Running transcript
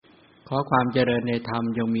ขอความเจริญในธรรม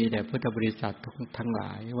จงมีแด่พุทธบริษัททั้งหล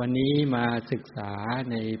ายวันนี้มาศึกษา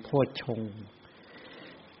ในโพชฌงค์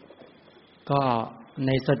ก็ใ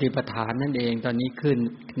นสติปัฏฐานนั่นเองตอนนี้ขึ้น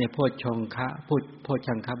ในโพชฌงคะโพช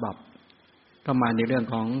ฌังคบัพก็มาในเรื่อง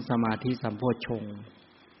ของสมาธิสัมโพชฌงค์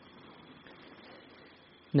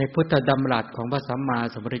ในพุทธดำรัสของพระสัมมา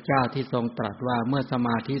สัมพุทธเจ้าที่ทรงตรัสว่าเมื่อสม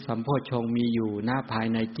าธิสัมโพชฌงค์มีอยู่ณภาย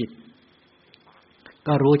ในจิต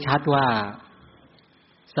ก็รู้ชัดว่า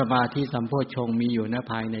สมาธิสัมโพชฌงค์มีอยู่ณ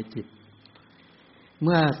ภายในจิตเ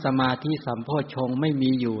มื่อสมาธิสัมโพชฌงค์ไม่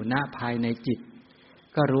มีอยู่ณภายในจิต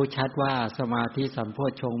ก็รู้ชัดว่าสมาธิสัมโพ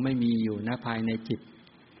ชฌงค์ไม่มีอยู่ณภายในจิต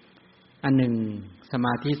อันหนึ่งสม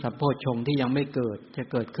าธิสัมโพชฌงค์ที่ยังไม่เกิดจะ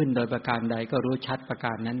เกิดขึ้นโดยประการใดก็รู้ชัดประก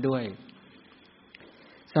ารนั้นด้วย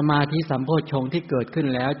สมาธิสัมโพชฌงค์ที่เกิดขึ้น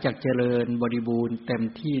แล้วจักเจริญบริบูรณ์เต็ม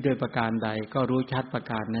ที่ด้วยประการใดก็รู้ชัดประ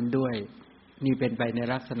การนั้นด้วยนี่เป็นไปใน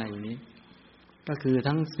ลักษณะอย่างนี้ก็คือ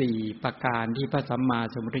ทั้ง4ประการที่พระสัมมา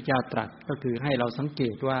สัมพุทธเจ้าตรัสก็คือให้เราสังเก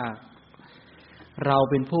ตว่าเรา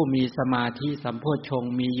เป็นผู้มีสมาธิสัมโพชฌง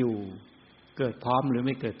ค์มีอยู่เกิดพร้อมหรือไ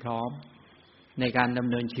ม่เกิดพร้อมในการดำ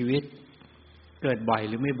เนินชีวิตเกิดบ่อย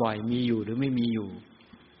หรือไม่บ่อยมีอยู่หรือไม่มีอยู่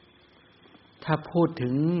ถ้าพูดถึ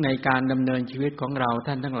งในการดำเนินชีวิตของเรา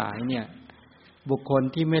ท่านทั้งหลายเนี่ยบุคคล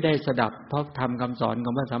ที่ไม่ได้สดับพระธรรมคำสอนข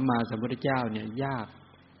องพระสัมมาสัมพุทธเจ้าเนี่ยยาก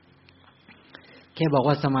แค่บอก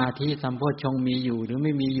ว่าสมาธิสัมโพชฌงค์มีอยู่หรือไ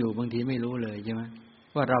ม่มีอยู่บางทีไม่รู้เลยใช่ไหม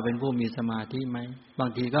ว่าเราเป็นผู้มีสมาธิไหมบาง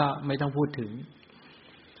ทีก็ไม่ต้องพูดถึง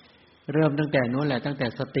เริ่มตั้งแต่นู้นแหละตั้งแต่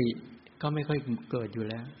สติก็ไม่ค่อยเกิดอยู่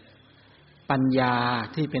แล้วปัญญา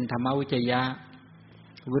ที่เป็นธรรมวิจยะ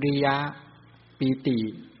วิริยะปีติ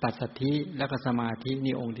ปัสสัทธิแล้วก็สมาธิ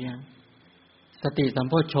นี่องค์ที่สติสัม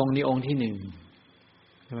โพชฌงค์นี่องค์ที่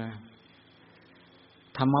1ใช่ไหม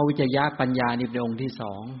ธรรมวิจยะปัญญานี่เป็นองค์ที่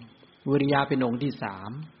2วิริยะเป็นองค์ที่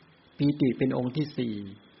3ปีติเป็นองค์ที่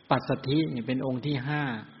4ปัสสัทธินี่เป็นองค์ที่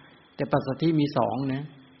5แต่ปัสสัทธิมี2นะ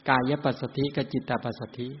กายปัสสัทธิกับจิตตปัสสั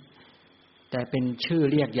ทธิแต่เป็นชื่อ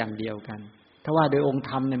เรียกอย่างเดียวกันถ้าว่าโดยองค์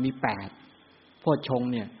ธรรมเนี่ยมี8โพชฌง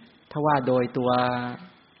ค์เนี่ยถ้าว่าโดย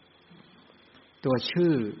ตัว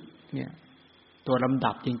ชื่อเนี่ยตัวลำ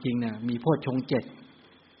ดับจริงๆเนี่ยมีโพชฌงค์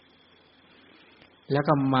7แล้ว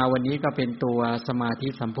ก็มาวันนี้ก็เป็นตัวสมาธิ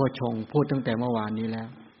สัมโพชฌงค์พูดตั้งแต่เมื่อวานนี้แ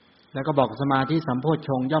ล้วก็บอกสมาธิสัมโพชฌ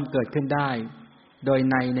งค์ย่อมเกิดขึ้นได้โดย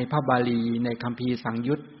ในพระบาลีในคัมภีร์สัง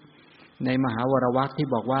ยุตในมหาวรวรรคที่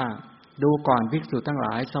บอกว่าดูก่อนภิกษุทั้งหล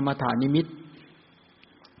ายสมถานิมิต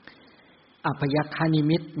อัพยัคฆนิ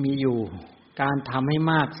มิตมีอยู่การทำให้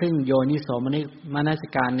มากซึ่งโยนิโสมนสิ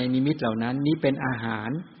การในนิมิตเหล่านั้นนี้เป็นอาหาร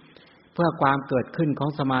เพื่อความเกิดขึ้นของ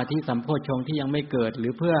สมาธิสัมโพชฌงค์ที่ยังไม่เกิดหรื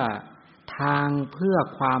อเพื่อทางเพื่อ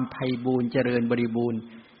ความไพบูรย์เจริญบริบูรณ์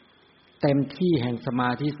เต็มที่แห่งสมา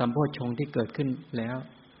ธิสัมโพชฌงค์ที่เกิดขึ้นแล้ว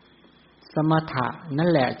สมถะนั่น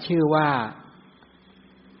แหละชื่อว่า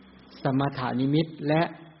สมถานิมิตและ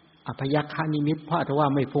อัพยัคฆนิมิตเพราะอัตว่า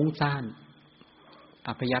ไม่ฟุ้งซ่าน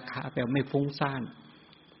อัพยัคฆแปลว่าไม่ฟุ้งซ่าน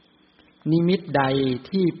นิมิตใด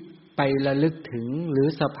ที่ไประลึกถึงหรือ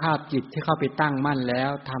สภาพจิตที่เข้าไปตั้งมั่นแล้ว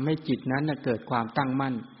ทำให้จิตนั้นเกิดความตั้ง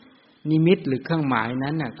มั่นนิมิตหรือเครื่องหมาย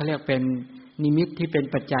นั้นเขาเรียกเป็นนิมิตที่เป็น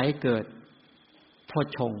ปัจจัยให้เกิดโพช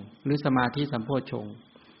ฌงค์หรือสมาธิสัมโพชฌงค์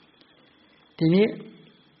ทีนี้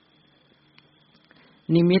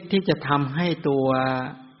นิมิตที่จะทำให้ตัว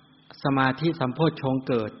สมาธิสัมโพชฌงค์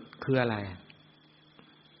เกิดคืออะไร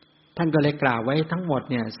ท่านก็เลยกล่าวไว้ทั้งหมด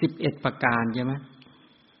เนี่ย11ประการใช่ไหม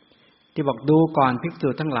ที่บอกดูก่อนภิกษุ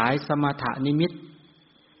ทั้งหลายสมถะนิมิต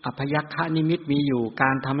อัพยัคฆนิมิตมีอยู่กา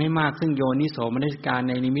รทำให้มากซึ่งโยนิโสมนสิการ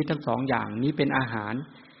ในนิมิตทั้ง2อย่างนี้เป็นอาหาร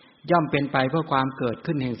ย่อมเป็นไปเพื่อความเกิด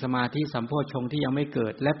ขึ้นแห่งสมาธิสัมโพชฌงค์ที่ยังไม่เกิ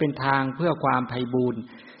ดและเป็นทางเพื่อความไพบูรย์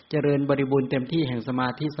เจริญบริบูรณ์เต็มที่แห่งสมา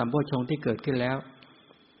ธิสัมโพชฌงค์ที่เกิดขึ้นแล้ว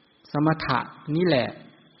สมถะนี่แหละ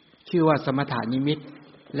ชื่อว่าสมถานิมิต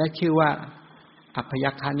และชื่อว่าอัพ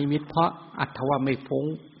ยัคฆนิมิตเพราะอัตถว่าไม่ฟุ้ง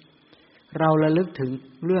เราระลึกถึง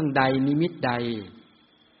เรื่องใดนิมิตใด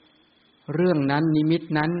เรื่องนั้นนิมิต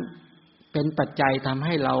นั้นเป็นปัจจัยทำใ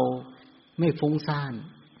ห้เราไม่ฟุ้งซ่าน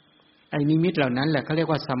ไอ้นิมิตเหล่านั้นแหละเขาเรียก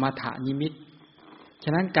ว่าสมถะนิมิตฉ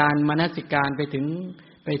ะนั้นการมนสิการไป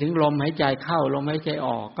ถึงลมหายใจเข้าลมหายใจอ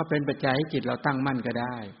อกก็เป็นปัจจัยให้จิตเราตั้งมั่นก็ไ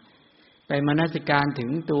ด้ไปมนสิการถึง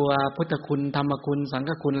ตัวพุทธคุณธรรมคุณสังฆ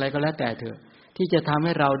คุณอะไรก็แล้วแต่เถอะที่จะทำใ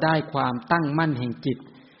ห้เราได้ความตั้งมั่นแห่งจิต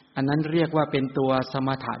อันนั้นเรียกว่าเป็นตัวสม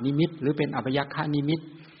ถานิมิตหรือเป็นอัพยัคฆนิมิต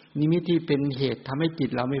นิมิตที่เป็นเหตุทำให้จิต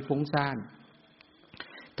เราไม่ฟุ้งซ่าน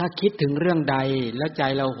ถ้าคิดถึงเรื่องใดแล้วใจ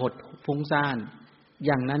เราหดฟุ้งซ่านอ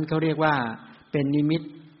ย่างนั้นเขาเรียกว่าเป็นนิมิต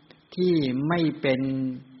ที่ไม่เป็น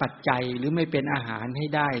ปัจจัยหรือไม่เป็นอาหารให้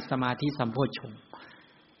ได้สมาธิสัมโพชฌงค์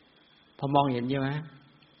พอมองเห็นใช่ไหม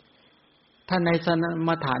ถ้าในสม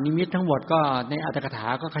ถานิมิตทั้งหมดก็ในอรรถกถา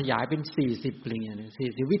ก็ขยายเป็น40อะไรเงี้ย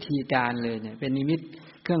40วิธีการเลยเนี่ยเป็นนิมิต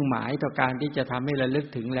เครื่องหมายต่อการที่จะทำให้ระลึก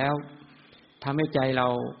ถึงแล้วทำให้ใจเรา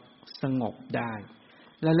สงบได้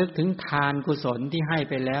ระลึกถึงทานกุศลที่ให้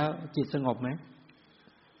ไปแล้วจิตสงบไหม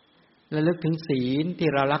ระลึกถึงศีลที่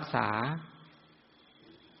เรารักษา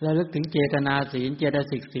ระลึกถึงเจตนาศีลเจต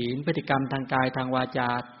สิกศีลพฤติกรรมทางกายทางวาจา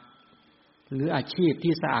หรืออาชีพ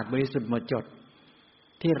ที่สะอาดบริสุทธิ์หมดจด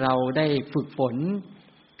ที่เราได้ฝึกฝน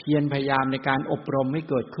เพียรพยายามในการอบรมให้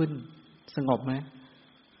เกิดขึ้นสงบไหม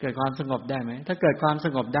เกิดความสงบได้ไหมถ้าเกิดความส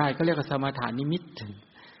งบได้ก็เรียกว่าสมถานิมิต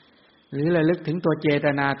หรือระลึกถึงตัวเจต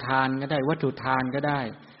นาทานก็ได้วัตถุทานก็ได้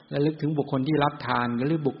ระลึกถึงบุคคลที่รับทานหรื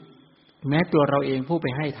อแม้ตัวเราเองผู้ไป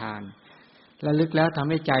ให้ทานระลึกแล้วทำ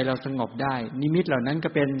ให้ใจเราสงบได้นิมิตเหล่านั้นก็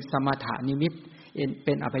เป็นสมถานิมิตเ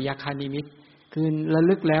ป็นอัพยคานิมิตคือระ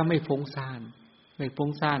ลึกแล้วไม่ฟุ้งซ่า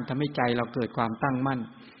นทำให้ใจเราเกิดความตั้งมั่น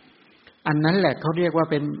อันนั้นแหละเขาเรียกว่า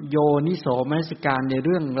เป็นโยนิโสมนสิการในเ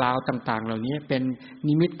รื่องราวต่างๆเหล่านี้เป็น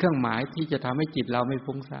นิมิตเครื่องหมายที่จะทำให้จิตเราไม่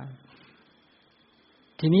ฟุ้งซ่าน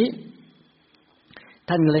ทีนี้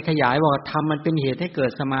ท่านเลยขยายว่าธรรมมันเป็นเหตุให้เกิ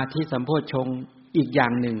ดสมาธิสัมโพชฌงค์อีกอย่า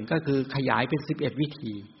งหนึ่งก็คือขยายเป็น11วิ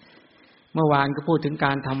ธีเมื่อวานก็พูดถึงก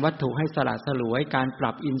ารทำวัตถุให้สละสลวยการป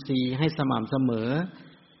รับอินทรีย์ให้สม่ำเสมอ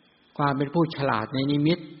ความเป็นผู้ฉลาดในนิ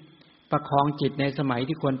มิตประคองจิตในสมัย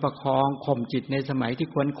ที่ควรประคองข่มจิตในสมัยที่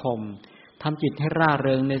ควรข่มทำจิตให้ร่าเ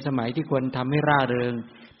ริงในสมัยที่ควรทำให้ร่าเริง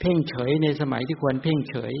เพ่งเฉยในสมัยที่ควรเพ่ง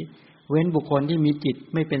เฉยเว้นบุคคลที่มีจิต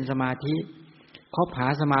ไม่เป็นสมาธิคบหา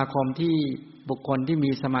สมาคมที่บุคคลที่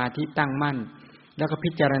มีสมาธิตั้งมั่นแล้วก็พิ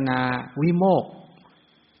จารณาวิโมกข์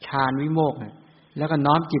ฌานวิโมกข์แล้วก็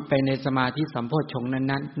น้อมจิตไปในสมาธิสัมโพชฌงค์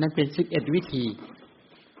นั้นๆนั่นเป็น11วิธี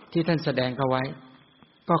ที่ท่านแสดงเอาไว้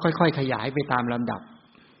ก็ค่อยๆขยายไปตามลำดับ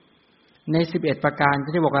ใน11ประการ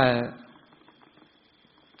ที่บอกว่า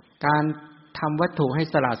การทำวัตถุให้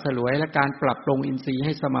สละสลวยและการปรับปรุงอินทรีย์ใ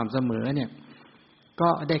ห้สม่ำเสมอเนี่ยก็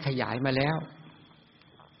ได้ขยายมาแล้ว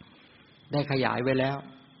ได้ขยายไว้แล้ว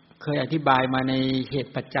เคยอธิบายมาในเห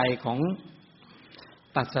ตุปัจจัยของ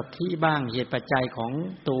ปัสสัทธิบ้างเหตุปัจจัยของ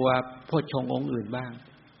ตัวโพชฌงค์องค์อื่นบ้าง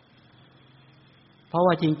เพราะ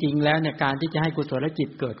ว่าจริงๆแล้วเนี่ยการที่จะให้กุศลจิต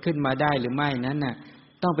เกิดขึ้นมาได้หรือไม่นั้นน่ะ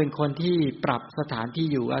ต้องเป็นคนที่ปรับสถานที่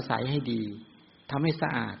อยู่อาศัยให้ดีทำให้สะ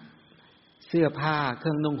อาดเสื้อผ้าเค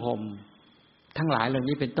รื่องนุ่งห่มทั้งหลายเหล่า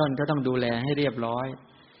นี้เป็นต้นก็ต้องดูแลให้เรียบร้อย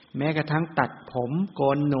แม้กระทั่งตัดผมโก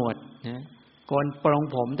นหนวดนะโกนปลง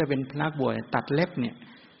ผมจะเป็นนักบวชตัดเล็บเนี่ย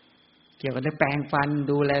เกี่ยวกับแปรงฟัน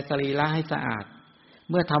ดูแลสรีระให้สะอาด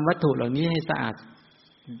เมื่อทำวัตถุเหล่านี้ให้สะอาด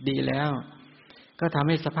ดีแล้วก็ทำใ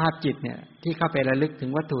ห้สภาพจิตเนี่ยที่เข้าไประลึกถึ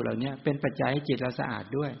งวัตถุเหล่านี้เป็นปัจจัยให้จิตเราสะอาด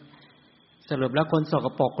ด้วยสรุปแล้วคนสก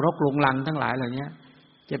ปรกรกรุงรังทั้งหลายเหล่านี้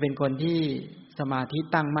จะเป็นคนที่สมาธิ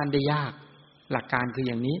ตั้งมั่นได้ยากหลักการคือ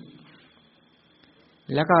อย่างนี้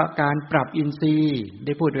แล้วก็การปรับอินทรีย์ไ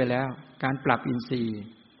ด้พูดไว้แล้วการปรับอินทรี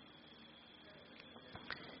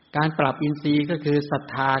ย์ก็คือศรัท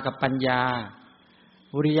ธากับปัญญา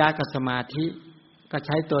วิริยะกับสมาธิก็ใ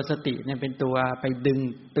ช้ตัวสติเนี่ยเป็นตัวไป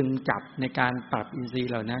ตึงจับในการปรับอินทรีย์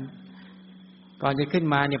เหล่านั้นก่อนจะขึ้น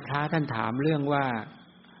มาเนี่ยพระท่านถามเรื่องว่า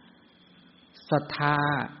ศรัทธ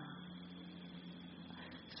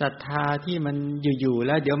าที่มันอยู่ๆแ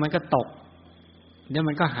ล้วเดี๋ยวมันก็ตกเดี๋ยว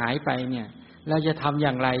มันก็หายไปเนี่ยเราจะทำอ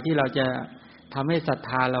ย่างไรที่เราจะทำให้ศรัทธ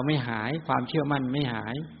าเราไม่หายความเชื่อมั่นไม่หา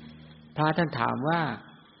ยพระท่านถามว่า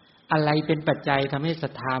อะไรเป็นปัจจัยทำให้ศรั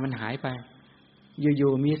ทธามันหายไปอ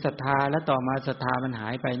ยู่ๆมีศรัทธาแล้วต่อมาศรัทธามันหา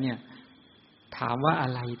ยไปเนี่ยถามว่าอะ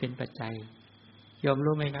ไรเป็นปัจจัยยอม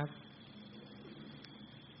รู้ไหมครับ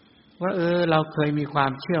ว่าเราเคยมีควา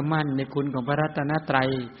มเชื่อมั่นในคุณของพระรัตนตรัย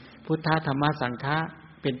พุทธธรรมสังฆะ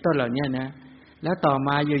เป็นต้นเหล่านี้นะแล้วต่อม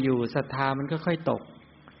าอยู่ๆศรัทธามันก็ค่อยตก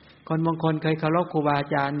คนบางคนเคยเคารพครูบาอ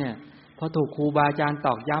าจารย์เนี่ยพอถูกครูบาอาจารย์ต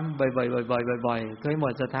อกย้ำบ่อยๆเคยหม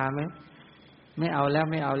ดศรัทธาไหมไม่เอาแล้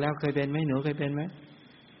วเคยเป็นไหมหนูเคยเป็นไหม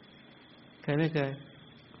เคยไม่เ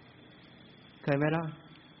คยไหมล่ะ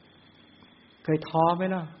เคยท้อไหม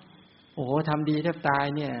ล่ะโอ้โหทำดีแทบตาย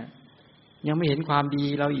เนี่ยยังไม่เห็นความดี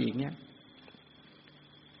เราอีกเนี่ย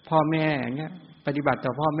พ่อแม่อย่างเงี้ยปฏิบัติต่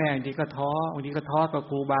อพ่อแม่บางทีก็ท้อบางทีก็ท้อกับ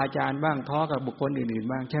ครูบาอาจารย์บ้างท้อกับบุคคลอื่น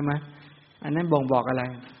ๆบ้างใช่ไหมอันนั้นบ่งบอกอะไร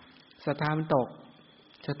ศรัทธามันตก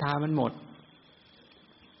ศรัทธามันหมด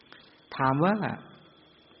ถามว่า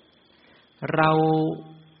เรา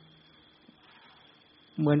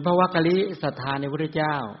เหมือนพระวักกลิศรัทธาในพระพุทธเจ้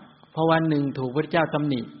าพอวันหนึ่งถูกพระพุทธเจ้าตำ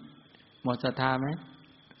หนิหมดศรัทธาไหม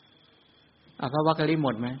พระวักกลิหม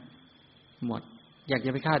ดไหมหมดอยากจะ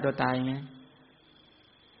ไปฆ่าตัวตายไง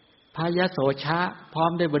พระยโสชะพร้อ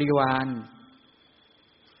มด้วยบริวาร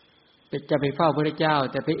จะไปเฝ้าพระพุทธเจ้า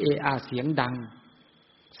แต่ไปเอะอะเสียงดัง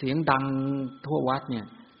เสียงดังทั่ววัดเนี่ย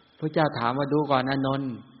พระเจ้าถามว่าดูก่อนอานน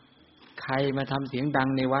ท์ใครมาทำเสียงดัง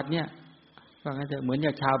ในวัดเนี่ยว่างั้นเถอะเหมือนอย่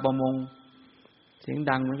างชาวประมงเสียง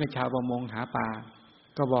ดังเหมือนกับชาวประมงหาปลา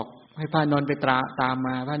ก็บอกให้พระนนท์ไปตามม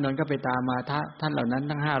าพระนนท์ก็ไปตามมาท่านเหล่านั้น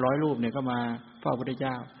ทั้ง500รูปเนี่ยก็มาเฝ้าพระพุทธเ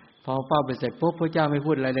จ้าพอเฝ้าไปเสร็จปุ๊บพระเจ้าไม่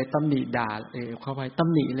พูดอะไรเลยตำหนิด่าเข้าไปต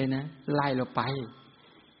ำหนิเลยนะไล่เราไป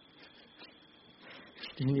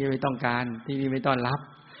ที่นี่ไม่ต้องการที่นี่ไม่ต้อนรับ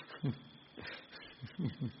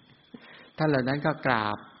ท่านเหล่านั้นก็กรา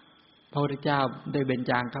บพระพุทธเจ้าด้วยเบญ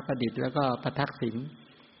จางคประดิษฐ์แล้วก็ประทักษิณ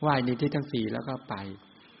ไหว้ในที่ทั้ง4แล้วก็ไป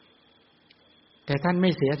แต่ท่านไม่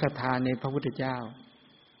เสียศรัทธาในพระพุทธเจ้า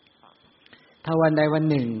ถ้าวันใดวัน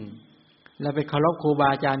หนึ่งเราไปเคารพครูบา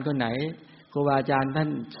อาจารย์คนไหนครูบาอาจารย์ท่าน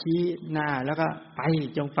ชี้หน้าแล้วก็ไป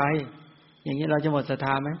จงไปอย่างนี้เราจะหมดศรัทธ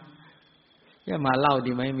าไหมจะมาเล่า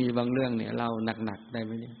ดีไหมมีบางเรื่องเนี่ยเล่าหนักๆได้ไห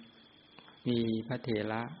มเนี่ยมีพระเถ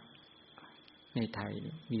ระในไทย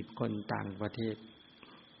มีคนต่างประเทศ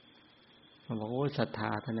เขาบอกโอ้ศรัทธา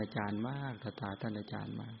ท่านอาจารย์มากศรัทธาท่านอาจาร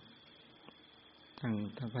ย์มาก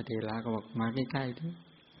ทางพระเถระก็บอกมาใกล้ๆดิ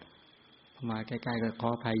มาใกล้ๆก็ขอ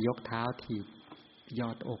อภัยยกเท้าถีบยอ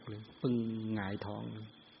ดอกเลยปึ้งหงายท้องเลย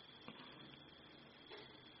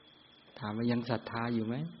ถามว่ายังศรัทธาอยู่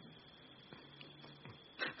ไหม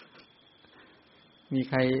มี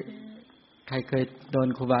ใครเคยโดน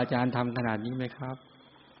ครูบาอาจารย์ทำขนาดนี้ไหมครับ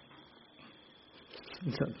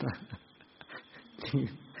ศรัทธา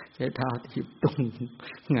ใช้เท้าถีบตุ้ง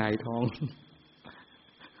หงายท้อง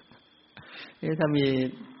ถ้ามี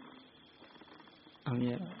เอาเ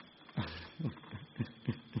นี้ย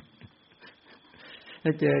ถ้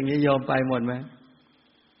าเจออย่างนี้ยอมไปหมดไหม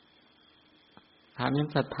ถามยัง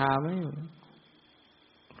ศรัทธาไหม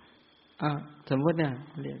สมมติเนี่ย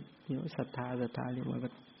เรียกศรัทธาเรียกว่าก็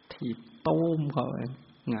ถีบตุ้มเขาเอง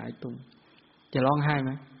หงายตุ้มจะร้องไห้ไห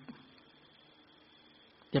ม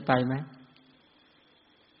จะไปไหม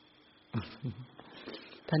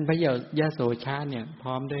ท่านพระยโสชาเนี่ยพ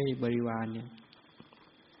ร้อมด้วยบริวารเนี่ย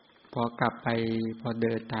พอกลับไปพอเ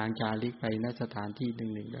ดินทางจาริกไปณสถานที่หนึ่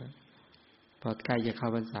งแล้วพอใกล้จะเข้า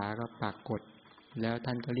พรรษาก็ปรากฏแล้ว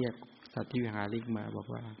ท่านก็เรียกสัตถิวิหาริกมาบอก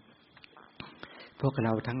ว่าพวกเร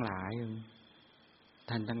าทั้งหลาย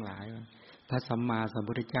ท่านทั้งหลายพระสัมมาสัม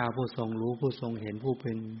พุทธเจ้าผู้ทรงรู้ผู้ทรงเห็น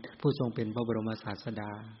ผู้ทรงเป็นพระบรมศาสด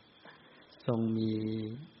าทรงมี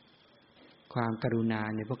ความกรุณา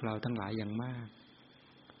ในพวกเราทั้งหลายอย่างมาก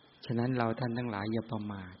ฉะนั้นเราท่านทั้งหลายอย่าประ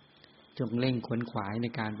มาทจงเร่งขวนขวายใน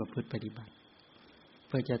การประพฤติปฏิบัติเ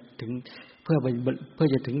พื่อจะ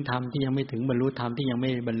ถึงธรรมที่ยังไม่ถึงบรรลุธรรมที่ยังไม่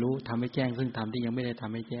บรรลุทำให้แจ้งซึ่งธรรมที่ยังไม่ได้ท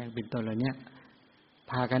ำให้แจ้งเป็นต้นเหล่านี้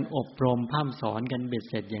พากันอบรมพร่ำสอนกันเบ็ด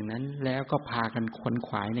เสร็จอย่างนั้นแล้วก็พากันขวนข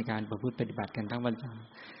วายในการประพฤติปฏิบัติกันทั้งพรรษา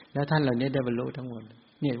แล้วท่านเหล่านี้ได้บรรลุทั้งหมด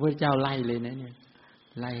เนี่ยพระเจ้าไล่เลยนะเนี่ย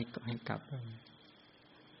ไล่ให้กลับ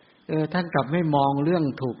ท่านกลับไม่มองเรื่อง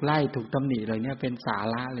ถูกไล่ถูกตำหนิอะไรเนี่ยเป็นสา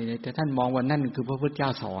ระเลยนะแต่ท่านมองว่านั่นคือพระพุทธเจ้า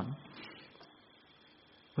สอน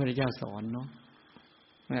พระพุทธเจ้าสอนเนาะ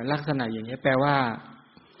ลักษณะอย่างนี้แปลว่า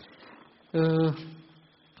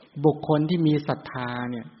บุคคลที่มีศรัทธา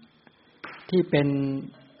เนี่ยที่เป็น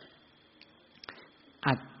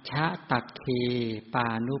อัจฉตักเคปา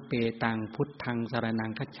นุเปตังพุทธังสรณั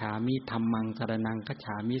งคัจฉามิธัมมังสรณังคัจฉ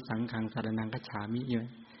ามิสังฆังสรณังคัจฉามิ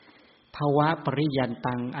ภวะปริยัน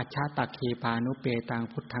ตังอัจฉตักเคปานุเปตัง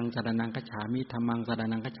พุทธังสรณังคัจฉามิธัมมังสร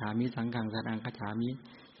ณังคัจฉามิสังฆังสรณังคัจฉามิ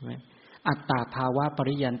ใช่ไหมอัตตาภาวะป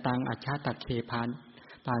ริยันตังอัจฉตักเคป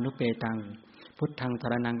านุเปตังพุทธังส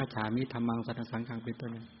รณังคัจฉามิธัมมังสรณังสังฆังเป็นต้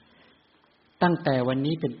นตั้งแต่วัน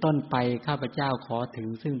นี้เป็นต้นไปข้าพเจ้าขอถึง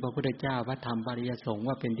ซึ่งพระพุทธเจ้าพระธรรมพระอริยสงฆ์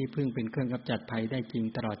ว่าเป็นที่พึ่งเป็นเครื่องกำจัดภัยได้จริง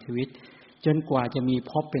ตลอดชีวิตจนกว่าจะมี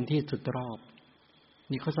ภพเป็นที่สุดรอบ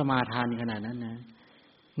นี่เขาสมาทานขนาดนั้นนะ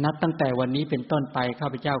นับตั้งแต่วันนี้เป็นต้นไปข้า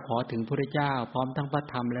พเจ้าขอถึงพระพุทธเจ้าพร้อมทั้งพระ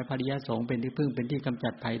ธรรมและพระอริยสงฆ์เป็นที่พึ่งเป็นที่กำจั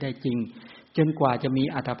ดภัยได้จริงจนกว่าจะมี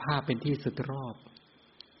อัตภาพเป็นที่สุดรอบ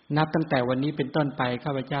นับตั้งแต่วันนี้เป็นต้นไปข้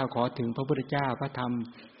าพเจ้าขอถึงพระพุทธเจ้าพระธรรม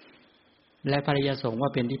และพระอริยสงฆ์ว่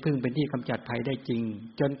าเป็นที่พึ่งเป็นที่กำจัดภัยได้จริง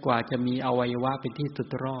จนกว่าจะมีอวัยวะเป็นที่สุด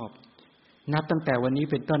รอบนับตั้งแต่วันนี้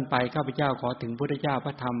เป็นต้นไปข้าพเจ้าขอถึงพระพุทธเจ้าพ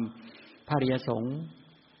ระธรรมพระอริยสงฆ์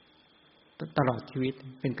ตลอดชีวิต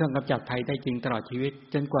เป็นเครื่องกำจัดภัยได้จริงตลอดชีวิต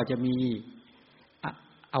จนกว่าจะมี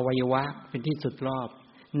อวัยวะเป็นที่สุดรอบ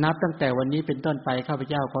นับตั้งแต่วันนี้เป็นต้นไปข้าพ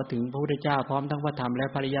เจ้าขอถึงพระพุทธเจ้าพร้อมทั้งพระธรรมและ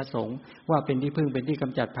พระอริยสงฆ์ว่าเป็นที่พึ่งเป็นที่ก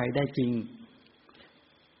ำจัดภัยได้จริง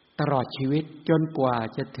ตลอดชีวิตจนกว่า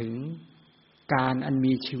จะถึงการอัน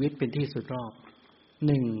มีชีวิตเป็นที่สุดรอบ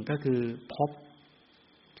1ก็คือภพ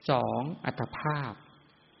2อัตภาพ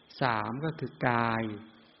3ก็คือกาย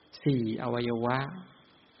4อวัยวะ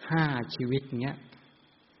5ชีวิตเงี้ย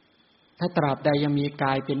ถ้าตราบใดยังมีก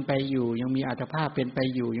ายเป็นไปอยู่ยังมีอัตภาพเป็นไป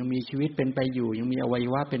อยู่ยังมีชีวิตเป็นไปอยู่ยังมีอวัย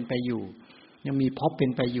วะเป็นไปอยู่ยังมีภพเป็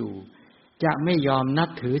นไปอยู่จะไม่ยอมนับ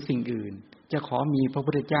ถือสิ่งอื่นจะขอมีพระพุ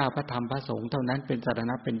ทธเจ้าพระธรรมพระสงฆ์เท่านั้นเป็นสร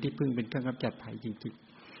ณะเป็นที่พึ่งเป็นเครื่องกำจัดภัยจริง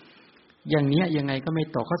ๆอย่างเนี้ยยังไงก็ไม่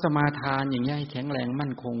ตกเขาสมาทานอย่างเงี้ยให้แข็งแรงมั่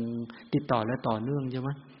นคงติดต่อและต่อเนื่องใช่ไหม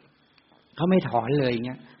เขาไม่ถอนเลยอย่างเ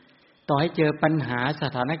งี้ยต่อให้เจอปัญหาส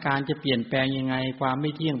ถานการณ์จะเปลี่ยนแปลงยังไงความไ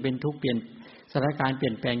ม่เที่ยงเป็นทุกข์เปลี่ยนสถานการณ์เปลี่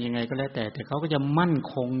ยนแปลงยังไงก็แล้วแต่เขาก็จะมั่น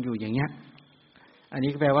คงอยู่อย่างเงี้ยอัน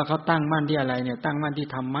นี้แปลว่าเขาตั้งมั่นที่อะไรเนี่ยตั้งมั่นที่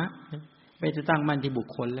ธรรมะไม่ได้ตั้งมั่นที่บุค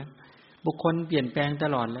คลแล้วบุคคลเปลี่ยนแปลงต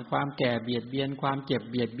ลอดเลยความแก่เบียดเบียนความเจ็บ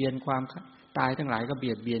เบียดเบียนความตายทั้งหลายก็เ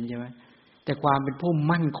บียดเบียนใช่ไหมแต่ความเป็นผู้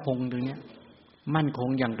มั่นคงตรงเนี้ยมั่นคง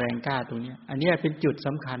อย่างแรงกล้าตรงเนี้ยอันนี้เป็นจุดส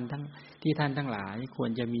ำคัญทั้งที่ท่านทั้งหลายควร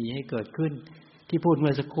จะมีให้เกิดขึ้นที่พูดเ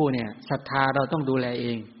มื่อสักครู่เนี่ยศรัทธาเราต้องดูแลเอ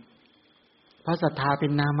งเพราะศรัทธาเป็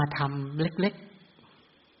นนามธรรมเล็ก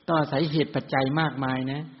ๆต้องอาศัยเหตุปัจจัยมากมาย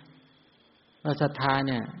นะว่าศรัทธาเ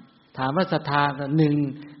นี่ยถามว่าศรัทธาหนึ่ง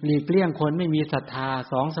หลีกเลี่ยงคนไม่มีศรัทธา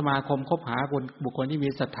สองสมาคมคบหาบุคคลที่มี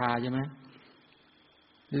ศรัทธาใช่ไหม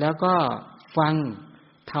แล้วก็ฟัง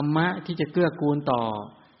ธรรมะที่จะเกื้อกูลต่อ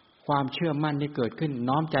ความเชื่อมั่นที่เกิดขึ้น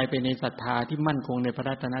น้อมใจไปในศรัทธาที่มั่นคงในพระ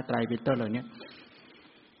รัตนตรัยเป็นต้นเหล่านี้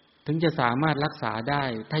ถึงจะสามารถรักษาได้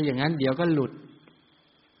ถ้าอย่างนั้นเดี๋ยวก็หลุด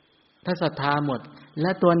ถ้าศรัทธาหมดและ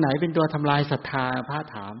ตัวไหนเป็นตัวทำลายศรัทธาพระ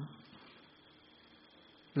ถาม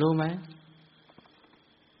รู้ไหม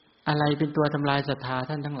อะไรเป็นตัวทำลายศรัทธา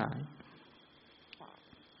ท่านทั้งหลาย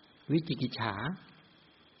วิจิกิจฉา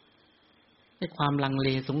ไอ้ความลังเล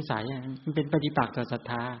สงสัยมันเป็นปฏิปักษ์ต่อศรัท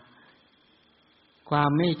ธาควา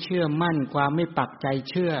มไม่เชื่อมั่นความไม่ปักใจ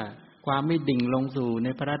เชื่อความไม่ดิ่งลงสู่ใน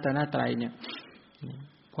พระรัตนตรัยเนี่ย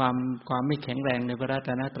ความไม่แข็งแรงในพระรัต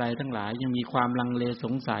นตรัยทั้งหลายยังมีความลังเลส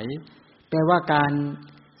งสัยแปลว่าการ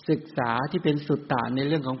ศึกษาที่เป็นสุตตะในเ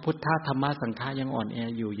รื่องของพุทธธรรมสังฆายังอ่อนแอ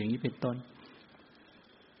อยู่อย่างนี้เป็นต้น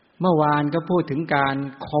เมื่อวานก็พูดถึงการ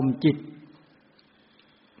ข่มจิต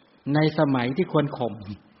ในสมัยที่ควรข่ม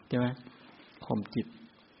ใช่ไหมข่มจิต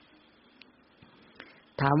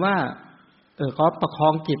ถามว่าเขาประคอ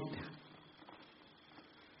งจิต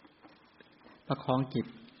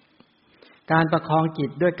การประคองจิต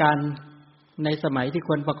ด้วยการในสมัยที่ค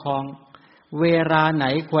วรประคองเวลาไหน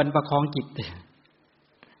ควรประคองจิต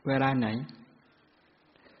เวลาไหน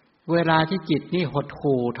เวลาที่จิตนี่หด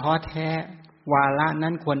หู่ท้อแท้วาระ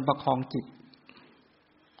นั้นควรประคองจิต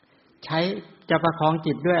จะประคอง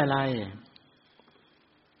จิตด้วยอะไร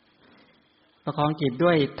ประคองจิตด้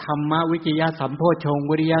วยธรรมวิจยะสัมโพชฌงค์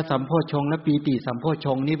วิริยะสัมโพชฌงค์และปีติสัมโพชฌ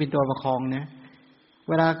งค์นี่เป็นตัวประคองนะเ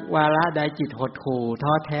วลาวาระใดจิตหดหู่ท้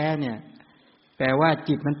อแท้เนี่ยแปลว่า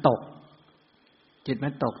จิตมันตก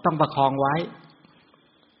ต้องประคองไว้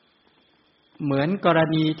เหมือนกร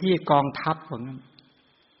ณีที่กองทัพของ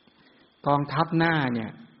กองทัพหน้าเนี่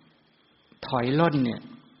ยถอยล่นเนี่ย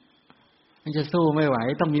มันจะสู้ไม่ไหว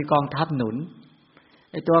ต้องมีกองทัพหนุน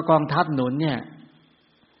ไอ้ตัวกองทัพหนุนเนี่ย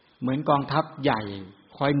เหมือนกองทัพใหญ่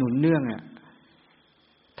คอยหนุนเนื่อง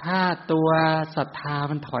ถ้าตัวศรัทธา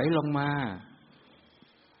มันถอยลงมา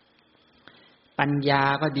ปัญญา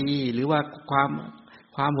ก็ดีหรือว่าคว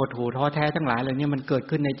ามหดหู่ท้อแท้ทั้งหลายเหล่านี้มันเกิด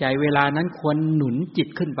ขึ้นในใจเวลานั้นควรหนุนจิต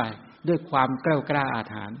ขึ้นไปด้วยความกล้ากล้าอา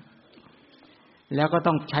ถรรพ์แล้วก็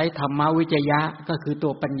ต้องใช้ธรรมวิจยะก็คือตั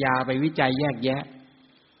วปัญญาไปวิจัยแยกแยะ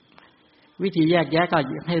วิธีแยกแยะก็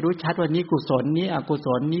ให้รู้ชัดว่านี้กุศลนี้อกุศ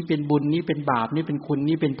ลนี้เป็นบุญนี้เป็นบาปนี้เป็นคุณ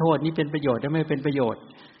นี้เป็นโทษนี้เป็นประโยชน์และไม่เป็นประโยชน์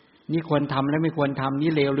นี้ควรทำและไม่ควรทำนี้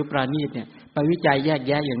เลวหรือประณีตเนี่ยไปวิจัยแยกแ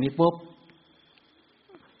ยะอย่างนี้ปุ๊บ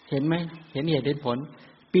เห็นไหมเห็นเหตุเห็นผล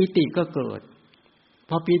ปีติก็เกิด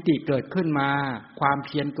พอปีติเกิดขึ้นมาความเ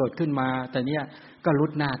พียรเกิดขึ้นมาแต่เนี้ยก็ลุ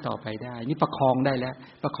ดหน้าต่อไปได้นี่ประคองได้แล้ว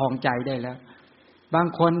ประคองใจได้แล้วบาง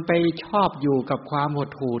คนไปชอบอยู่กับความหด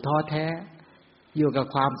หู่ท้อแท้อยู่กับ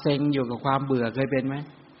ความเซ็งอยู่กับความเบื่อเคยเป็นไหม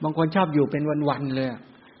บางคนชอบอยู่เป็นวันๆเลย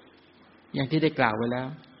อย่างที่ได้กล่าวไว้แล้ว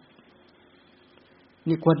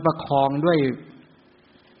นี่ควรประคองด้วย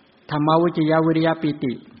ธรรมวิจยะวิริยะปี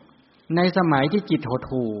ติในสมัยที่จิตหด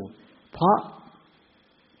หู่เพราะ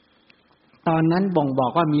ตอนนั้นบ่งบอ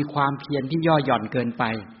กว่ามีความเพียรที่ย่อหย่อนเกินไป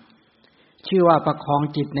ชื่อว่าประคอง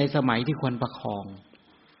จิตในสมัยที่ควรประคอง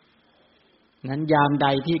นั้นยามใด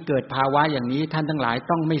ที่เกิดภาวะอย่างนี้ท่านทั้งหลาย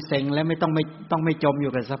ต้องไม่เซ็งและไม่จมอ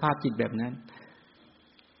ยู่กับสภาพจิตแบบนั้น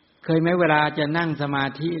เคยไหมเวลาจะนั่งสมา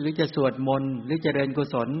ธิหรือจะสวดมนต์หรือจะเจริญกุ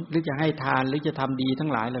ศลหรือจะให้ทานหรือจะทำดีทั้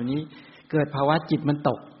งหลายเหล่านี้เกิดภาวะจิตมัน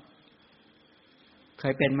ตกเค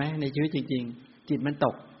ยเป็นไหมในชีวิตจริงๆจิตมันต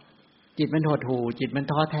กจิตมันหดหู่จิตมัน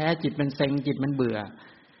ท้อแท้จิตมันเซ็งจิตมันเบื่อ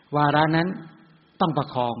วาระนั้นต้องประ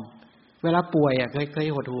คองเวลาป่วยเคย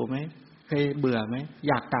หดหู่ไหมเคยเบื่อไหม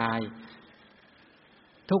อยากตาย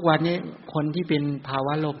ทุกวันนี้คนที่เป็นภาว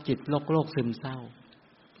ะโรคจิตโรคซึมเศร้า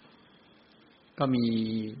ก็มี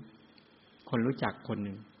คนรู้จักคนห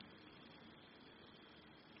นึ่ง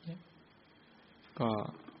ก็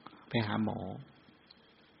ไปหาหมอ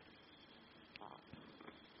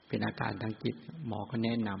เป็นอาการทางจิตหมอก็แน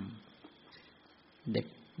ะนำเ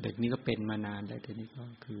ด็กนี้ก็เป็นมานานแล้วแต่นี้ก็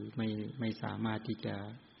คือไม่สามารถที่จะ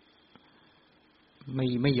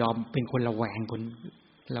ไม่ยอมเป็นคนระแวง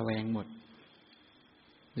หมด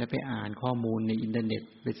แล้วไปอ่านข้อมูลในอินเทอร์เน็ต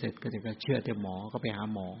ไปเสร็จก็จะเชื่อแต่หมอก็ไปหา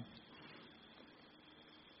หมอ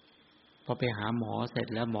พอไปหาหมอเสร็จ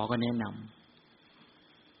แล้วหมอก็แนะ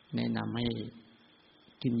นำให้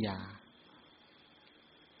กินยา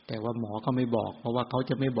แต่ว่าหมอก็ไม่บอกเพราะว่าเขา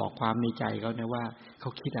จะไม่บอกความในใจเขานะว่าเข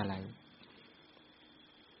าคิดอะไร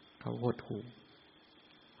เขาหดหู่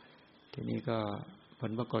ทีนี้ก็ผ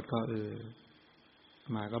ลปรากฏก็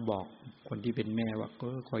มาก็บอกคนที่เป็นแม่ว่าก็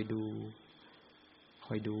คอยดู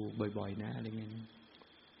บ่อยๆนะอะไรเงี้ย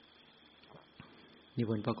นี่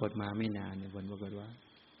ผลปรากฏมาไม่นานเนี่ยผลปรากฏว่า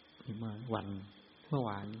เมื่อว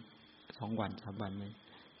าน2 วัน 3 วันเนี่ย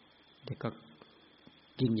เด็กก็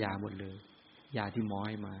กินยาหมดเลยยาที่หมอใ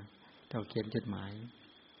ห้มาแต่เขียนจดหมาย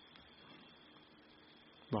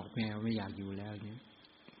บอกแม่ว่าไม่อยากอยู่แล้วเนี่ย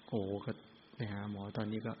โอ้ก็ไปหาหมอตอน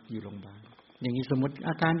นี้ก็อยู่โรงพยาบาลอย่างนี้สมมติ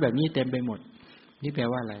อาการแบบนี้เต็มไปหมดนี่แปล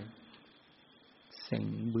ว่าอะไรเซ็ง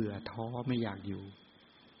เบื่อท้อไม่อยากอยู่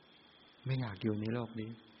ในโลกนี้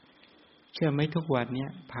เชื่อไหมทุกวันนี้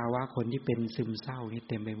ภาวะคนที่เป็นซึมเศร้านี่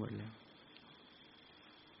เต็มไปหมดแล้ว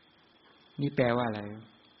นี่แปลว่าอะไร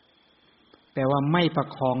แปลว่าไม่ประ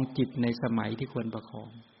คองจิตในสมัยที่ควรประคอง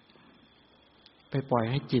ไปปล่อย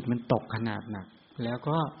ให้จิตมันตกขนาดหนักแล้ว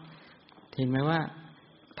ก็เห็นไหมว่า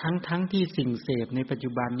ทั้งที่สิ่งเสพในปัจจุ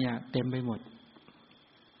บันเนี่ยเต็มไปหมด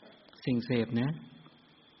สิ่งเสพนะ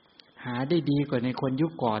หาได้ดีกว่าในคนยุ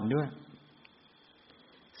คก่อนด้วย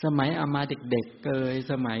สมัยอามาเด็ก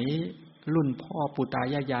ๆสมัยรุ่นพ่อปู่ตา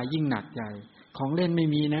ยายยิ่งหนักใหญ่ของเล่นไม่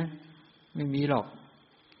มีนะไม่มีหรอก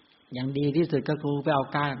อย่างดีที่สุดก็คือไปเอา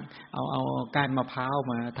ก้านมะพร้าว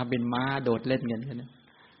มาทำเป็นม้าโดดเล่นกันนะ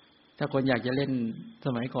ถ้าคนอยากจะเล่นส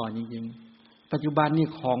มัยก่อนจริงๆปัจจุบันนี่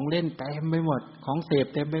ของเล่นเต็มไปหมดของเสพ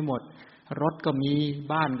เต็มไปหมดรถก็มี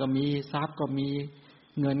บ้านก็มีทรัพย์ก็มี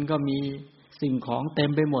เงินก็มีสิ่งของเต็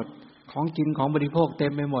มไปหมดของกินของบริโภคเต็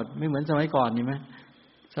มไปหมดไม่เหมือนสมัยก่อนนี่มั้ย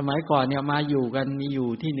สมัยก่อนเนี่ยมาอยู่กันมีอยู่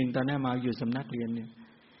ที่นึงตอนนั้นมาอยู่สำนักเรียนเนี่ย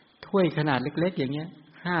ถ้วยขนาดเล็กๆอย่างเงี้ย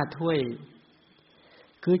5ถ้วย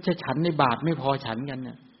คือจะฉันในบาตรไม่พอฉันกันเ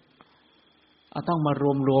นี่ยเอาต้องมา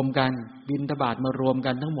รวมกันบิณฑบาตมารวม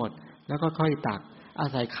กันทั้งหมดแล้วก็ค่อยตักอา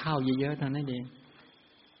ศัยข้าวเยอะๆเท่านั้นเอง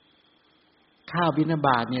ข้าวบิณฑบ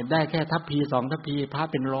าตเนี่ยได้แค่ทัพพี2ทัพพีพระ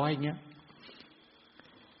เป็น100อย่างเงี้ย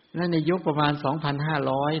แล้วในยุคประมาณ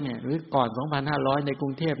 2,500 เนี่ยหรือก่อน 2,500 ในกรุ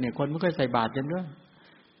งเทพเนี่ยคนไม่ค่อยใส่บาตรกันด้วย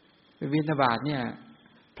ไปบิณฑบาตเนี่ย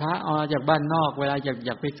พระเอาจากบ้านนอกเวลาอย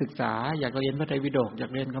ากไปศึกษาอยากเรียนพระไตรปิฎกอยา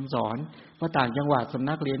กเรียนคำสอนเพราะต่างจังหวัดสำ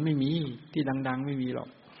นักเรียนไม่มีที่ดังๆไม่มีหรอก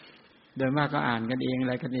โดยมากก็อ่านกันเองอะ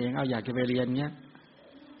ไรกันเองเอาอยากจะไปเรียนเงี้ย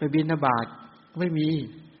ไปบิณฑบาตไม่มี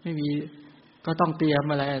ก็ต้องเตรียม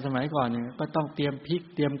อะไรสมัยก่อนเนี่ยก็ต้องเตรียมพริก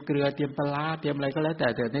เตรียมเกลือเตรียมปลาร้าเตรียมอะไรก็แล้วแต่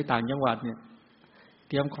ในต่างจังหวัดเนี่ย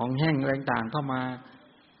เตรียมของแห้งอะไรต่างเข้ามา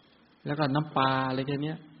แล้วก็น้ำปลาอะไรแค่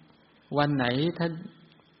นี้วันไหนท่าน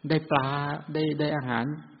ได้ปลาได้อาหาร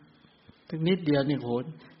ทุกนิดเดียวนี่โห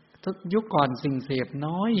ทุกยุคก่อนสิ่งเสพ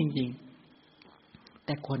น้อยจริงๆแ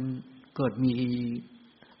ต่คนเกิดมี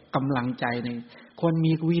กำลังใจในคน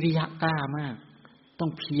มีวิริยะกล้ามากต้อ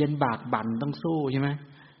งเพียรบากบั่นต้องสู้ใช่ไหม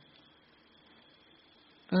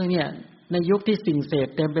เนี่ยในยุคที่สิ่งเสพ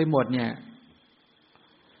เต็มไปหมดเนี่ย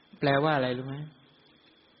แปลว่าอะไรรู้ไหม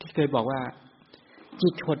ที่เคยบอกว่าจิ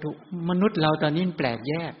ตหดมนุษย์เราตอนนี้แปลก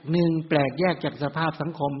แยก1แปลกแยกจากสภาพสั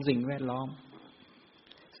งคมสิ่งแวดล้อม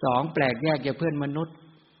2แปลกแยกจากเพื่อนมนุษย์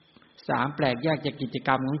3แปลกแยกจากกิจก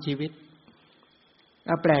รรมของชีวิต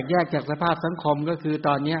แปลกแยกจากสภาพสังคมก็คือต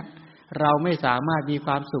อนนี้เราไม่สามารถมีค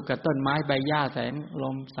วามสุขกับต้นไม้ใบหญ้าแสงล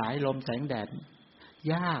มสายลมแสงแดด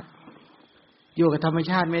ยากอยู่กับธรรม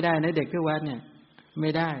ชาติไม่ได้นะเด็กทุกวันเนี่ยไม่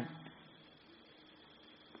ได้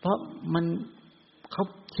เพราะมันเขา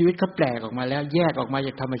ชีวิตเขาแปลกออกมาแล้วแยกออกมาจ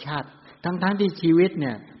ากธรรมชาติทั้งที่ชีวิตเ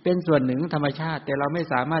นี่ยเป็นส่วนหนึ่งของธรรมชาติแต่เราไม่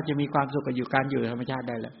สามารถจะมีความสุขกับอยู่ธรรมชาติ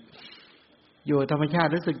ได้แล้วอยู่ธรรมชาติ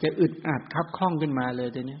รู้สึกจะอึดอัดคับข้องขึ้นมาเลย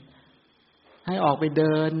ทีนี้ให้ออกไปเ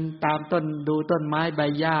ดินตามต้นดูต้นไม้ใบ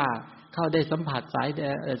หญ้าเข้าได้สัมผัส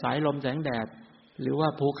สายลมแสงแดดหรือว่า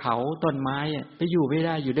ภูเขาต้นไม้ไปอยู่ไม่ไ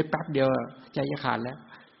ด้อยู่ได้แป๊บเดียวใจจะขาดแล้ว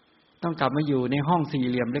ต้องกลับมาอยู่ในห้องสี่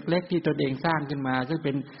เหลี่ยมเล็กๆที่ตนเองสร้างขึ้นมาซึ่งเ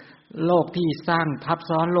ป็นโลกที่สร้างทับ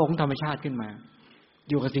ซ้อนโลกธรรมชาติขึ้นมา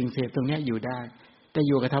อยู่กับสิ่งเสพตรงนี้อยู่ได้แต่อ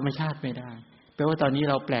ยู่กับธรรมชาติไม่ได้ไป ลว่าตอนนี้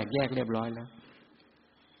เราแปลกแยกเรียบร้อยแล้ว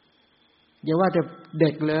อย่าว่าแต่เด็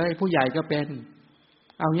กเลยผู้ใหญ่ก็เป็น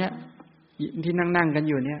เอาเนี้ยที่นั่งกัน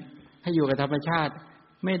อยู่เนี่ยให้อยู่กับธรรมชาติ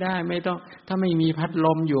ไม่ได้ไม่ต้องถ้าไม่มีพัดล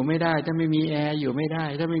มอยู่ไม่ได้ถ้าไม่มีแอร์อยู่ไม่ได้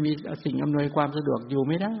ถ้าไม่มีสิ่งอำนวยความสะดวกอยู่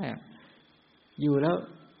ไม่ได้อยู่แล้ว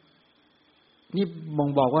นี่บ่ง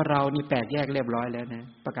บอกว่าเรานี่แปลกแยกเรียบร้อยแล้วนะ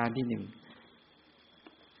ประการที่หนึ่ง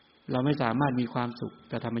เราไม่สามารถมีความสุข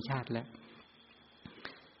กับธรรมชาติแล้ว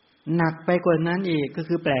หนักไปกว่านั้นอีกก็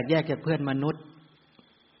คือแปลกแยกจากเพื่อนมนุษย์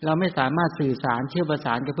เราไม่สามารถสื่อสารเชื่อมประส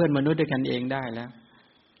านกับเพื่อนมนุษย์ด้วยกันเองได้แล้ว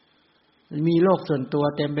มีโลกส่วนตัว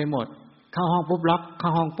เต็มไปหมดเข้าห้องปุ๊บล็อกเข้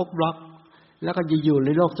าห้องปุ๊บล็อกแล้วก็อยู่ใน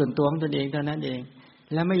โลกส่วนตัวของตนเองเท่านั้นเอง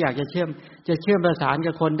แล้วไม่อยากจะเชื่อมประสาน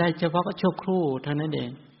กับคนได้เฉพาะก็ชั่วครู่เท่านั้นเอง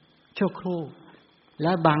ชั่วครู่แล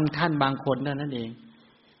ะบางท่านบางคนเท่านั้นเอง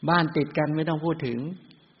บ้านติดกันไม่ต้องพูดถึง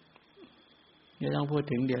เดี๋ย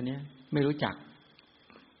วนี้ไม่รู้จัก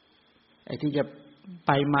ไอ้ที่จะไ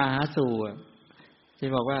ปมาหาสู่จะ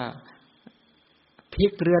บอกว่าพริ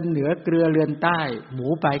กเรือนเหนือเกลือเรือนใต้หมู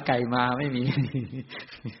ไปไก่มาไม่มี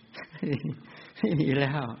แ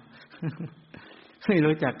ล้วไม่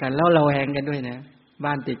รู้จักกันแล้วระแวงกันด้วยนะ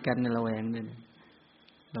บ้านติดกันระแวงด้วยนะ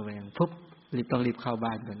ระแวงปุ๊บต้องรีบเข้า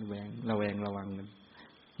บ้านกันระแวงระวังกัน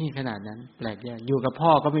นี่ขนาดนั้นแปลกแยกอยู่กับพ่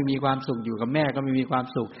อก็ไม่มีความสุขอยู่กับแม่ก็ไม่มีความ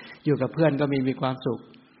สุขอยู่กับเพื่อนก็ไม่มีความสุข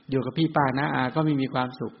อยู่กับพี่ป้าน้าอาก็ไม่มีความ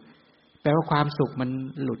สุขแปลว่าความสุขมัน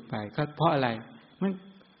หลุดไปก็เพราะอะไรมัน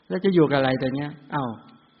แล้วจะอยู่กับอะไรแต่เนี้ย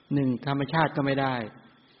1ธรรมชาติก็ไม่ได้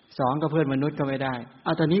2กับเพื่อนมนุษย์ก็ไม่ได้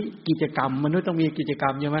ตอนนี้กิจกรรมมนุษย์ต้องมีกิจกร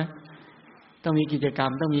รมใช่ไหมต้องมีกิจกรร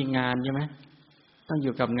มต้องมีงานใช่ไหมต้องอ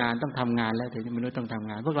ยู่กับงานต้องทำงานแล้วแต่มนุษย์ต้องทำ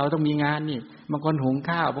งานพวกเราต้องมีงานนี่บางคนหุง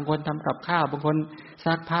ข้าวบางคนทำกับข้าวบางคน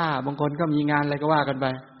ซักผ้าบางคนก็มีงานอะไรก็ว่ากันไป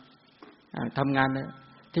ทำงานนะ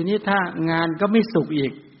ทีนี้ถ้างานก็ไม่สุขอี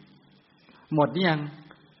กหมดนี่ยัง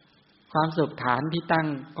ความสุขฐานที่ตั้ง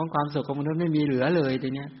ของความสุขของมนุษย์ไม่มีเหลือเลยที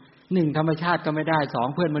เนี้ย1ธรรมชาติก็ไม่ได้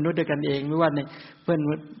2เพื่อนมนุษย์ด้วยกันเองไม่ว่าในเพื่อน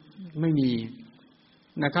ไม่มี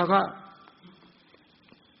นะเขาก็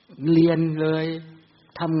เรียนเลย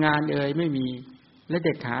ทำงานไม่มีแล้วเ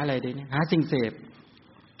ด็กหาอะไรดีเนี่ยหาสิ่งเสพ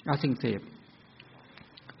เอาสิ่งเสพ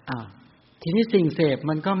ทีนี้สิ่งเสพ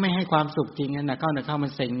มันก็ไม่ให้ความสุขจริงนะเข้ามั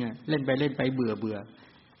นเซ็งเล่นไปเบื่อ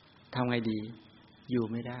ทำไงดีอยู่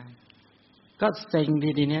ไม่ได้ก็เซ็ง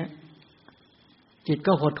ทีเนี้ยจิต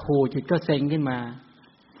ก็หดหู่จิตก็เซ็งขึ้นมา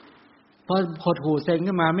พอหดหู่เซ็ง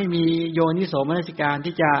ขึ้นมาไม่มีโยนิโสมนสิการ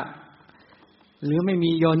ที่จะหรือไม่มี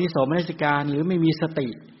โยนิโสมนสิการหรือไม่มีสติ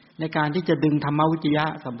ในการที่จะดึงธรรมวิจยะ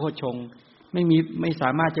สัมโพชฌงค์ไม่สา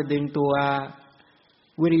มารถจะดึงตัว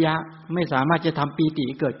วิริยะไม่สามารถจะทำปีติ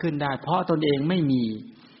เกิดขึ้นได้เพราะตนเองไม่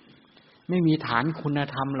มีฐานคุณ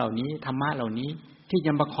ธรรมเหล่านี้ธรรมะเหล่านี้ที่จ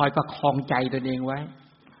ะมาคอยประคองใจตนเองไว้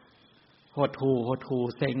หดหู่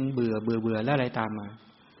เซ็งเบื่อแล้วอะไรตามมา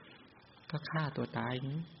ก็ฆ่าตัวตาย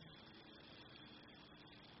นี้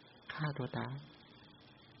ฆ่าตัวตาย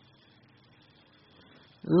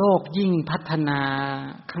โลกยิ่งพัฒนา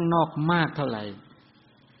ข้างนอกมากเท่าไหร่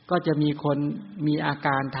ก็จะมีคนมีอาก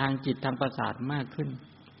ารทางจิตทางประสาทมากขึ้น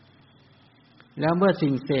แล้วเมื่อ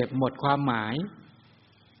สิ่งเสพหมดความหมาย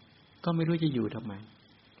ก็ไม่รู้จะอยู่ทำไม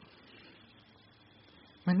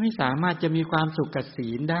มันไม่สามารถจะมีความสุขกับศี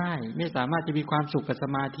ลได้ไม่สามารถจะมีความสุขกับส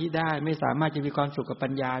มาธิได้ไม่สามารถจะมีความสุขกับปั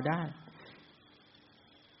ญญาได้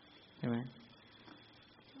ใช่ไหม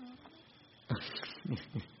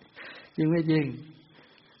จริงไม่จริง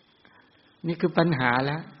นี่คือปัญหาแ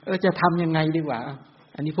ล้วจะทำยังไงดีกว่า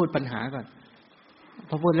อันนี้พูดปัญหาก่อนพ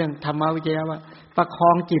อพูดเรื่องธรรมวิจยะว่าประคอ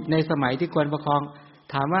งจิตในสมัยที่ควรประคอง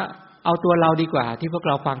ถามว่าเอาตัวเราดีกว่าที่พวกเ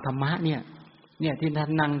ราฟังธรรมะเนี่ยที่ท่าน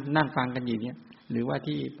นั่งฟังกันอยู่เนี่ยหรือว่า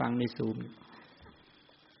ที่ฟังในซูม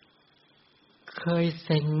เคยเ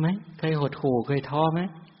ซ็งไหมเคยหดหู่เคยท้อไหม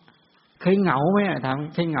เคยเหงาไหมถาม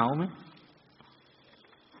เคยเหงาไหม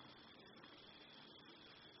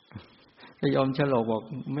โยมฉลกบอก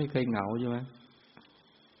ไม่เคยเหงาใช่ไหม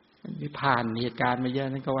นี่ผ่านเหตุการณ์มาเยอะ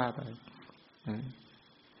นั่นก็ว่าไป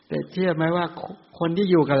แต่เชื่อไหมว่าคนที่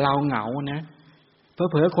อยู่กับเราเหงานะ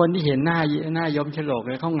เผลอๆคนที่เห็นหน้าโยมฉลก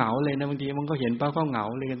เลยเขาเหงาเลยนะบางทีมันก็เห็นปั๊บเขาเหงา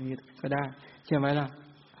เลยก็ได้เชื่อไหมล่ะ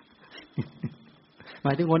หม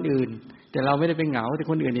ายถึงคนอื่นแต่เราไม่ได้เป็นเหงาแต่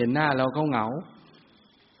คนอื่นเห็นหน้าเราเขาเหงา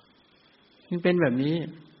มันเป็นแบบนี้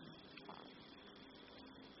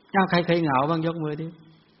ใครเคยเหงาบ้างยกมือดิ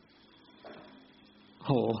โ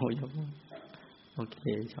อ้โหยกโอเค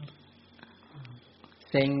ชอบ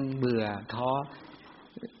เซ็งเบื่อท้อ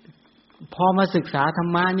พอมาศึกษาธร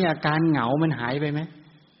รมะเนี่ยการเหงามันหายไปไหม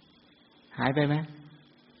หายไปไหม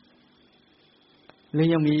หรื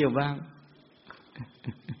อยังมีอยู่บ้าง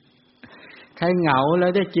ใครเหงาแล้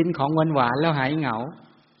วได้กินของหวานๆแล้วหายเหงา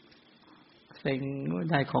เซ็ง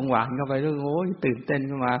ได้ของหวานเข้าไปด้วยโอ้ยตื่นเต้น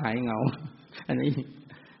ขึ้นมาหายเหงาอันนี้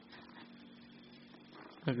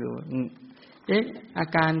ก็คืออา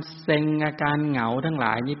การเซ็งอาการเหงาทั้งหล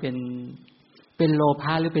ายนี่เป็นโลภ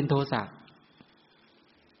ะหรือเป็นโทสะ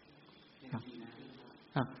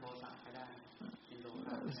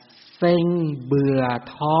เซ็งเบื่อ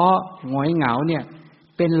ท้อหงอยเหงาเนี่ย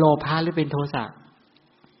เป็นโลภะหรือเป็นโทสะ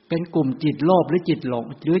เป็นกลุ่มจิตโลภหรือจิตหลง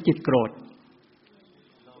หรือจิตโกรธ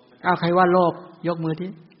เอาใครว่าโลภยกมือที่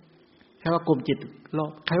ใครว่ากลุ่มจิตโล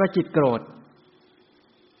ภใครว่าจิตโกรธ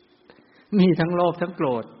มีทั้งโลภทั้งโกร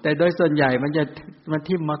ธแต่โดยส่วนใหญ่มัน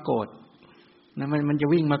ทิ่มมาโกรธนะมันจะ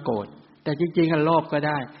วิ่งมาโกรธแต่จริงๆโลภก็ไ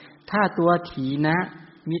ด้ถ้าตัวถีนะ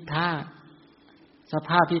มิทธาสภ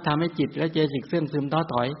าพที่ทำให้จิตและเจสิกเสื่อมซึมท้อ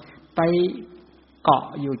ถอยไปเกาะ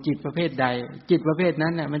อยู่จิตประเภทใดจิตประเภท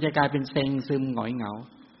นั้นน่ะมันจะกลายเป็นเซ็งซึมหงอยเหงา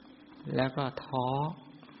แล้วก็ท้อ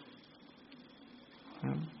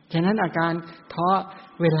ฉะนั้นอาการท้อ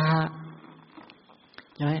เวลา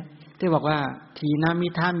ใช่ไหมที่บอกว่าถีนมิ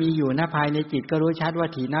ทธามีอยู่ณภายในจิตก็รู้ชัดว่า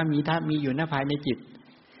ถีนมิทธามีอยู่ณภายในจิต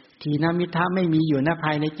ถีนมิทธาไม่มีอยู่ณภ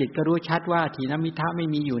ายในจิตก็รู้ชัดว่าถีนมิทธาไม่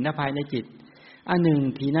มีอยู่ณภายในจิตอันหนึ่ง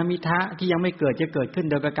ถีนมิทธะที่ยังไม่เกิดจะเกิดขึ้น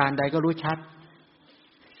โดยประการใดก็รู้ชัด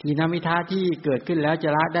ถีนมิทธะที่เกิดขึ้นแล้วจะ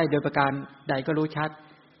ละได้โดยประการใดก็รู้ชัด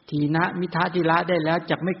ถีนมิทธะที่ละได้แล้ว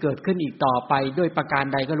จะไม่เกิดขึ้นอีกต่อไปด้วยประการ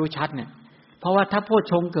ใดก็รู้ชัดเนี่ยเพราะว่าถ้าโพช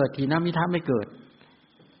ฌงค์เกิดถีนมิทธะไม่เกิด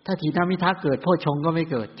ถ้าถีนมิทธะเกิดโพชฌงค์ก็ไม่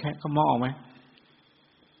เกิดใช่ก็มองออกไหม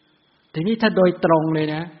ทีนี้ถ้าโดยตรงเลย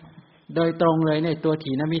นะโดยตรงเลยเนี่ยตัว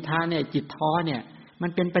ถีนมิทธะเนี่ยจิตท้อเนี่ยมั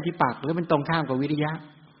นเป็นปฏิปักษ์หรือมันตรงข้ามกับวิริยะ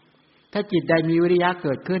ถ้าจิตใดมีวิริยะเ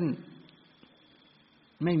กิดขึ้น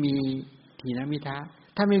ไม่มีถีนมิทธะ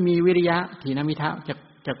ถ้าไม่มีวิริยะถีนมิทธะ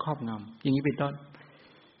จะครอบงำอย่างนี้เป็นต้น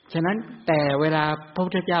ฉะนั้นแต่เวลาพระพุ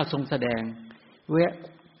ทธเจ้าทรงแสดง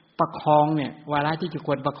ประคองเนี่ยวาระที่จะค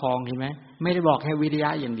วรประคองเห็นไหมไม่ได้บอกแค่วิริยะ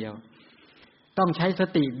อย่างเดียวต้องใช้ส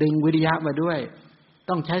ติดึงวิริยะมาด้วย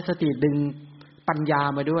ต้องใช้สติดึงปัญญา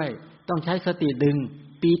มาด้วยต้องใช้สติดึง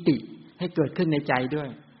ปีติให้เกิดขึ้นในใจด้วย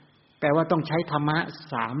แปลว่าต้องใช้ธรรมะ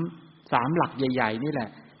สามหลักใหญ่ๆนี่แหละ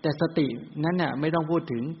แต่สตินั้นน่ะไม่ต้องพูด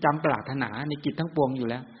ถึงจำปรารถนาในกิจทั้งปวงอยู่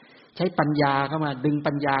แล้วใช้ปัญญาเข้ามาดึง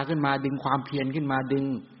ปัญญาขึ้นมาดึงความเพียรขึ้นมาดึง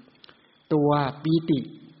ตัวปีติ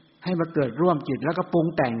ให้มาเกิดร่วมจิตแล้วก็ปรุง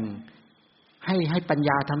แต่งให้ปัญญ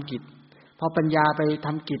าทำกิจพอปัญญาไปท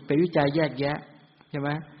ำกิจไปวิจัยแยกแยะใช่ไหม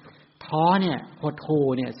ท้อเนี่ยหดหู่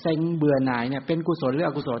เนี่ยเซ็งเบื่อหน่ายเนี่ยเป็นกุศลหรือ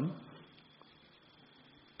อกุศล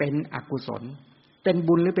เป็นอกุศลเป็น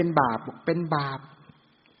บุญหรือเป็นบาปเป็นบาป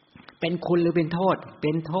เป็นคุณหรือเป็นโทษเ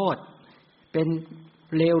ป็นโทษเป็น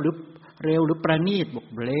เลวหรือประณีตบอก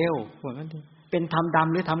เลวว่างั้นเป็นทำด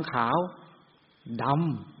ำหรือทำขาวด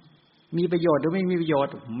ำมีประโยชน์หรือไม่มีประโยช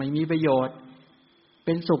น์ไม่มีประโยชน์เ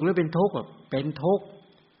ป็นสุขหรือเป็นทุกข์เป็นทุกข์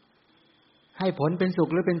ให้ผลเป็นสุข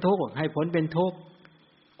หรือเป็นทุกข์ให้ผลเป็นทุกข์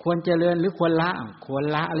ควรเจริญหรือควรละควร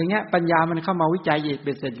ละอะไรเงี้ยปัญญามันเข้ามาวิจัยเ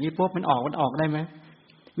ป็นเสร็จอย่างนี้ปุ๊บมันออกได้ไหม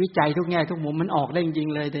วิจัยทุกแง่ทุกมุมมันออกได้จริง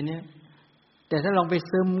ๆเลยแต่เนี้ยแต่ถ้าลองไป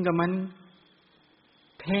ซึมกับมัน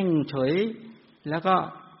เพ่งเฉยแล้วก็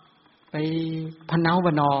ไปพะเนาบ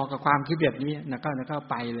นอกับความคิดแบบนี้นะก็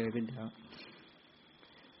ไปเลยเป็นแถว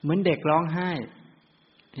เหมือนเด็กร้องไห้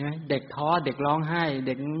ใช่ไหมเด็กท้อเด็กร้องไห้เ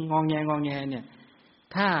ด็กงองแงเนี่ย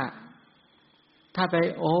ถ้าไป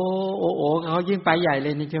โอ้เขายิ่งไปใหญ่เล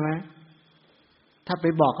ยนี่ใช่ไหมถ้าไป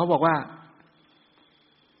บอกเขาบอกว่า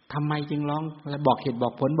ทำไมจึงร้องแล้วบอกเหตุบอ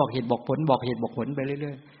กผลบอกเหตุบอกผลบอกเหตุบอกผลไปเ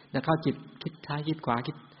รื่อยๆแล้วเข้าจิตคิดซ้ายคิดขวา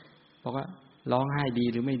คิดบอกว่าร้องไห้ดี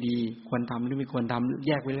หรือไม่ดีควรทำหรือไม่ควรทำแ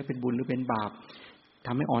ยกไว้แล้วเป็นบุญหรือเป็นบาปท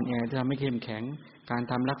ำให้อ่อนแอหรือทำให้เข้มแข็งการ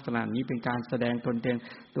ทำลักษณะนี้เป็นการแสดงตนเอง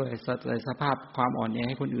ด้วยสภาพความอ่อนแอใ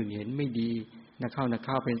ห้คนอื่นเห็นไม่ดีนะเข้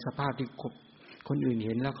าเป็นสภาพที่คนอื่นเ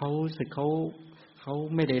ห็นแล้วเขาสึกเขา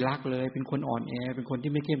ไม่ได้รักเลยเป็นคนอ่อนแอเป็นคน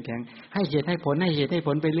ที่ไม่เข้มแข็งให้เหตุให้ผล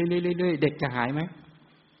ไปเรื่อยๆเด็กจะหายไหม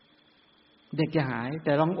เด็กจะหายแ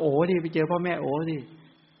ต่ลองโอ้ดิไปเจอพ่อแม่โอ้ดิ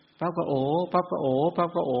ปั๊บก็โอ้ปั๊บก็โอ้ปั๊บ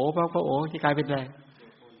ก็โอ้ปั๊บก็โอ้จะกลายเป็นอะไร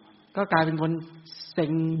ก็กลายเป็นคนเซ็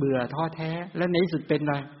งเบื่อท้อแท้แล้วในที่สุดเป็นอะ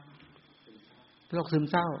ไรโรคซึม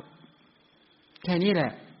เศร้าแค่นี้แหล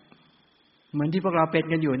ะเหมือนที่พวกเราเป็น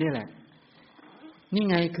กันอยู่นี่แหละนี่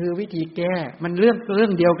ไงคือวิธีแก้มันเรื่อ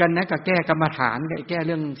งเดียวกันนะกับแก้กรรมฐานกับแก้เ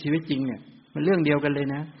รื่องชีวิตจริงเนี่ยมันเรื่องเดียวกันเลย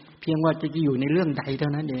นะเพียงว่าจะอยู่ในเรื่องใดเท่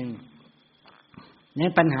านั้นเองเนี่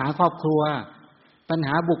ยปัญหาครอบครัวปัญห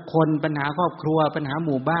าบุคคลปัญหาครอบครัวปัญหาห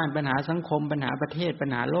มู่บ้านปัญหาสังคมปัญหาประเทศปัญ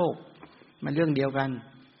หาโลกมันเรื่องเดียวกัน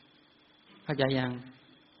เข้าใจยัง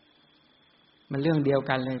มันเรื่องเดียว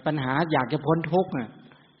กันเลยปัญหาอยากจะพ้นทุกข์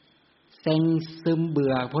เซ็งซึมเ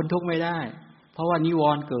บื่อพ้นทุกข์ไม่ได้เพราะว่านิว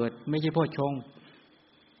รณ์เกิดไม่ใช่โพชฌงค์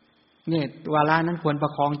เนี่ยวาระนั้นควรปร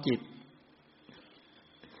ะคองจิต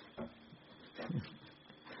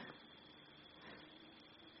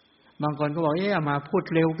บางคนก็บอกอามาพูด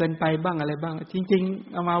เร็วเกินไปบ้างอะไรบ้างจริง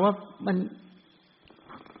ๆอามาว่ามัน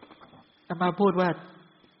อามาพูดว่า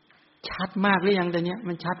ชัดมากหรือยังแต่เนี้ย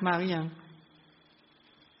มันชัดมากหรือยัง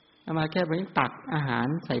อามาแค่ไปตักอาหาร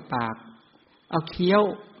ใส่ปากเอาเคี้ย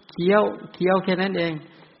วแค่นั้นเอง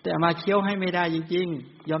แต่อามาเคี้ยวให้ไม่ได้จริง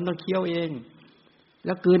ๆยอมต้องเคี้ยวเองแ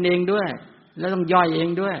ล้วกลืนเองด้วยแล้วต้องย่อยเอง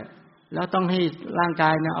ด้วยแล้วต้องให้ร่างกา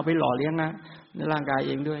ยเนี่ยเอาไปหล่อเลี้ยงนะในร่างกายเ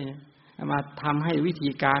องด้วยอามาทำให้วิธี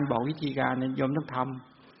การบอกวิธีการเนี่ยยอมต้องท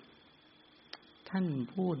ำท่าน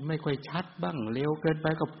พูดไม่ค่อยชัดบ้างเร็วเกินไป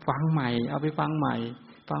ก็ฟังใหม่เอาไปฟังใหม่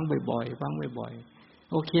ฟังบ่อย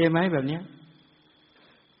ๆโอเคไหมแบบเนี้ย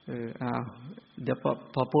เดี๋ยว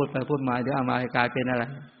พอพูดไปพูดมาเดี๋ยวอามากลายเป็นอะไร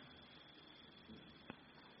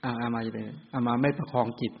อามาจะเป็นอามาไม่ประคอง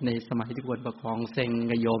จิตในสมัยที่ควรประคองเซ็ง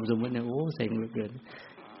กับโยมสมมติเนี่ยโอ้เซ็งเหลือเกิน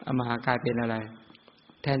อามากลายเป็นอะไร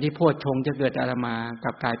แทนที่โพชฌงค์จะเกิดอามาก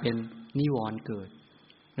ลับกลายเป็นนิวรณ์เกิด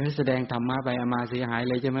แล้วแสดงธรรมะไปอามาเสียหาย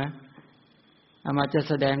เลยใช่ไหมอามาจะ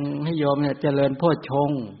แสดงให้โยมเนี่ยเจริญโพชฌ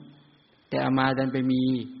งค์แต่อามาดันไปมี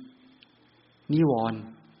นิวรณ์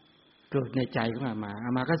เกิดในใจของอา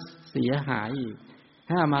มาก็เสียหายอีก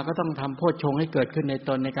ถ้าอามาก็ต้องทำโพชฌงค์ให้เกิดขึ้นในต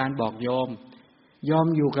นในการบอกโยม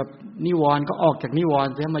อยู่กับนิวรณ์ก็ออกจากนิวร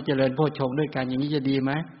ณ์เสียมาเจริญโพชฌงค์ด้วยกันอย่างนี้จะดีไห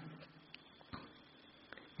ม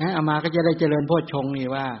อามาก็จะได้เจริญโพชฌงค์นี่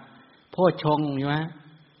ว่าโพชฌงค์ใช่ไหม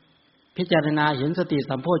พิจารณาเห็นสติ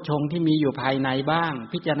สัมโพชฌงค์ที่มีอยู่ภายในบ้าง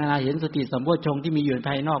พิจารณาเห็นสติสัมโพชฌงค์ที่มีอยู่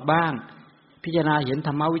ภายนอกบ้างพิจารณาเห็นธ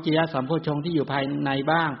รรมวิจยะสัมโพชฌงค์ที่อยู่ภายใน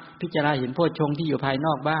บ้างพิจารณาเห็นโพชฌงค์ที่อยู่ภายน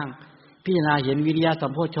อกบ้างพิจารณาเห็นวิริยะสั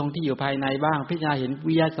มโพชฌงค์ที่อยู่ภายในบ้างพิจารณาเห็น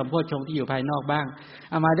วิริยะสัมโพชฌงค์ที่อยู่ภายนอกบ้าง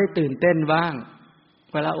อามาได้ตื่นเต้นบ้าง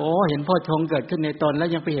เวลาเห็นโพชฌงค์เกิดขึ้นในตนแล้ว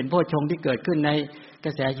ยังไปเห็นโพชฌงค์ที่เกิดขึ้นในกร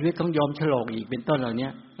ะแสชีวิตของโยมฉลกอีกเป็นต้นเหล่านี้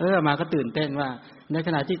อามาก็ตื่นเต้นว่าในข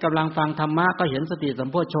ณะที่กำลังฟังธรรมะก็เห็นสติสัม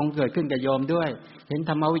โพชฌงค์เกิดขึ้นกับโยมด้วยเห็น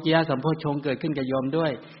ธรรมวิจยะสัมโพชฌงค์เกิดขึ้นกับโยมด้ว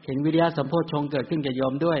ยเห็นวิริยะสัมโพชฌงค์เกิดขึ้นกับโย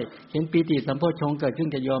มด้วยเห็นปีติสัมโพชฌงค์เกิดขึ้น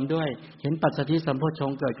กับโยมด้วยเห็นปัสสัทธิสัมโพชฌ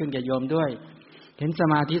งค์เกิดขึ้นกับโยมด้วยเห็นส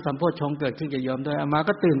มาธิสัมโพชฌงค์เกิดขึ้นกับโยมด้วยอามา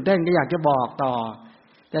ก็ตื่นเต้นก็อยากจะบอกต่อ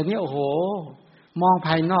แต่นี้มองภ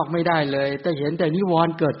ายนอกไม่ได้เลยแต่เห็นแต่นิวร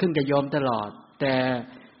ณ์เกิดขึ้นกับโยมตลอดแต่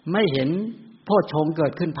ไม่เห็นโพชฌงค์เกิ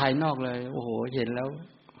ดขึ้นภายนอกเลยเห็นแล้ว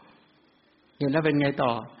เป็นไงต่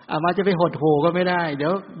ออามาจะไปหดหู่ก็ไม่ได้เดี๋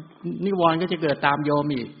ยวนิวรณ์ก็จะเกิดตามโยม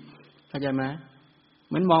อีกเข้าใจไหมเ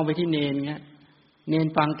หมือนมองไปที่เนรเงี้ยเนร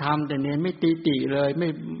ฟังธรรมแต่เนรไม่ติเลยไ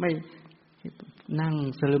ม่นั่ง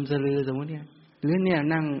สลึมสลือสมมติเนี่ยหรือเนี่ย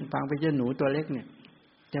นั่งฟังไปเจ้าหนูตัวเล็กเนี่ย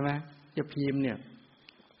ใช่ไหมเจ้าพิมพ์เนี่ย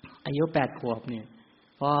อายุ8 ขวบเนี่ย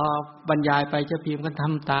พอบรรยายไปเจ้าพิมพ์ก็ท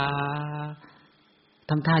ำ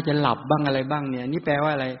ท่าจะหลับบ้างอะไรบ้างเนี่ยนี่แปลว่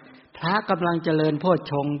าอะไรพระกำลังเจริญโพช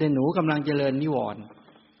ฌงค์แต่หนูกำลังเจริญนิวรณ์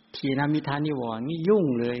ทีนามิทานิวรณ์นี่ยุ่ง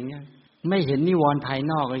เลยเงี้ยไม่เห็นนิวรณ์ภาย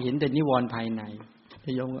นอกเห็นแต่นิวรณ์ภายใน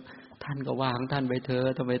โยมท่านก็ว่าของท่านไปเถอ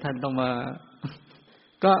ะทำไมท่านต้องมา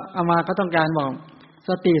ก็อามาก็ต้องการบอกส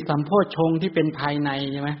ติสัมโพชฌงค์ที่เป็นภายใน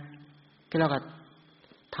ใช่ไหมก็เรียกว่า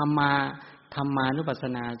ธรรมานุปัสส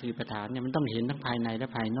นาสติปัฏฐานเนี่ยมันต้องเห็นทั้งภายในและ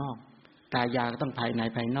ภายนอกกายก็ต้องภายใน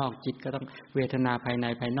ภายนอกจิตก็ต้องเวทนาภายใน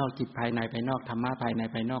ภายนอกจิตภายในภายนอกธรรมะภายใน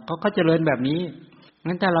ภายนอกเขาเจริญแบบนี้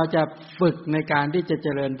งั้นถ้าเราจะฝึกในการที่จะเจ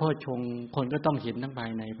ริญโพชฌงค์คนก็ต้องเห็นทั้งภา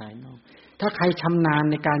ยในภายนอกถ้าใครชำนาญ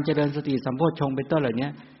ในการเจริญสติสัมโพชฌงค์เป็นต้นเหล่านี้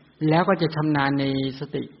แล้วก็จะชำนาญในส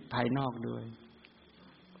ติภายนอกด้วย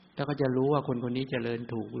แล้วก็จะรู้ว่าคนคนนี้เจริญ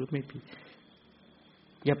ถูกหรือไม่ผิด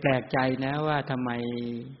อย่าแปลกใจนะว่าทำไม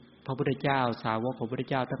พระพุทธเจ้าสาวกของพระพุทธ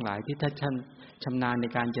เจ้าทั้งหลายที่ท่านชำนาญใน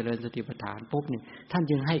การเจริญสติปัฏฐานปุ๊บเนี่ยท่าน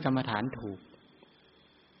จึงให้กรรมฐานถูก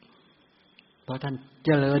เพราะท่านเ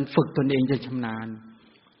จริญฝึกตนเองจนชำนาญ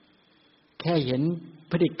แค่เห็น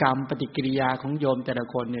พฤติกรรมปฏิกิริยาของโยมแต่ละ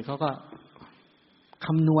คนเนี่ยเขาก็ค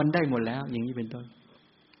ำนวณได้หมดแล้วอย่างนี้เป็นต้น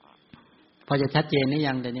พอจะชัดเจนหรือ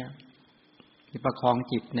ยังแต่เนี้ยประคอง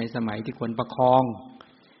จิตในสมัยที่ควรประคอง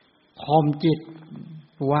ข่มจิต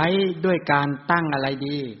ไว้ด้วยการตั้งอะไร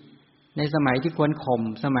ดีในสมัยที่ควรข่ม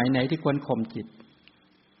สมัยไหนที่ควรข่มจิต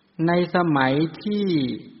ในสมัย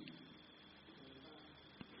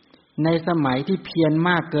ที่เพียรม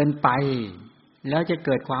ากเกินไปแล้วจะเ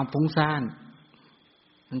กิดความฟุ้งซ่าน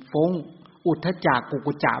มันฟุ้งอุทธัจจะกุ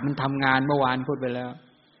กุจจะมันทำงานเมื่อวานพูดไปแล้ว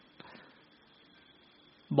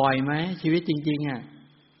บ่อยไหมชีวิตจริง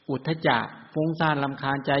ๆอุทธัจจะฟุ้งซ่านรำค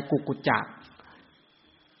าญใจกุกุจจะ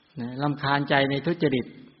รำคาญใจในทุจริต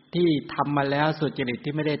ที่ทำมาแล้วสุจริต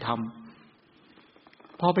ที่ไม่ได้ท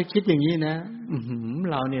ำพอไปคิดอย่างนี้นะ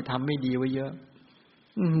เราเนี่ยทำไม่ดีไว้เยอะ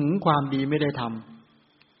ความดีไม่ได้ท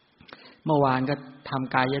ำเมื่อวานก็ท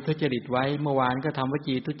ำกายทุจริตไว้เมื่อวานก็ทำว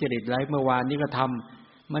จีทุจริตไว้เมื่อวานนี้ก็ท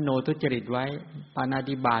ำ มโนทุจริตไว้ปาณา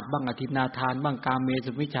ติบาตบ้างอธินาทานบ้างกามเม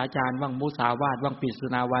สุมิจฉาจารบ้างมุสาวาทบ้างปิสุ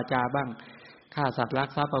นาวาจาบ้างฆ่าสัตว์ลัก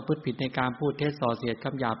ทรัพย์ประพฤติผิดในการพูดเท็จส่อเสียดค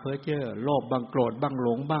ำหยาบเพ้อเจ้อโลภบ้างโกรธบ้างหล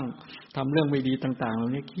งบ้างทำเรื่องไม่ดีต่างๆเหล่า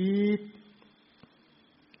นี้คิด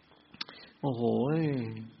โอ้โห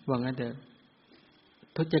ว่างั้นเถอะ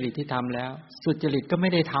ทุจริตที่ทำแล้วสุจริตก็ไม่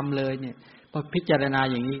ได้ทำเลยเนี่ยพอพิจารณา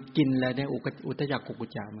อย่างนี้กินแล้วเนี่ยอุทจักกุกุ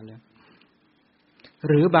จามาแล้ว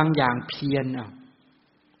หรือบางอย่างเพียร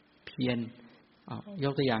เพียรย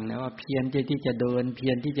กตัวอย่างนะว่าเพียรที่จะเดินเพี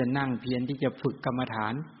ยรที่จะนั่งเพียรที่จะฝึกกรรมฐา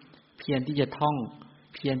นเพียรที่จะท่อง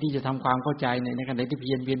เพียรที่จะทำความเข้าใจในขณะที่เ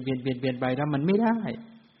พียรไปแล้วมันไม่ได้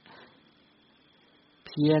เ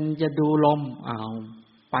พียรจะดูลม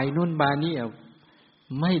ไปนู่นบานี่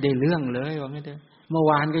ไม่ได้เรื่องเลยว่างั้นเถอะเมื่อ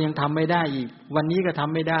วานก็ยังทำไม่ได้อีกวันนี้ก็ท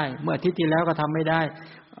ำไม่ได้เมื่ออาทิตย์ที่แล้วก็ทำไม่ได้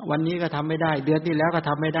วันนี้ก็ทำไม่ได้เดือนที่แล้วก็ท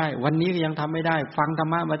ำไม่ได้วันนี้ก็ยังทำไม่ได้ฟังธร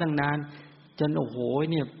รมะมาตั้งนานจนโอ้โห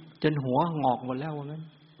เนี่ยจนหัวงอกหมดแล้วว่างั้น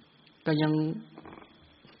ก็ยัง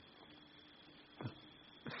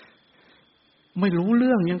ไม่รู้เ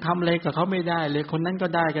รื่องยังทำอะไรกับเขาไม่ได้เลยคนนั้นก็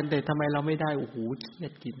ได้กันแต่ทำไมเราไม่ได้โอ้โหเครีย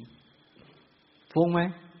ดกินฟุ้งไหม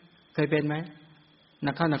เคยเป็นไหม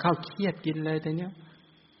นักเข้าเครียดกินเลยแต่เนี้ย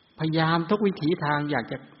พยายามทุกวิถีทางอยาก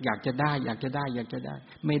จะได้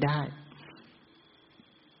ไม่ได้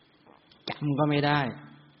จำก็ไม่ได้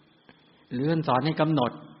หรือท่านสอนให้กำหน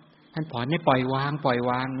ดท่านสอนให้ปล่อยวาง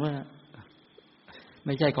ว่าไ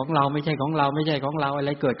ม่ใช่ของเราไม่ใช่ของเราอะไ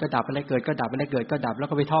รเกิดก็ดับอะไรเกิดก็ดับอะไรเกิดก็ดับแล้ว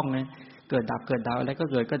ก็ไปท่องเลยเกิดดับอะไรก็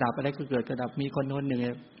เกิดก็ดับอะไรก็เกิดก็ดับมีคนโน้นหนึ่ง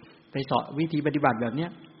ไปสอนวิธีปฏิบัติแบบเนี้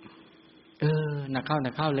ยนักเ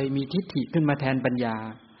ข้าเลยมีทิฏฐิขึ้นมาแทนปัญญา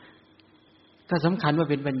ก็สำคัญว่า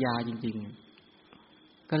เป็นปัญญาจริง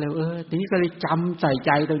ๆก็เลยทีนี้ก็เลยจำใส่ใ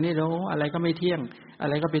จตรงนี้แล้วอะไรก็ไม่เที่ยงอะ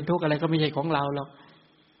ไรก็เป็นทุกข์อะไรก็ไม่ใช่ของเราหรอก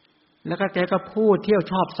แล้วก็แกก็พูดเที่ยว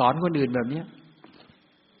ชอบสอนคนอื่นแบบเนี้ย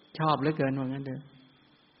ชอบเหลือเกินว่างั้นเด้อ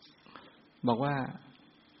บอกว่า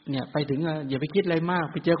เนี่ยไปถึงอย่าไปคิดอะไรมาก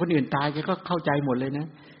ไปเจอคนอื่นตายแกก็เข้าใจหมดเลยนะ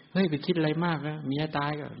เฮ้ยไปคิดอะไรมากนะเมียตา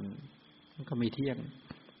ยก็ไม่เที่ยง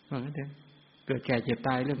ว่างั้นเด้อเกิดแก่เจ็บต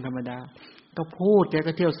ายเรื่องธรรมดาก็พูดแก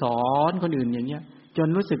ก็เที่ยวสอนคนอื่นอย่างเงี้ยจน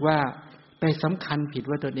รู้สึกว่าไปสำคัญผิด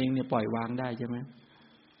ว่าตนเองเนี่ยปล่อยวางได้ใช่ไหม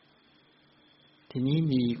ทีนี้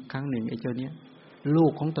มีครั้งหนึ่งไอ้เจ้าเนี้ยลู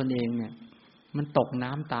กของตนเองเนี่ยมันตก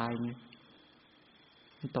น้ำตายไง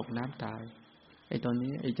มันตกน้ำตายไอ้เจ้า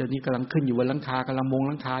นี้กำลังขึ้นอยู่บนหลังคากำลังมุงห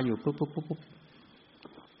ลังคาอยู่ปุ๊บ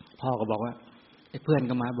พ่อก็บอกว่าไอ้เพื่อน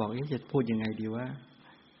ก็มาบอกจะพูดยังไงดีว่า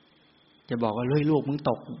จะบอกว่าเฮ้ยลูกมึง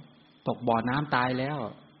ตกบ่อน้ำตายแล้ว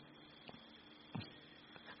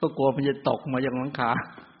ก็กลัวมันจะตกมาจากหลังคา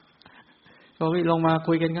ก็ลงมา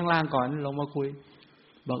คุยกันข้างล่างก่อนลงมาคุย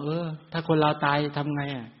บอกถ้าคนเราตายทำไง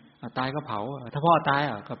ตายก็เผาถ้าพ่อตาย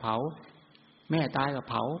ก็เผาแม่ตายก็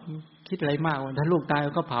เผาคิดอะไรมากถ้าลูกตาย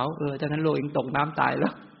ก็เผาถ้านั้นลูกเองตกน้ำตายแล้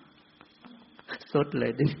วสุดเล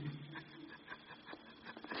ยดิ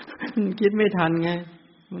คิดไม่ทันไง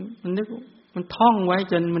มันนึกมันท่องไว้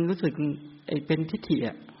จนมันรู้สึกไอ้เป็นทิฏ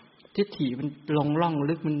ฐิมันลงล่อง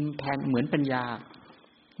ลึกมันแทนเหมือนปัญญา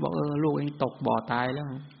บอกลูกเองตกบ่อตายแล้ว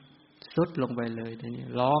สุดลงไปเลยทีนี้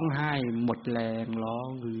ร้องไห้หมดแรงร้อง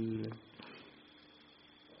เลย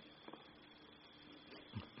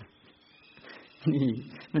นี่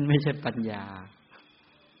มันไม่ใช่ปัญญา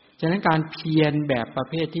ฉะนั้นการเพียรแบบประ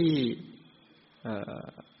เภทที่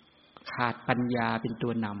ขาดปัญญาเป็นตั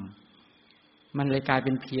วนำมันเลยกลายเ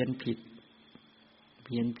ป็นเพียรผิด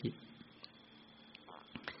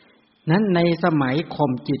นั้นในสมัยข่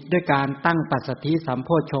มจิตด้วยการตั้งปัสสัทธิสัมโพ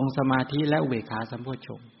ชฌงค์สมาธิและอุเบกขาสัมโพชฌ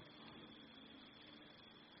งค์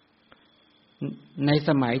ในส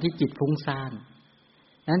มัยที่จิตฟุ้งซ่าน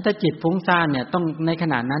นั้นถ้าจิตฟุ้งซ่านเนี่ยต้องในข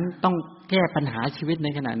ณะนั้นต้องแก้ปัญหาชีวิตใน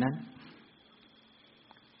ขณะนั้น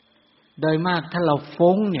โดยมากถ้าเรา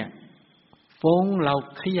ฟุ้งเนี่ยฟุ้งเรา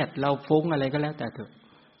เครียดเราฟุ้งอะไรก็แล้วแต่เถอะ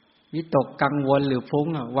วิตกกังวลหรือฟุ้ง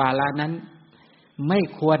วาระนั้นไม่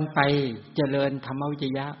ควรไปเจริญธรรมวิจ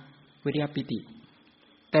ยะวิริยปิติ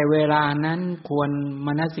แต่เวลานั้นควรม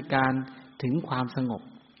นสิการถึงความสงบ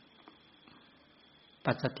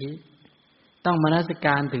ปัสสัทธิต้องมนสิก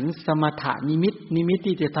ารถึงสมถะนิมิต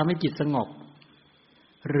ที่จะทำให้จิตสงบ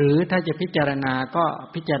หรือถ้าจะพิจารณาก็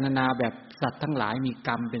พิจารณาแบบสัตว์ทั้งหลายมีก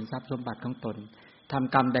รรมเป็นทรัพย์สมบัติของตนท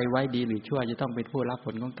ำกรรมใดไว้ดีหรือชั่วจะต้องเป็นผู้รับผ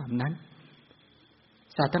ลของกรรมนั้น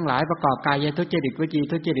สัตว์ทั้งหลายประกอบกายทุจริตวจี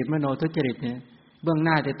ทุจริตมโนทุจริตเนี่ยเบื้องห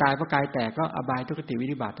น้าจะตายเพราะกายแตกก็อบายทุกขติวิ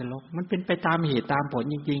นิบาตนรกมันเป็นไปตามเหตุตามผล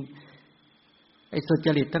จริงๆไอ้สุจ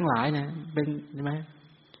ริตทั้งหลายนะเป็นใช่ไหม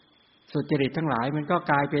สุจริตทั้งหลายมันก็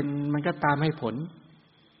กลายเป็นมันก็ตามให้ผล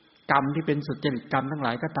กรรมที่เป็นสุจริตกรรมทั้งหล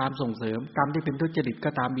ายก็ตามส่งเสริมกรรมที่เป็นทุจริตก็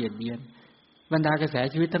ตามเบียดเบียนบรรดากระแส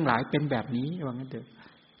ชีวิตทั้งหลายเป็นแบบนี้ว่างั้นเถอะ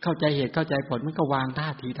เข้าใจเหตุเข้าใจผลมันก็วางท่า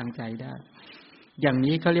ทีทางใจได้อย่าง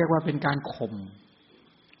นี้ก็เรียกว่าเป็นการข่ม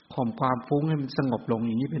ความฟุ้งให้มันสงบลงอ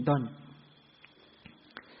ย่างนี้เป็นต้น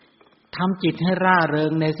ทำจิตให้ร่าเริ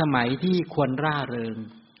งในสมัยที่ควรร่าเริง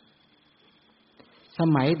ส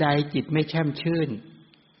มัยใดจิตไม่แช่มชื่น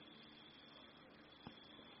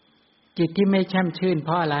จิตที่ไม่แช่มชื่นเพ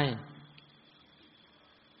ราะอะไร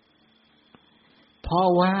เพราะ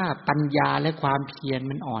ว่าปัญญาและความเพียร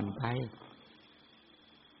มันอ่อนไป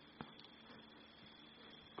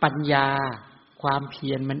ปัญญาความเพี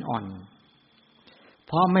ยรมันอ่อนเ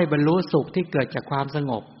พราะไม่บรรลุสุขที่เกิดจากความส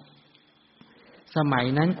งบสมัย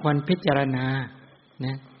นั้นควรพิจารณาน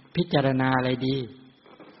ะพิจารณาอะไรดี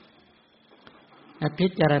พิ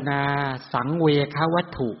จารณาสังเวควัต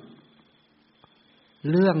ถุ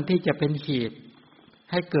เรื่องที่จะเป็นเหตุ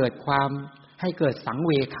ให้เกิดสังเ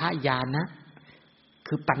วคญาณนะ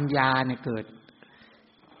คือปัญญาเนี่ยเกิด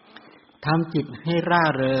ทำจิตให้ร่า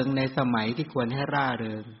เริงในสมัยที่ควรให้ร่าเ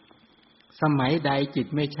ริงสมัยใดจิต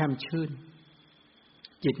ไม่แช่มชื่น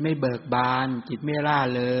จิตไม่เบิกบานจิตไม่ร่า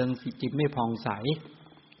เริงจิตไม่ผ่องใส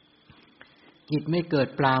จิตไม่เกิด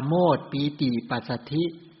ปราโมทย์ปีติปัสสัทธิ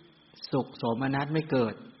สุขโสมนัสไม่เกิ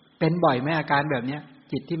ดเป็นบ่อยไหมอาการแบบนี้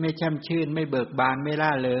จิตที่ไม่แช่มชื่นไม่เบิกบานไม่ร่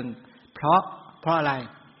าเริงเพราะอะไร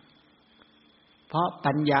เพราะ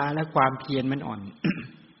ปัญญาและความเพียรมันอ่อน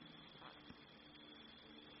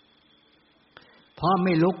เพราะไ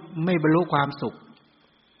ม่บรรลุความสุข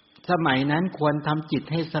สมัยนั้นควรทำจิต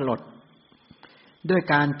ให้สลดด้วย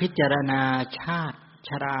การพิจารณาชาติช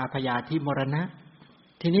ราพยาธิมรณะ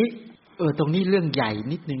ทีนี้ตรงนี้เรื่องใหญ่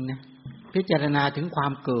นิดนึงนะพิจารณาถึงควา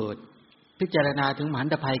มเกิดพิจารณาถึงมหัน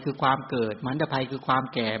ตภัยคือความเกิดมหันตภัยคือความ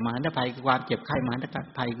แก่มหันตภัยคือความเจ็บไข้มหันต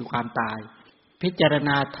ภัยคือความตายพิจารณ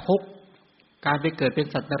าทุกข์การไปเกิดเป็น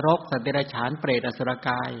สัตว์นรกสัตว์เดรัจฉานเปรตอสุรก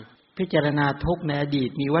ายพิจารณาทุกข์ในอดีต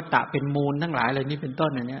มีวัฏฏะเป็นมูลทั้งหลายเหล่านี้เป็นต้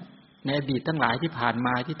นเนี่ยในอดีตทั้งหลายที่ผ่านม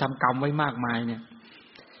าที่ทำกรรมไว้มากมายเนี่ย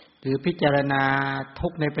หรือพิจารณาทุ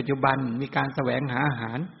กข์ในปัจจุบันมีการแสวงหาอาห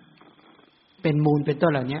ารเป็นมูลเป็นต้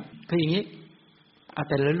นเหล่านี้คืออย่างนี้เอาแ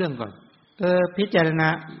ต่ละเรื่องก่อนพิจารณา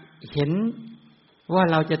เห็นว่า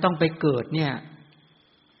เราจะต้องไปเกิดเนี่ย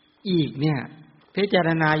อีกเนี่ยพิจาร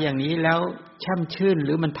ณาอย่างนี้แล้วช่ำชื่นห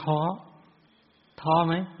รือมันท้อไ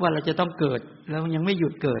หมว่าเราจะต้องเกิดแล้วยังไม่หยุ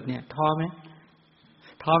ดเกิดเนี่ยท้อไหม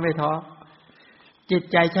ท้อไม่ท้อจิต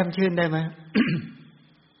ใจช่ำชื่นได้ไหม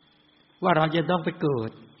ว่าเราจะต้องไปเกิ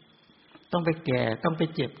ดต้องไปแก่ต้องไป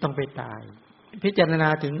เจ็บต้องไปตายพิจารณา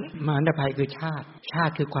ถึงมหันตภัยคือชา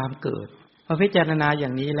ติคือความเกิดพอพิจารณาอย่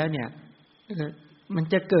างนี้แล้วเนี่ยมัน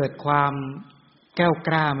จะเกิดความแก้วก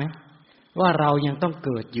ล้าไหมว่าเรายังต้องเ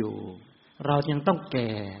กิดอยู่เรายังต้องแ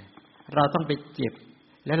ก่เราต้องไปเจ็บ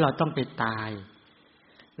และเราต้องไปตาย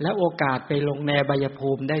และโอกาสไปลงในอบายภู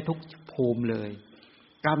มิได้ทุกภูมิเลย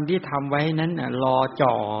กรรมที่ทำไว้นั้นรอ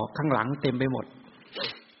จ่อข้างหลังเต็มไปหมด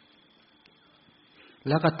แ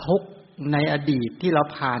ล้วก็ทุกข์ในอดีตที่เรา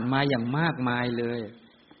ผ่านมาอย่างมากมายเลย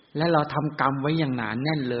และเราทำกรรมไว้อย่างหนาแ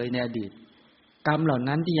น่นเลยในอดีตกรรมเหล่า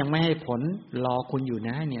นั้นที่ยังไม่ให้ผลรอคุณอยู่น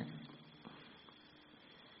ะเนี่ย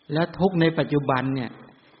แล้วทุกข์ในปัจจุบันเนี่ย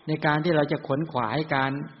ในการที่เราจะขนขวายกา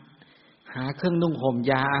รหาเครื่องนุ่งห่ม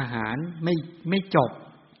ยาอาหารไม่จบ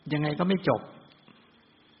ยังไงก็ไม่จบ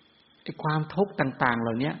ไอ้ความทุกข์ต่างๆเห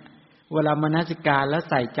ล่านี้เวลามนสิการแล้ว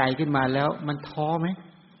ใส่ใจขึ้นมาแล้วมันท้อไหม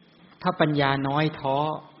ถ้าปัญญาน้อยท้อ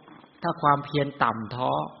ถ้าความเพียรต่ำท้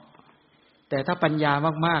อแต่ถ้าปัญญา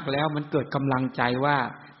มากๆแล้วมันเกิดกำลังใจว่า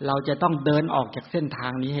เราจะต้องเดินออกจากเส้นทา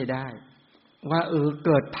งนี้ให้ได้ว่าเ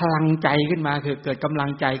กิดพลังใจขึ้นมาคือเกิดกำลั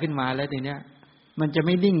งใจขึ้นมาแล้วทีเนี้ยมันจะไ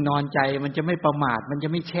ม่นิ่งนอนใจมันจะไม่ประมาทมันจะ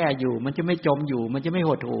ไม่แช่อยู่มันจะไม่จมอยู่มันจะไม่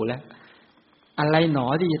หดหู่แล้วอะไรหนอ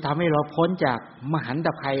ที่จะทำให้เราพ้นจากมหันต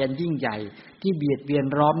ภัยอันยิ่งใหญ่ที่เบียดเบียน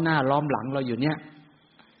ล้อมหน้าล้อมหลังเราอยู่เนี่ย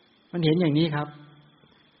มันเห็นอย่างนี้ครับ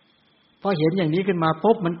พอเห็นอย่างนี้ขึ้นมา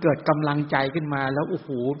ปุ๊บมันเกิดกำลังใจขึ้นมาแล้วโอ้โห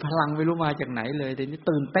พลังไม่รู้มาจากไหนเลยทีนี้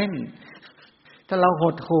ตื่นเต้นถ้าเราห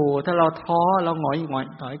ดหู่ถ้าเราท้อเราหงอย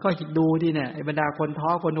ก็ดูดิเนี่ยไอ้บรรดาคนท้อ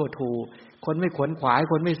คนหดหู่คนไม่ขวนขวาย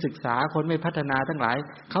คนไม่ศึกษาคนไม่พัฒนาทั้งหลาย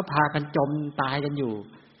เขาพากันจมตายกันอยู่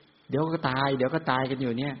เดี๋ยวก็ตายกันอ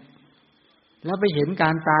ยู่เนี่ยแล้วไปเห็นกา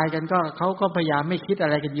รตายกันก็เขาก็พยายามไม่คิดอะ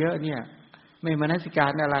ไรกันเยอะเนี่ยไม่มนสิกา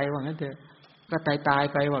รอะไรว่างั้นเถอะก็ตาย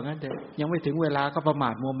ไปว่างั้นเถอะยังไม่ถึงเวลาก็ประมา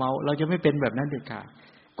ทมัวเมาเราจะไม่เป็นแบบนั้นเด็ดขาด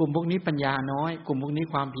กลุ่มพวกนี้ปัญญาน้อยกลุ่มพวกนี้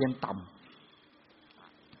ความเพียรต่ำ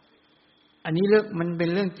อันนี้มันเป็น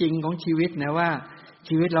เรื่องจริงของชีวิตนะว่า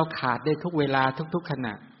ชีวิตเราขาดได้ทุกเวลาทุกๆขณ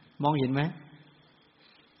ะมองเห็นไหม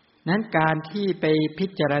นั้นการที่ไปพิ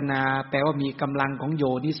จารณาแปลว่ามีกำลังของโย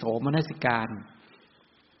นิโสมนสิการ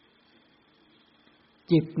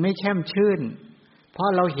จิตไม่แช่มชื่นเพราะ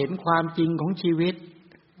เราเห็นความจริงของชีวิต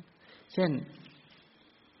เช่น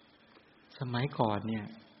สมัยก่อนเนี่ย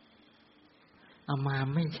อามา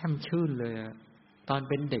ไม่แช่มชื่นเลยตอน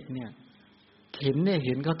เป็นเด็กเนี่ยเห็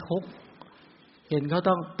นเขาทุกข์เห็นเขา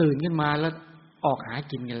ต้องตื่นขึ้นมาแล้วออกหา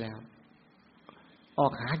กินกันแล้วออ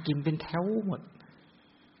กหากินเป็นแถวหมด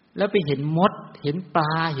แล้วไปเห็นมดเห็นปล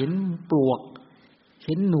าเห็นปลวกเ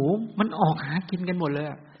ห็นหนูมันออกหากินกันหมดเลย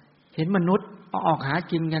เห็นมนุษย์ออกหา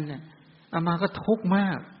กินกันเนี่ยอามาก็ทุกข์มา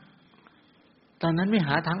กตอนนั้นไม่ห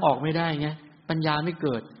าทางออกไม่ได้ไงปัญญาไม่เ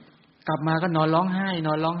กิดกลับมาก็นอนร้องไห้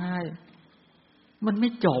มันไม่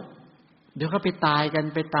จบเดี๋ยวก็ไปตายกัน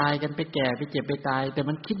ไปแก่ไปเจ็บไปตายแต่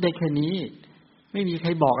มันคิดได้แค่นี้ไม่มีใคร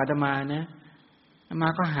บอกอาตมานะอามา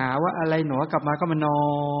ก็หาว่าอะไรหนอกลับมาก็มานอ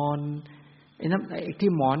นไอ้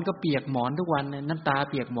ที่หมอนก็เปียกหมอนทุกวันน้ำตา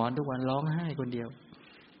เปียกหมอนทุกวันร้องไห้คนเดียว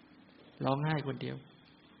แ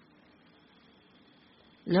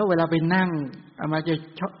ล้วเวลาไปนั่งอามาจะ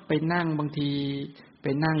ชอบไปนั่งบางทีไป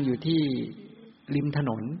นั่งอยู่ที่ริมถ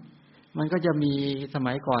นนมันก็จะมีส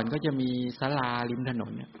มัยก่อนก็จะมีศาลาริมถน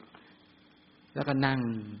นเนี่ยแล้วก็นั่ง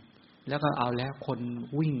แล้วก็เอาแล้วคน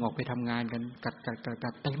วิ่งออกไปทำงานกันกั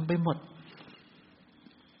ดเต็มไปหมด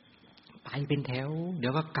ไปเป็นแถวเดี๋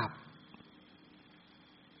ยวก็กลับ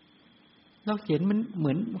เราเห็นมันเห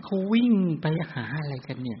มือนเขาวิ่งไปหาอะไร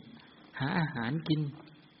กันเนี่ยหาอาหารกิน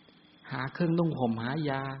หาเครื่องนุ่งห่มหา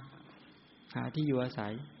ยาหาที่อยู่อาศั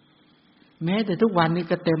ยแม้แต่ทุกวันนี้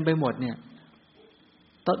ก็เต็มไปหมดเนี่ย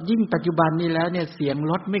ตอนยิ่งปัจจุบันนี้แล้วเนี่ยเสียง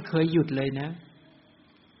รถไม่เคยหยุดเลยนะ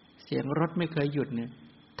เสียงรถไม่เคยหยุดเนี่ย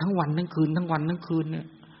ทั้งวันทั้งคืนเนี่ย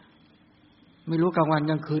ไม่รู้กลางวัน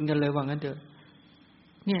กลางคืนกันเลยว่างั้นเถอะ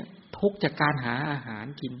เนี่ยทุกข์จากการหาอาหาร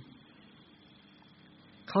กิน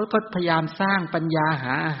เขาก็พยายามสร้างปัญญาห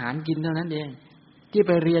าอาหารกินเท่านั้นเองที่ไ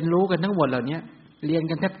ปเรียนรู้กันทั้งหมดเหล่านี้เรียน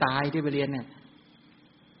กันแทบตายที่ไปเรียนเนี่ย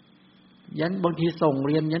ยันบางทีส่งเ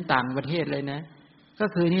รียนยันต่างประเทศเลยนะก็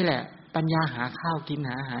คือนี่แหละปัญญาหาข้าวกิน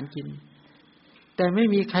หาอาหารกินแต่ไม่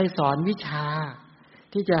มีใครสอนวิชา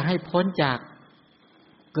ที่จะให้พ้นจาก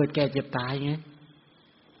เกิดแก่เจ็บตายไง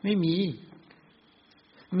ไม่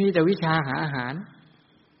มีแต่วิชาหาอาหาร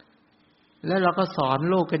แล้วเราก็สอน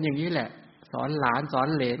ลูกกันอย่างนี้แหละสอนหลานสอน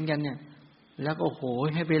เหลนกันเนี่ยแล้วก็โอ้โห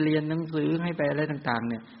ให้ไปเรียนหนังสือให้ไปอะไรต่างๆ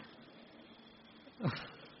เนี่ย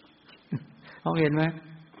เขาเห็นไหม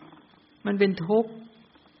มันเป็นทุกข์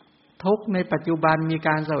ในปัจจุบันมีก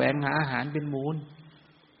ารแสวงหาอาหารเป็นมูล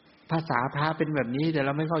ภาษาพระเป็นแบบนี้แต่เร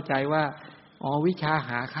าไม่เข้าใจว่าวิชาห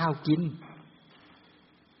าข้าวกิน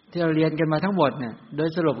ที่เราเรียนกันมาทั้งหมดเนี่ยโดย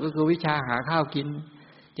สรุปก็คือวิชาหาข้าวกิน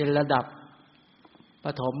จนระดับป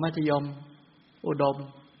ระถมมัธยมอุดม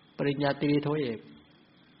ปริญญาตรีโทเอก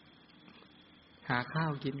หาข้า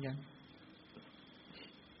วกินกัน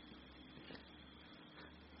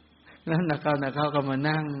แล้วนักเข้าก็มา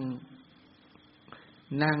นั่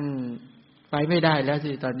งไปไม่ได้แล้ว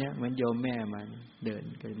สิตอนนี้เหมือนโยมแม่มันเดิน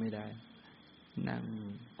ก็ไม่ได้นั่ง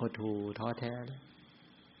หดหู่ท้อแท้แล้ว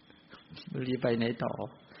ไม่รู้ไปไหนต่อ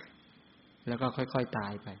แล้วก็ค่อยๆตา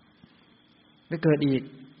ยไปไม่เกิดอีก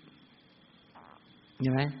เห็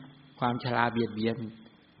นไหมความชราเบียดเบียน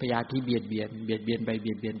พยาธิเบียดเบียน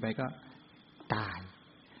ไปก็ตาย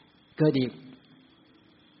เกิดอีก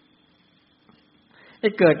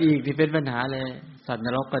เกิดอีกที่เป็นปัญหาเลยสัตว์น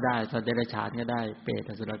รกก็ได้สัตว์เดรัจฉานก็ได้เปรต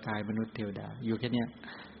อสุรกายมนุษย์เทวดาอยู่แค่นี้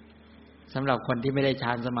สำหรับคนที่ไม่ได้ฌ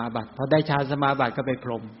านสมาบัติพอได้ฌานสมาบัติก็ไปพ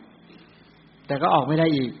รหมแต่ก็ออกไม่ได้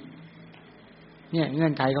อีกเนี่ยเงื่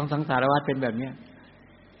อนไขของสังสารวัฏเป็นแบบนี้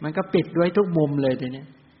มันก็ปิดด้วยทุกมุมเลยทีนี้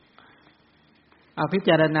เอาพิจ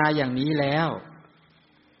ารณาอย่างนี้แล้ว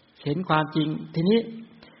เห็นความจริงทีนี้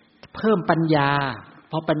เพิ่มปัญญา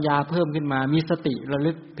พอปัญญาเพิ่มขึ้นมามีสติระ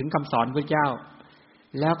ลึกถึงคำสอนพระเจ้า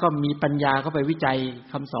แล้วก็มีปัญญาเข้าไปวิจัย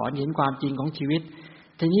คำสอนเห็นความจริงของชีวิต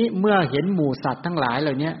ทีนี้เมื่อเห็นหมู่สัตว์ทั้งหลายเห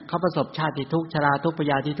ล่านี้เขาประสบชาติทุกข์ชราทุกข์พ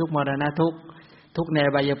ยาธิทุกข์มรณะทุกข์ทุกข์ในอ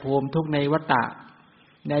บายภูมิทุกข์ในวัฏฏะ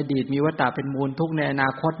ในอดีตมีวัฏฏะเป็นมูลทุกข์ในอนา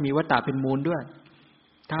คตมีวัฏฏะเป็นมูลด้วย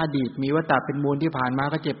ถ้าอดีตมีวัฏฏะเป็นมูลที่ผ่านมา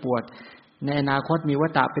ก็เจ็บปวดในอนาคตมีวั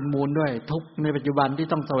ฏฏะเป็นมูลด้วยทุกข์ในปัจจุบันที่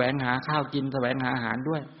ต้องแสวงหาข้าวกินแสวงหาอาหาร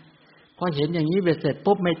ด้วยพอเห็นอย่างนี้เบ็ดเสร็จ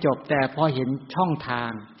ปุ๊บไม่จบแต่พอเห็นช่องทา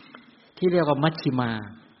งที่เรียกว่ามัชฌิมา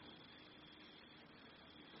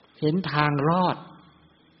เห็นทางรอด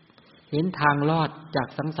จาก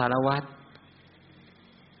สังสารวัฏ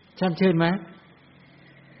ช่ำชื่นไหม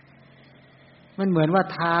มันเหมือนว่า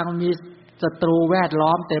ทางมีศัตรูแวดล้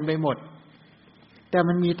อมเต็มไปหมดแต่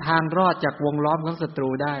มันมีทางรอดจากวงล้อมของศัตรู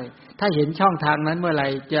ได้ถ้าเห็นช่องทางนั้นเมื่อไหร่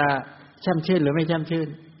จะช่ำชื่นหรือไม่ช่ำชื่น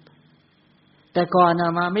แต่ก่อน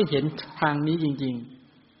มาไม่เห็นทางนี้จริง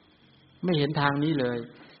ๆไม่เห็นทางนี้เลย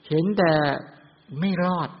เห็นแต่ไม่ร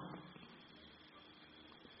อด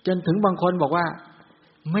จนถึงบางคนบอกว่า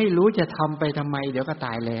ไม่รู้จะทำไปทำไมเดี๋ยวก็ต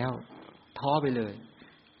ายแล้วท้อไปเลย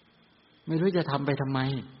ไม่รู้จะทำไปทำไม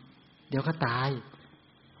เดี๋ยวก็ตาย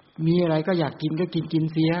มีอะไรก็อยากกินก็กิน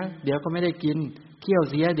เสียเดี๋ยวก็ไม่ได้กินเที่ยว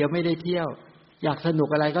เสียเดี๋ยวไม่ได้เที่ยวอยากสนุก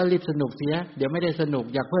อะไรก็รีบสนุกเสียเดี๋ยวไม่ได้สนุก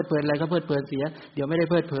อยากเพลิดเพลินอะไรก็เพลิดเพลินเสียเดี๋ยวไม่ได้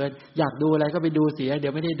เพลิดเพลินอยากดูอะไรก็ไปดูเสียเดี๋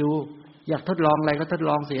ยวไม่ได้ดูอยากทดลองอะไรก็ทด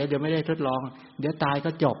ลองเสียเดี๋ยวไม่ได้ทดลองเดี๋ยวตายก็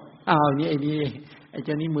จบอ้าวนี่ไอ้เ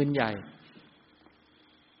จ้านี่มึนใหญ่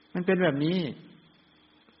มันเป็นแบบนี้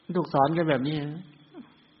ถูกสอนกันแบบนี้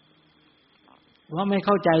ว่าไม่เ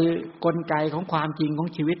ข้าใจกลไกของความจริงของ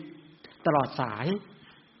ชีวิตตลอดสาย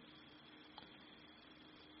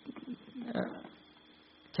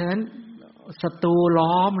ฉะนั้นศัตรู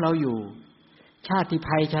ล้อมเราอยู่ชาติ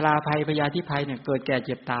ภัยชราภัยพยาธิภัยเนี่ยเกิดแก่เ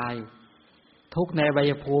จ็บตายทุกในอวั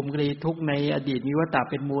ยภูมิก็ดีทุกในอดีตมีวัฏฏะ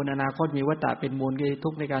เป็นมูลอนาคตมีวัฏฏะเป็นมูลก็ดีทุ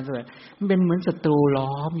กในการเสวยมันเป็นเหมือนศัตรูล้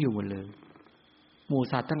อมอยู่หมดเลยหมู่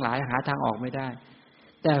สัตว์ทั้งหลายหาทางออกไม่ได้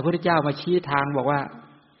แต่พระพุทธเจ้ามาชี้ทางบอกว่า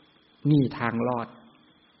นี่ทางรอด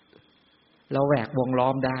เราแหวกวงล้อ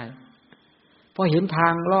มได้พอเห็นทา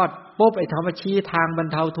งรอดปุ๊บไอ้ธรรมชี้ทางบรร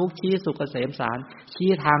เทาทุกข์ชี้สุขเกษมสารชี้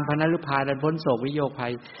ทางพระนรุพาดันพ้นโศกวิโยคภั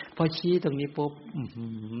ยพอชี้ตรงนี้ปุ๊บ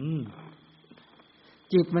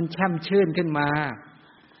จิตมันแช่มชื่นขึ้นมา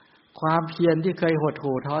ความเพียรที่เคยหด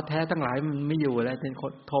หู่ท้อแท้ทั้งหลายมันไม่อยู่แล้วเป็น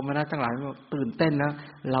โทมนัสทั้งหลายตื่นเต้นแล้ว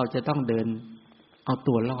เราจะต้องเดินเอา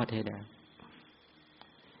ตัวรอดให้ได้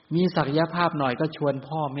มีศักยภาพหน่อยก็ชวน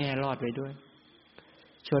พ่อแม่รอดไปด้วย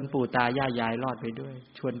ชวนปู่ตายายยายรอดไปด้วย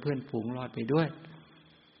ชวนเพื่อนฝูงรอดไปด้วย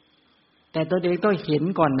แต่ตัวเองต้องเห็น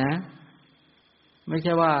ก่อนนะไม่ใ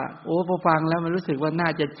ช่ว่าโอ้พอฟังแล้วมันรู้สึกว่าน่า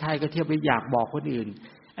จะใช่ก็เที่ยวไปอยากบอกคนอื่น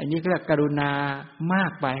อันนี้ก็เรียกกรุณามา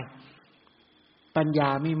กไปปัญญา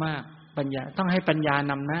ไม่มากปัญญาต้องให้ปัญญา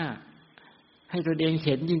นำหน้าให้ตัวเองเ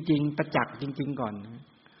ห็นจริงๆประจักษ์จริงๆก่อน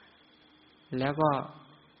แล้วก็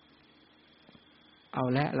เอา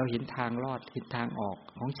ละเราเห็นทางรอดเห็นทางออก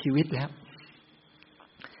ของชีวิตแล้ว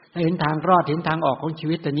ถ้าเห็นทางรอดเห็นทางออกของชี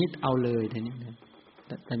วิตตอนนี้เอาเลยตอน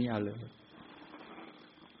นี้เอาเลย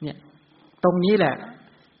เนี่ยตรงนี้แหละ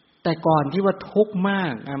แต่ก่อนที่ว่าทุกข์มา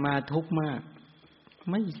กมาทุกข์มาก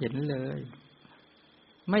ไม่เห็นเลย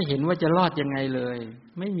ไม่เห็นว่าจะรอดยังไงเลย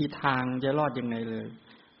ไม่มีทางจะรอดยังไงเลย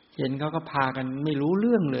เห็นเขาก็พากันไม่รู้เ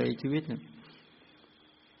รื่องเลยชีวิต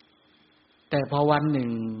แต่พอวันหนึ่ง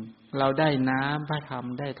เราได้น้ำพระธรรม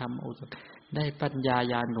ได้ธรรมโอสถได้ปัญญา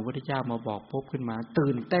ญาณของพระพุทธเจ้ามาบอกพบขึ้นมา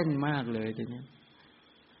ตื่นเต้นมากเลยทีนี้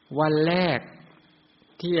วันแรก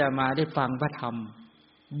ที่มาได้ฟังพระธรรม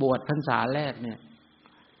บวชพรรษาแรกเนี่ย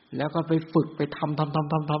แล้วก็ไปฝึกไปทำ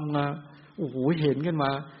มาโอ้โหเห็นขึ้นมา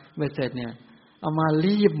เมื่อเสร็จเนี่ยเอามา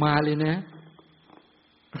รีบมาเลยนะ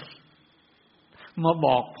มาบ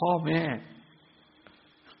อกพ่อแม่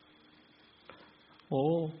โอ้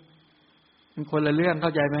มันคนละเรื่องเข้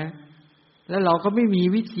าใจไหมแล้วเราก็ไม่มี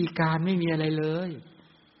วิธีการไม่มีอะไรเลย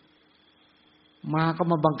มาก็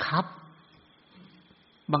มาบังคับ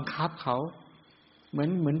เขาเห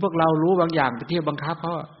มือนพวกเรารู้บางอย่างไปเที่ยวบังคับเข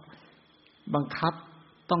าบังคับ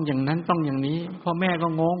ต้องอย่างนั้นต้องอย่างนี้พ่อแม่ก็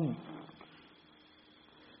งง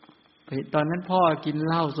ตอนนั้นพ่อกินเ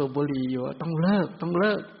หล้าสูบบุหรี่อยู่ต้องเลิก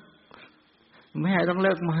แม่ต้องเ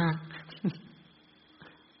ลิกมา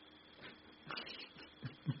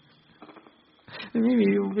ไม่มี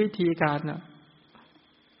วิธีการนะ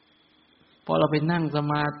พอเราไปนั่งส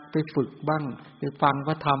มาธิไปฝึกบ้างไปฟังพ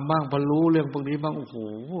ระธรรมบ้างพอรู้เรื่องพวกนี้บ้างโอ้โห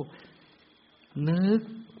นึก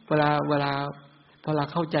เวลาพอเรา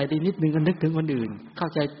เข้าใจได้นิดนึงก็นึกถึงคนอื่นเข้า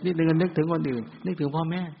ใจนิดนึงก็นึกถึงคนอื่นนึกถึงพ่อ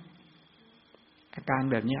แม่อาการ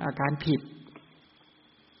แบบนี้อาการผิด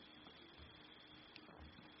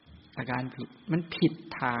มันผิด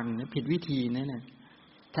ทางนะผิดวิธีนั่นน่ะ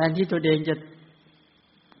แทนที่ตัวเองจะ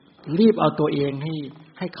รีบเอาตัวเอง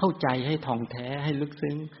ให้เข้าใจให้ท่องแท้ให้ลึก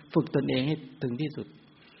ซึ้งฝึกตนเองให้ถึงที่สุด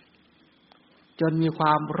จนมีคว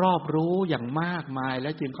ามรอบรู้อย่างมากมายแล้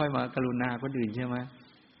วจึงค่อยมากรุณาคนอื่นใช่ไหม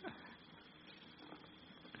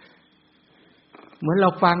เหมือนเรา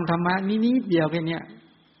ฟังธรรมะนิดเดียวแค่นี้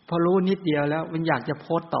พอรู้นิดเดียวแล้วมันอยากจะโพ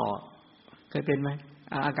สต์ต่อเคยเป็นไหม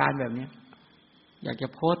อาการแบบนี้อยากจะ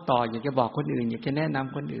โพสต์ต่ออยากจะบอกคนอื่นอยากจะแนะน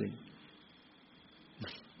ำคนอื่น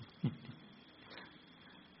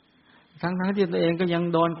ทั้งที่ตัวเองก็ยัง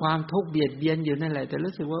โดนความทุกข์เบียดเบียนอยู่นั่นแหละแต่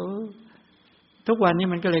รู้สึกว่าทุกวันนี้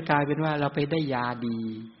มันก็เลยกลายเป็นว่าเราไปได้ยาดี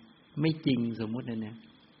ไม่จริงสมมุตินะ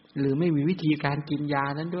หรือไม่มีวิธีการกินยา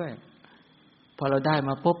นั้นด้วยพอเราได้ม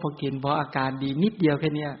าพอกินพออาการดีนิดเดียวแค่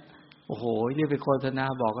นี้โอ้โหเรียกไปโฆษณา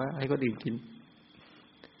บอกว่าให้คนอื่นกิน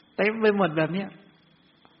เต็มไปหมดแบบเนี้ย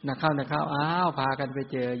นักเข้าอ้าวพากันไป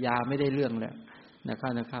เจอยาไม่ได้เรื่องแล้วนักเข้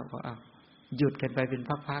าก็อ้าวหยุดกันไปเป็น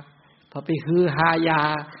พักๆพอไปฮือฮายา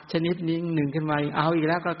ชนิดนี้หนึ่งขึ้นมาเอาอีก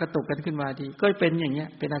แล้วก็กระตุกกันขึ้นมาทีก็เป็นอย่างเงี้ย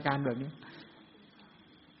เป็นอาการแบบนี้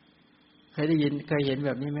เคยได้ยินเคยเห็นแบ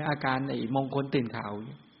บนี้ไหมอาการไอ้มงคลตื่นข่าว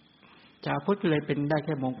ชาวพุทธเลยเป็นได้แ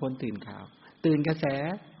ค่มงคลตื่นข่าวตื่นกระแส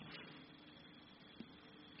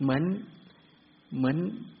เหมือน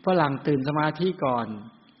ฝรั่งตื่นสมาธิก่อน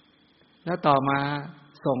แล้วต่อมา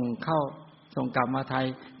ส่งกลับมา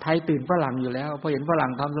ไทยตื่นฝรั่งอยู่แล้วพอเห็นฝรั่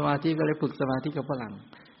งทำสมาธิก็เลยฝึกสมาธิกับฝรั่ง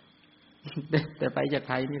แต่ไปจาก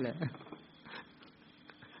ไทยนี่แหละ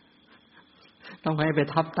ต้องให้ไป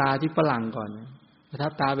ทับตาที่ฝรั่งก่อนไปทั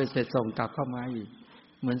บตาไปเสร็จส่งกลับเข้ามาอีก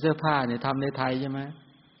เหมือนเสื้อผ้าเนี่ยทำในไทยใช่ไหม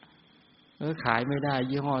ขายไม่ได้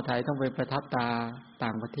ยี่ห้อไทยต้องไปประทับตาต่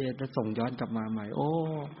างประเทศแล้วส่งย้อนกลับมาใหม่โอ้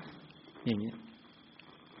อย่างนี้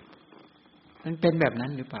มันเป็นแบบนั้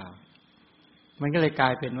นหรือเปล่ามันก็เลยกลา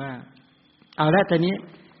ยเป็นว่าเอาละตอนนี้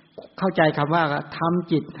เข้าใจคำว่าท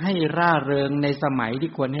ำจิตให้ร่าเริงในสมัย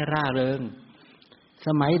ที่ควรให้ร่าเริงส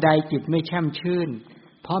มัยใดจิตไม่แช่มชื่น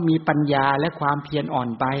เพราะมีปัญญาและความเพียรอ่อน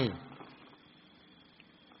ไป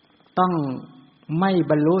ต้องไม่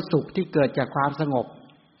บรรลุสุขที่เกิดจากความสงบ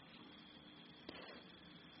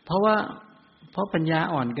เพราะปัญญา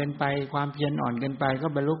อ่อนเกินไปความเพียรอ่อนเกินไปก็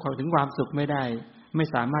บรรลุเข้าถึงความสุขไม่ได้ไม่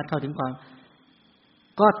สามารถเข้าถึงความ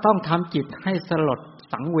ก็ต้องทำจิตให้สลด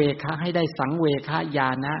สังเวคะให้ได้สังเวคะญา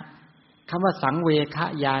ณะคำว่าสังเวคะ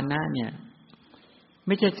ญาณะเนี่ยไ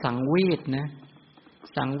ม่ใช่สังเวชนะ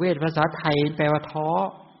สังเวชภาษาไทยแปลว่าท้อ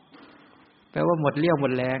แปลว่าหมดเรี่ยวหม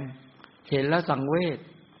ดแรงเห็นแล้วสังเวช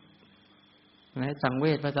นะสังเว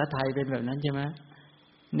ชภาษาไทยเป็นแบบนั้นใช่ไหม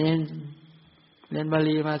เรียนบา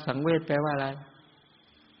ลีมาสังเวชแปลว่าอะไร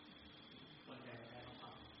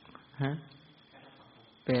ฮะ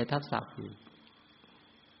แปลทับศัพท์อยู่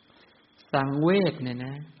สังเวชเนี่ยน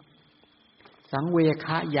ะสังเวค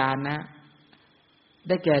ะญาณะไ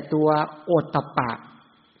ด้แก่ตัวโอตตัปปะ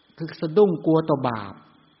คือสะดุ้งกลัวต่อบาป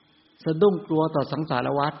สะดุ้งกลัวต่อสังสาร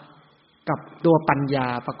วัฏกับตัวปัญญา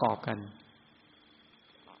ประกอบกัน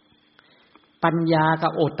ปัญญากั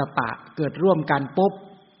บโอตตัปปะเกิดร่วมกันปุ๊บ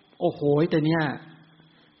โอ้โหตัวเนี้ย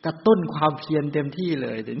กระตุ้นความเพียรเต็มที่เล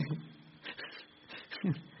ยตัวนี้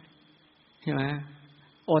ใช่ไหม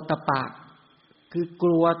โอตตัปปะคือก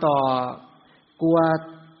ลัวก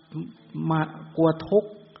ลัวทุก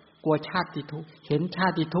ข์กลัวชาติทุกข์เห็นชา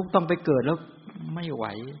ติทุกข์ต้องไปเกิดแล้วไม่ไหว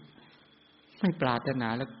ไม่ปรารถนา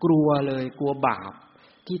แล้วกลัวเลยกลัวบาป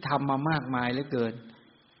ที่ทำมามากมายเหลือเกิน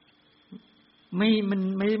ไ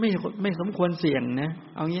ม่สมควรเสี่ยงนะ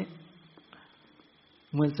เอางี้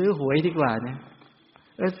เหมือนซื้อหวยดีกว่านะ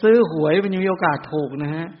ซื้อหวยมันมีโอกาสถูกน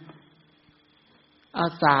ะฮะอา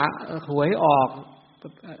สาหวยออก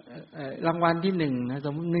รางวัลที่1นะส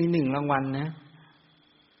มมุติมี1รางวัลนะ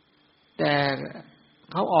แต่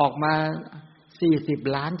เขาออกมา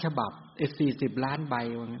40ล้านฉบับ40ล้านใบ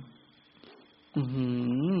ว่างั้น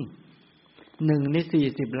1ใน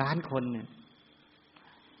40ล้านคนเนี่ย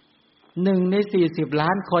1ใน40ล้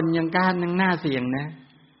านคนยังกล้ายังน่าเสี่ยงนะ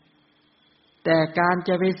แต่การจ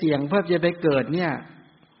ะไปเสี่ยงเพื่อจะไปเกิดเนี่ย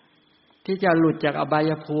ที่จะหลุดจากอบา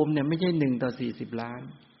ยภูมิเนี่ยไม่ใช่1ต่อ40ล้าน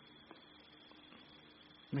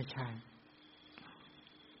ไม่ใช่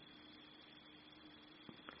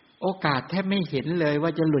โอกาสแทบไม่เห็นเลยว่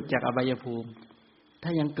าจะหลุดจากอบายภูมิถ้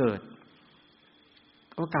ายังเกิด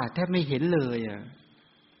โอกาสแทบไม่เห็นเลยอ่ะ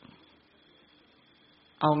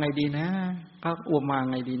เอาไงดีนะก็อุปมา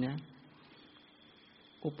ไงดีนะ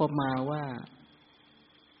อุปมาว่า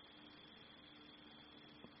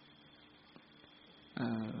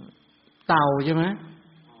เต่าใช่ไหม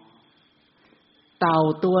เต่า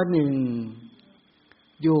ตัวหนึ่ง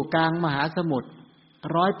อยู่กลางมหาสมุทร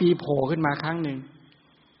100 ปีโผล่ขึ้นมาครั้งหนึ่ง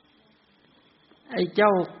ไอ้เจ้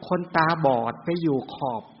าคนตาบอดไปอยู่ข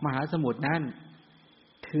อบมหาสมุทรนั่น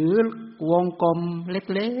ถือวงกลมเ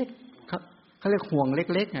ล็กๆเขาเรียกห่วงเ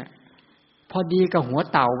ล็กๆอ่ะพอดีกับหัว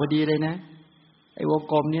เต่าพอดีเลยนะไอ้วง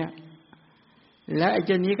กลมเนี่ยแล้วไอ้เ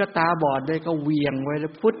จ้านี้ก็ตาบอดเลยก็เหวี่ยงไว้แล้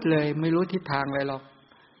วพุทธเลยไม่รู้ทิศทางอะไรหรอก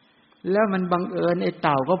แล้วมันบังเอิญไอ้เ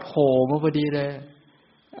ต่าก็โผล่มาพอดีเลย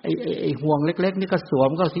ไอ้ห่วงเล็กๆนี่ก็สวม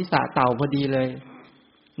เข้าศีรษะเต่าพอดีเลย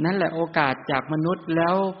นั่นแหละโอกาสจากมนุษย์แล้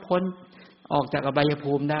วพ้นออกจากอบาย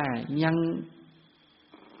ภูมิได้ยัง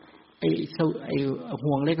ไอ้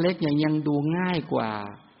ห่วงเล็กๆยังดูง่ายกว่า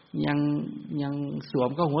ยังสวม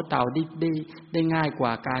เข้าหัวเต่าได้ง่ายกว่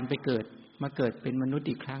าการไปเกิดมาเกิดเป็นมนุษย์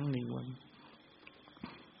อีกครั้งหนึ่งวัน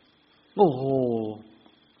โอ้โห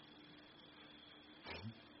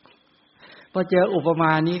พอเจออุปม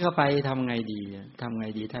านี้เข้าไปทำไงดีท่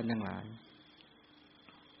านทั้งหลาย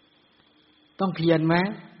ต้องเพียรไหม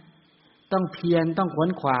ต้องเพียรต้องขวน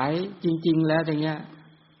ขวายจริงๆแล้วอย่างเงี้ย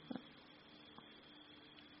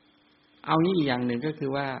เอานี้อีกอย่างหนึ่งก็คื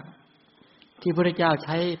อว่าที่พระพุทธเจ้าใ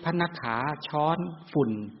ช้พระนักขาช้อนฝุ่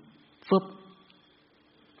นฟึบ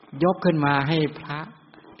ยกขึ้นมาให้พระ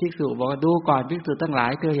ภิกษุบอกว่าดูก่อนภิกษุทั้งหลา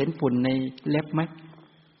ยเธอเห็นฝุ่นในเล็บไหม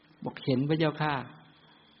บอกเห็นพระเจ้าข้า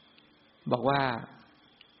บอกว่า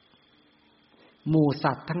หมู่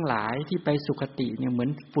สัตว์ทั้งหลายที่ไปสุคติเนี่ยเหมือน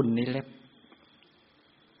ฝุ่นในเล็บ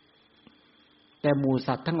แต่หมู่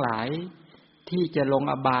สัตว์ทั้งหลายที่จะลง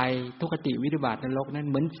อบายทุกขติวินิบาตนรกนั้น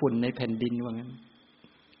เหมือนฝุ่นในแผ่นดินว่างั้น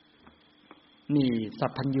นี่สั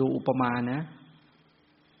พพัญญูอุปมานะ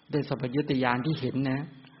ด้วยสัพพยุตญาณที่เห็นนะ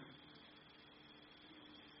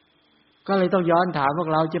ก็เลยต้องย้อนถามพวก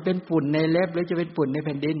เราจะเป็นฝุ่นในเล็บหรือจะเป็นฝุ่นในแ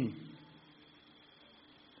ผ่นดิน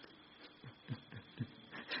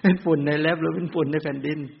เป็นฝุ่นในเล็บหรือเป็นฝุ่นในแผ่น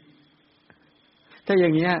ดินถ้าอย่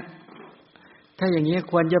างเงี้ย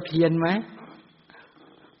ควรจะเพียรไหม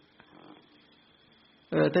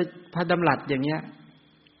ถ้าพระดำรัสอย่างเงี้ย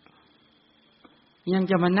ยัง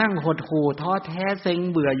จะมานั่งหดหู่ท้อแท้เซ็ง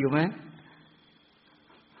เบื่ออยู่ไหม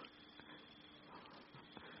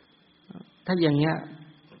ถ้าอย่างเงี้ย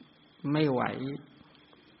ไม่ไหว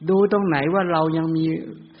ดูตรงไหนว่าเรายังมี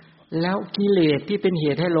แล้วกิเลสที่เป็นเห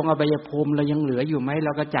ตุให้ลงอบายภูมิเรายังเหลืออยู่ไหมเร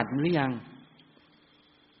าก็จัดหรือยัง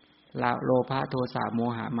โลภะโทสะโม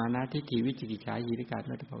หะมานะทิฏฐิวิจิกิจฉาหิริกาโ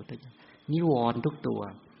นตปะอุทธัจจะนิวรณ์ทุกตัว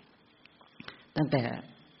ตั้งแต่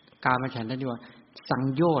กามฉันทะนิวรณ์สัง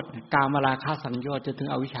โยชน์กามราคะสังโยชน์จนถึง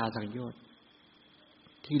อวิชชาสังโยชน์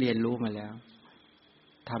ที่เรียนรู้มาแล้ว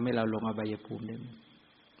ทำให้เราลงอบายภูมิได้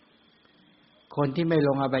คนที่ไม่ล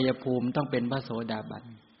งอบายภูมิต้องเป็นพระโสดาบัน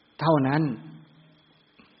เท่านั้น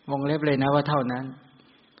วงเล็บเลยนะว่าเท่านั้น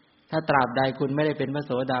ถ้าตราบใดคุณไม่ได้เป็นพระโ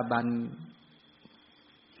สดาบัน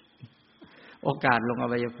โอกาสลงอ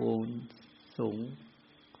บายภูมิ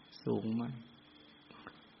สูงมาก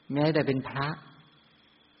แม้แต่เป็นพระ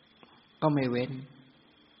ก็ไม่เว้น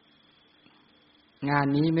งาน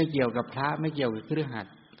นี้ไม่เกี่ยวกับพระไม่เกี่ยวกับคฤหัส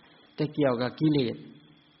ถ์แต่เกี่ยวกับกิเลส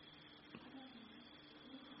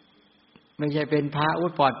ไม่ใช่เป็นพระ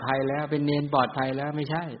ปลอดภัยแล้วเป็นเณรปลอดภัยแล้วไม่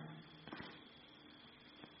ใช่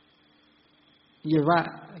อยู่ว่า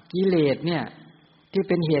กิเลสเนี่ยที่เ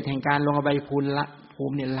ป็นเหตุแห่งการลงอบายภู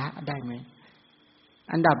มิเนี่ยละได้ไหม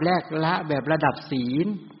อันดับแรกละแบบระดับศีล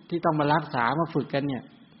ที่ต้องมารักษามาฝึกกันเนี่ย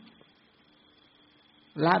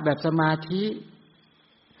ละแบบสมาธิ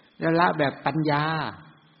และละแบบปัญญา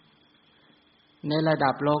ในระ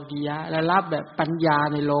ดับโลกียะและละแบบปัญญา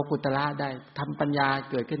ในโลกุตระได้ทำปัญญา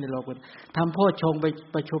เกิดขึ้นในโลกุตระทำโพชฌงค์ไป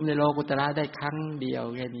ประชุมในโลกุตระได้ครั้งเดียว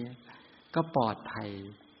แค่นี้ก็ปลอดภัย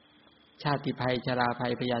ชาติภัยชราภั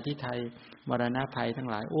ยพยาธิภัยมรณะภัยทั้ง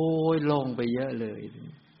หลายโอ้ยโล่งไปเยอะเลย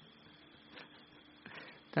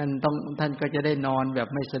ท่านก็จะได้นอนแบบ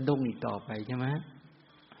ไม่สะดุ้งอีกต่อไปใช่ไหม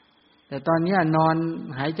แต่ตอนนี้นอน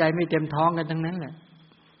หายใจไม่เต็มท้องกันทั้งนั้นแหละ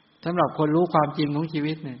สำหรับคนรู้ความจริงของชี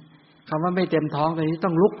วิตเนี่ยคำว่าไม่เต็มท้องตอนนี้ต้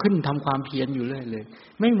องลุกขึ้นทำความเพียรอยู่เรื่อยเลย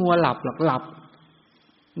ไม่มัวหลับหรอกหลับ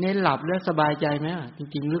เน้นหลับแล้วสบายใจไหมจ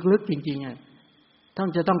ริงๆลึกๆจริงๆอ่ะ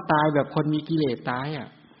ต้องตายแบบคนมีกิเลสตายอ่ะ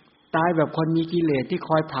ตายแบบคนมีกิเลสที่ค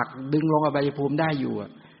อยผลักดึงลงอบายภูมิได้อยู่อ่ะ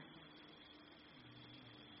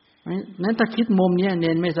นั้นถ้าคิดมุมนี้เ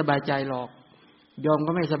น้นไม่สบายใจหรอกยอม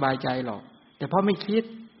ก็ไม่สบายใจหรอกแต่เพราะไม่คิด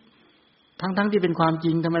ทั้งที่เป็นความจ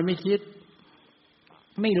ริงทำไมไม่คิด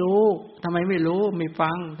ไม่รู้ทำไมไม่รู้ไม่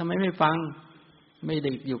ฟังทำไมไม่ฟังไม่ไ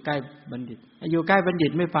ด้อยู่ใกล้บัณฑิตอยู่ใกล้บัณฑิ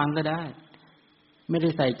ตไม่ฟังก็ได้ไม่ได้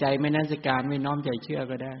ใส่ใจไม่นัสการไม่น้อมใจเชื่อ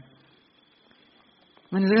ก็ได้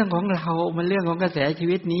มันเรื่องของเรามันเรื่องของกระแสชี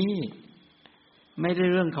วิตนี้ไม่ได้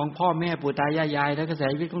เรื่องของพ่อแม่ปู่ตายายายแล้วกระแส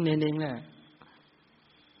ชีวิตของเนรเองแหละ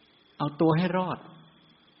เอาตัวให้รอด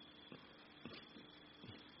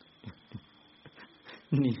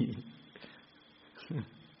นี่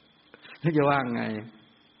จะว่าไง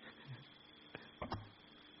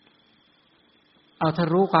เอาถ้า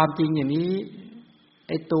รู้ความจริงอย่างนี้ไ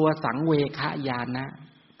อ้ตัวสังเวคญาณนะ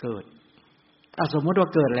เกิดเอาสมมติว่า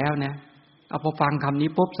เกิดแล้วนะเอาพอฟังคำนี้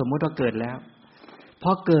ปุ๊บสมมติว่าเกิดแล้วพ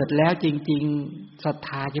อเกิดแล้วจริงๆศรัทธ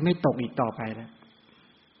าจะไม่ตกอีกต่อไป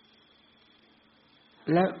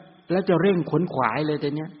แล้วจะเร่งขวนขวายเลยแต่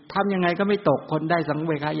เนี้ยทำยังไงก็ไม่ตกคนได้สังเ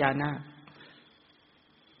วคญาณนะ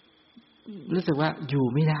รู้สึกว่าอยู่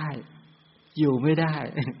ไม่ได้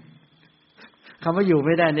คำว่าอยู่ไ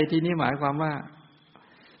ม่ได้ในที่นี้หมายความว่า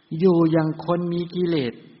อยู่อย่างคนมีกิเล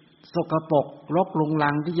สสกปรกรกรุงรั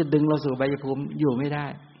งที่จะดึงเราสู่อบายภูมิอยู่ไม่ได้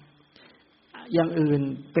อย่างอื่น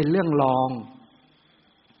เป็นเรื่องรอง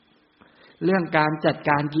เรื่องการจัด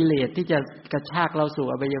การกิเลสที่จะกระชากเราสู่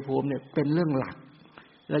อบายภูมิเนี่ยเป็นเรื่องหลัก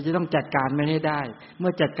เราจะต้องจัดการมันให้ได้เมื่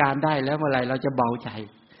อจัดการได้แล้วเมื่อไหร่เราจะเบาใจ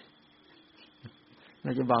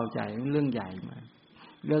เรื่องใหญ่มา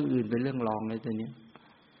เรื่องอื่นเป็นเรื่องรองเลยตัวนี้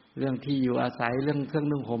เรื่องที่อยู่อาศัยเรื่องเครื่อง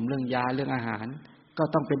นุ่งห่มเรื่องยาเรื่องอาหารก็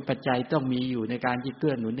ต้องเป็นปัจจัยต้องมีอยู่ในการที่เ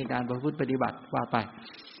กื้อหนุนในการประพฤติปฏิบัติว่าไป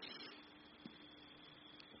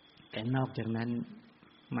แต่นอกจากนั้น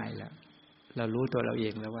ไม่แล้วเรารู้ตัวเราเอ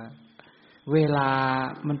งแล้วว่าเวลา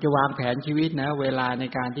มันจะวางแผนชีวิตนะเวลาใน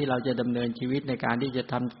การที่เราจะดำเนินชีวิตในการที่จะ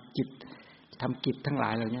ทำกิจทั้งหล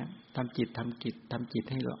ายเหล่านี้ทำจิต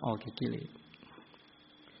ให้เราออกจากกิเลส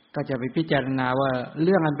ก็จะไปพิจารณาว่าเ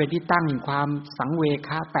รื่องอันเป็นที่ตั้งแห่งความสังเวช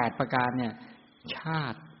8ประการเนี่ยชา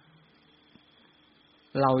ติ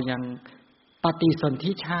เรายังปฏิสน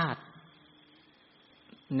ธิชาติ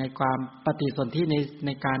ในความปฏิสนธิใน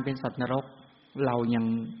การเป็นสัตว์นรกเรา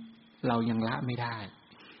ยังละไม่ได้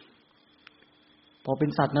พอเป็น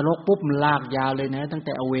สัตว์นรกปุ๊บมันลากยาวเลยนะตั้งแ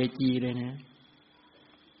ต่อเวจีเลยนะ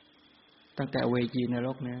ตั้งแต่อเวจีนร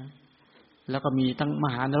กนะแล้วก็มีตั้งม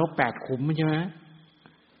หานรก8ขุมใช่ไหม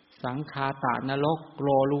สังคาตานรกโร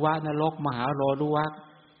รุวะนรกมหาโรรุวะ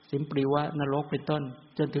สิมปริวะนรกเป็นต้น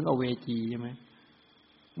จนถึงอเวจีใช่ไหม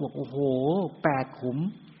บอกโอ้โห8ขุม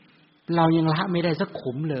เรายังละไม่ได้สัก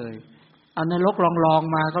ขุมเลยเอานรกลอง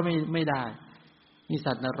มาก็ไม่ได้มี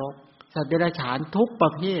สัตว์นรกสัตว์เดรัจฉานทุกปร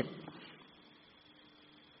ะเภท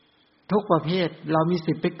เรามี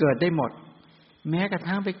สิทธิ์ไปเกิดได้หมดแม้กระ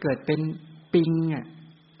ทั่งไปเกิดเป็นปิงอ่ะ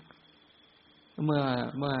เ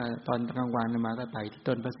มื่อตอนกลางวันมาก็ไปที่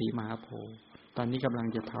ต้นพระศรีมหาโพธิ์ตอนนี้กำลัง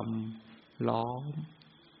จะทำล้อม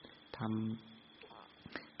ท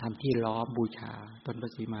ำที่ล้อมบูชาต้นพร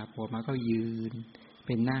ะศรีมหาโพธิ์มาก็ยืนไป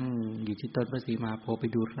นั่งอยู่ที่ต้นพระศรีมหาโพธิ์ไป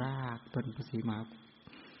ดูรากต้นพระศรีมหาโพธิ์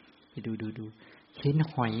ไปดูเห็น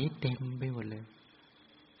หอยเต็มไปหมดเลย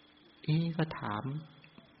ก็ถาม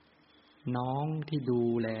น้องที่ดู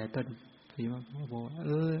แลต้นพระศรีมหาโพธิ์บอก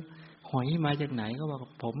หอยมาจากไหนก็บอก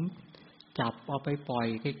ผมจับเอาไปปล่อย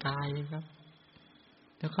ไกลๆครับ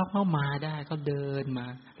แล้วเขาเข้ามาได้เขาเดินมา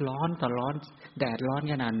ร้อนต่อร้อนแดดร้อน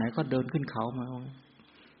ขนาดไหนก็เดินขึ้นเขามา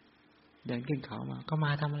ก็ม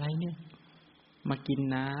าทำอะไรเนี่ยมากิน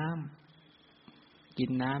น้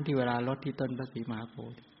ำที่เวลารดที่ต้นพระศรีมหาโพ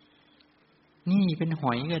ธิ์นี่เป็นห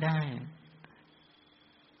อยก็ได้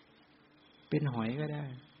เป็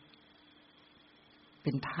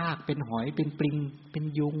นทากเป็นหอยเป็นปลิงเป็น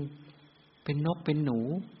ยุงเป็นนกเป็นหนู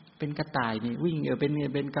เป็นกระต่ายนี่วิ่งเ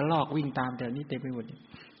ป็นกระรอกวิ่งตามแถวนี้เต็มไปหมด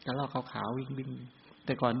กระรอกขาวๆวิ่งแ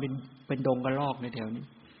ต่ก่อนเป็นดงกระรอกในแถวนี้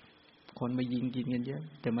คนมายิงกินกันเยอะ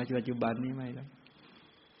แต่มาปัจจุบันนี้ไม่แล้ว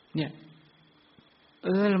เนี่ย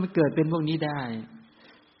เรามันเกิดเป็นพวกนี้ได้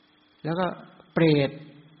แล้วก็เปรต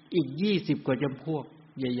อีก20กว่าจำพวก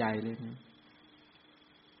ใหญ่ๆเลยนะ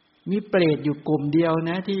มีเปรตอยู่กลุ่มเดียว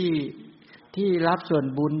นะที่รับส่วน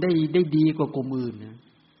บุญได้ดีกว่ากลุ่มอื่นนะ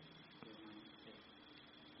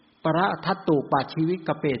ปรทัตตุปัจฉิวิก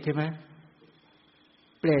เปรตใช่ไหม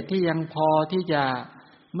เปรตที่ยังพอที่จะ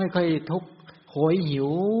ไม่ค่อยทุกข์โหยหิว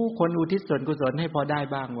คนอุทิศส่วนกุศลให้พอได้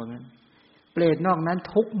บ้างว่างั้นเปรตนอกนั้น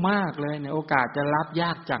ทุกข์มากเลยเนี่ยโอกาสจะรับย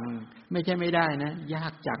ากจังไม่ใช่ไม่ได้นะยา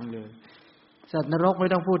กจังเลยสัตว์นรกไม่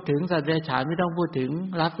ต้องพูดถึงสัตว์เดรัจฉานไม่ต้องพูดถึง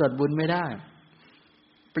รับส่วนบุญไม่ได้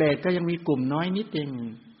เปรตก็ยังมีกลุ่มน้อยนิดเอง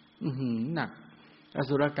หนักอ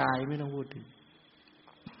สุรกายไม่ต้องพูดถึง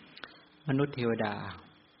มนุษย์เทวดา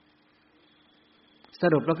ส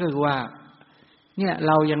รุปแล้วก็คือว่าเนี่ยเ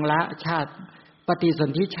รายังละชาติปฏิส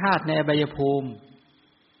นธิชาติในอบายภูมิ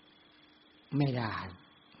ไม่ได้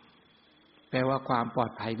แปลว่าความปลอ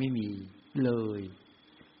ดภัยไม่มีเลย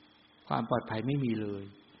ความปลอดภัยไม่มีเลย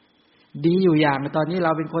ดีอยู่อย่างตอนนี้เร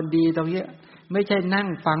าเป็นคนดีตรงนี้ไม่ใช่นั่ง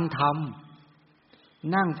ฟังธรรม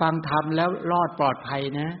แล้วรอดปลอดภัย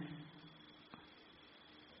นะ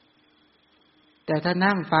แต่ถ้า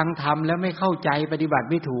นั่งฟังธรรมแล้วไม่เข้าใจปฏิบัติ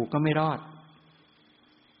ไม่ถูกก็ไม่รอด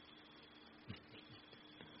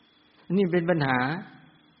นี่เป็นปัญหา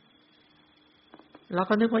เรา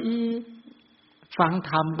ก็นึกว่าฟัง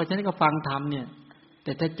ธรรมก็ฉะนั้นก็ฟังธรรมเนี่ยแ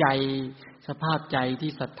ต่ถ้าใจสภาพใจ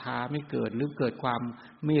ที่ศรัทธาไม่เกิดหรือเกิดความ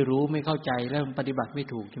ไม่รู้ไม่เข้าใจแล้วปฏิบัติไม่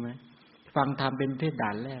ถูกใช่ไหมฟังธรรมเป็นเพศด่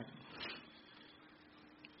านแรก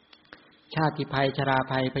ชาติภัยชรา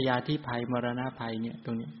ภัยพยาธิภัยมรณะภัยเนี่ยต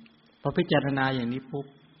รงนี้พอพิจารณาอย่างนี้ปุ๊บ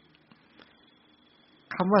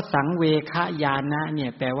คำว่าสังเวคญาณะเนี่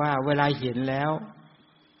ยแปลว่าเวลาเห็นแล้ว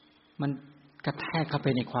มันกระแทกเข้าไป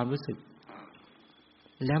ในความรู้สึก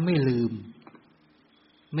แล้วไม่ลื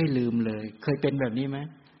มเลยเคยเป็นแบบนี้ไหม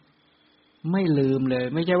ไม่ลืมเลย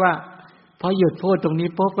ไม่ใช่ว่าพอหยุดพูดตรงนี้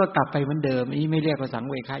ปุ๊บก็กลับไปเหมือนเดิมอันนี้ไม่เรียกว่าสัง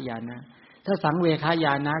เวคญาณะถ้าสังเวคญ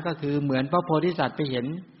าณะก็คือเหมือนพระโพธิสัตว์ไปเห็น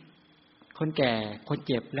คนแก่คน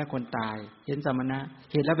เจ็บและคนตายเห็นสมณะ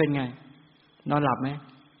เห็นแล้วเป็นไงนอนหลับไหม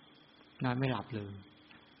นอนไม่หลับเลย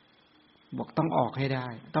บอกต้องออกให้ได้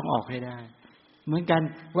เหมือนกัน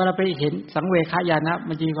เวลาไปเห็นสังเวคญาณะ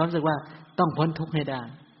มันจะมีความรู้สึกว่าต้องพ้นทุกข์ให้ได้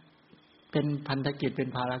เป็นพันธกิจเป็น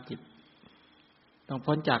ภารกิจต้อง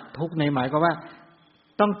พ้นจากทุกข์ในหมายก็ว่า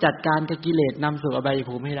ต้องจัดการกับกิเลสนำสู่อบาย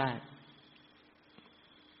ภูมิให้ได้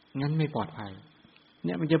งั้นไม่ปลอดภัยเ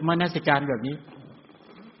นี่ยมันจะมนสิการแบบนี้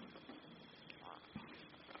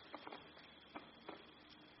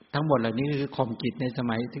ทั้งหมดเหล่านี้คือข่มจิตในส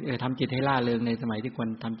มัยทำจิตให้ล่าเริงในสมัยที่ควร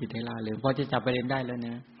ทำจิตให้ล่าเริงพอจะจับประเด็นได้แล้วน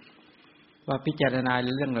ะว่าพิจารณา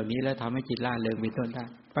เรื่องเหล่านี้แล้วทำให้จิตล่าเริงเป็นต้นได้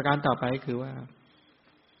ประการต่อไปคือว่า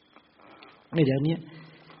เดี๋ยวนี้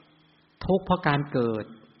ทุกข์เพราะการเกิด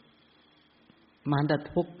มันจะ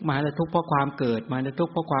ทุกข์มันจะทุกข์เพราะความเกิดมันจะทุก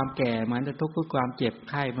ข์เพราะความแก่มันจะทุกข์เพราะความเจ็บ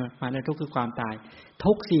ไข้มันจะทุกข์คือความตาย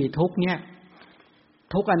ทุกข์4ทุกข์เนี่ย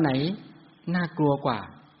ทุกข์อันไหนน่ากลัวกว่า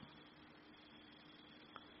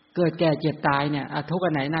เกิดแก่เจ็บตายเนี่ยทุกข์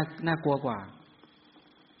อันไหนน่ากลัวกว่า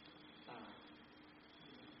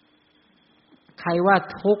ใครว่า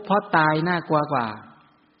ทุกข์เพราะตายน่ากลัวกว่า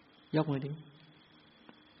ยกมือดิ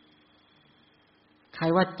ใคร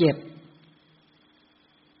ว่าเจ็บ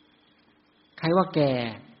ใครว่าแก่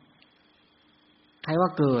ใครว่า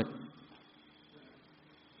เกิด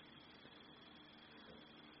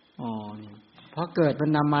นี่เพราะเกิดมัน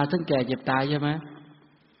นำมาซึ่งแก่เจ็บตายใช่ไหม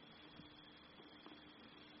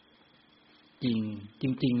จ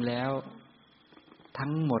ริงแล้วทั้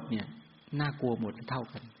งหมดเนี่ยน่ากลัวหมดเท่า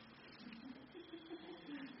กัน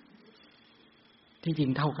ที่จริ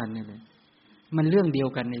งเท่ากันเนี่ยมันเรื่องเดียว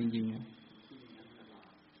กันจริงๆ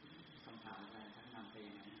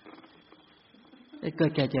เกิ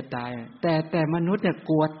ดแก่เจ็บตายแต่มนุษย์เนี่ย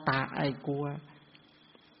กลัวตายกลัว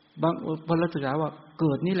บางคนเราศึกษาว่าเ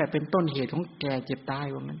กิดนี่แหละเป็นต้นเหตุของแก่เจ็บตาย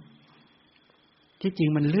ว่างั้นที่จริง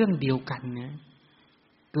มันเรื่องเดียวกันเนี่ย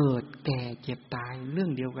เกิดแก่เจ็บตายเรื่อ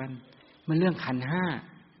งเดียวกันมันเรื่องขันธ์ห้า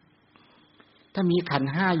ถ้ามีขันธ์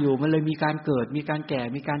ห้าอยู่มันเลยมีการเกิดมีการแก่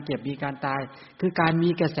มีการเจ็บมีการตายคือการมี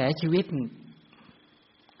กระแสชีวิต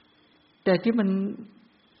แต่ที่มัน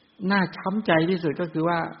น่าช้ำใจที่สุดก็คือ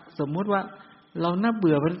ว่าสมมุติว่าเราน่าเ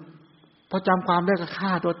บื่อมันพอจำความได้ก็ฆ่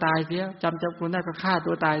าตัวตายเสียจำความได้ก็ฆ่า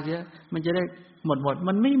ตัวตายเสียมันจะได้หมด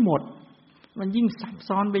มันไม่หมดมันยิ่งซับ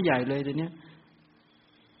ซ้อนไปใหญ่เลยเดี๋ยวนี้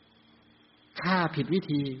ฆ่าผิดวิ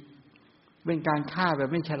ธีเป็นการฆ่าแบบ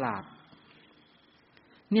ไม่ฉลาด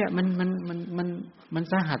เนี่ยมัน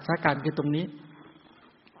สหัสสาการคือตรงนี้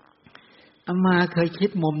อามาเคยคิด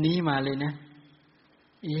มุมนี้มาเลยนะ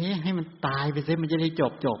ให้มันตายไปซะมันจะได้จ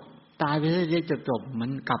บตายไปซะจะได้จบมั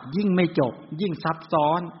นกลับยิ่งไม่จบยิ่งซับซ้อ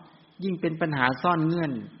นยิ่งเป็นปัญหาซ่อนเงื่อ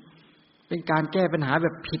นเป็นการแก้ปัญหาแบ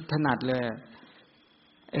บผิดถนัดเลย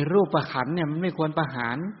ไอ้รูปประขันเนี่ยมันไม่ควรประหา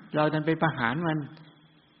รเราดันไปประหารมัน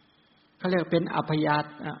เขาเรียกเป็นอ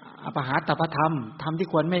ภหาตปธรรมธรรมที่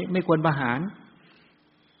ควรไม่ควรประหาร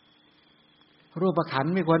รูปขัน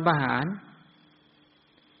ธ์ไม่ควรประหาร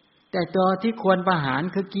แต่ตัวที่ควรประหาร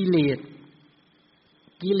คือกิเลส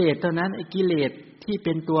เท่านั้นไอ้กิเลสที่เ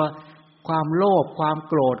ป็นตัวความโลภความ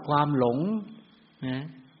โกรธความหลงนะ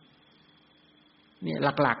เนี่ย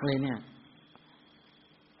หลักๆเลยเนี่ย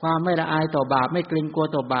ความไม่ละอายต่อบาปไม่เกรงกลัว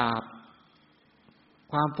ต่อบาป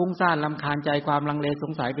ความฟุ้งซ่านรำคาญใจความลังเลส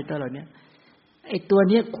งสัยเป็นต้นเหล่านี้ไอ้ตัว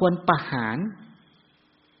นี้ควรประหาร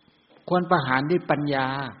ด้วยปัญญา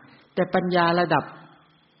แต่ปัญญาระดับ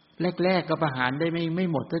แรกๆก็ประหารได้ไม่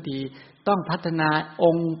หมดสักทีต้องพัฒนาอ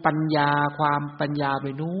งค์ปัญญาความปัญญาไป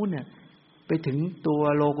นู้นเนี่ยไปถึงตัว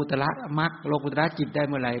โลกุตระมรรคโลกุตระจิตได้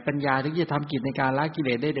เมื่อไหร่ปัญญาถึงจะทำกิจในการละกิเล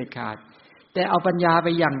สได้เด็ดขาดแต่เอาปัญญาไป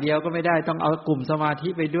อย่างเดียวก็ไม่ได้ต้องเอากลุ่มสมาธิ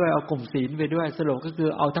ไปด้วยเอากลุ่มศีลไปด้วยสรุปก็คือ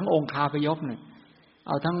เอาทั้งองค์คาพยพเนี่ยเ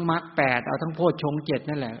อาทั้งมรรค8เอาทั้งโพชฌงค์7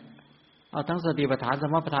นั่นแหละเอาทั้งสติปัฏฐานส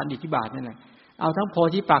มปัฏฐานอิทธิบาทนั่นแหละเอาทั้งโพ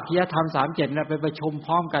ธิปักขิยธรรม37น่ะไปประชุมพ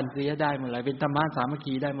ร้อมกันเสียได้เมื่อไหร่เป็นธรรมะสามัค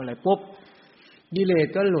คีได้เมื่อไหร่ปุ๊บกิเลส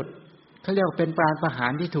ก็หลุดเขาเรียกว่าเป็นการประหา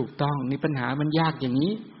รที่ถูกต้องนี่ปัญหามันยากอย่าง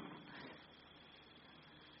นี้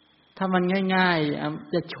ถ้ามันง่าย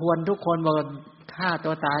ๆจะชวนทุกคนบอกฆ่าตั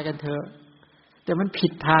วตายกันเถอะแต่มันผิ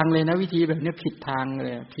ดทางเลยนะวิธีแบบนี้ผิดทางเล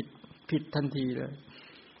ยผิดทันทีเลย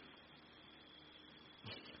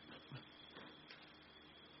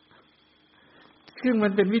ซึ่งมั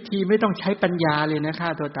นเป็นวิธีไม่ต้องใช้ปัญญาเลยนะฆ่า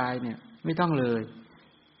ตัวตายเนี่ยไม่ต้องเลย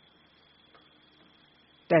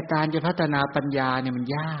แต่การจะพัฒนาปัญญาเนี่ยมัน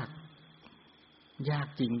ยาก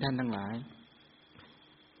จริงท่านทั้งหลาย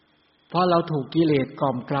เพราะเราถูกกิเลสกล่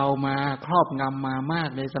อมเกลามาครอบงำมามาก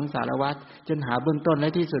ในสังสารวัฏจนหาเบื้องต้นแล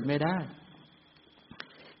ะที่สุดไม่ได้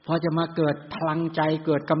พอจะมาเกิดพลังใจเ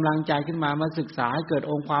กิดกำลังใจขึ้นมาศึกษาให้เกิด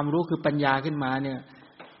องค์ความรู้คือปัญญาขึ้นมาเนี่ย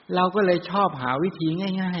เราก็เลยชอบหาวิธี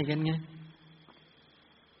ง่ายๆกันไง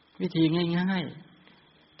วิธีง่าย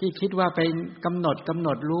ๆที่คิดว่าไปกำหน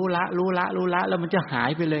ดรู้ละแล้วมันจะหาย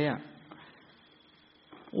ไปเลยอ่ะ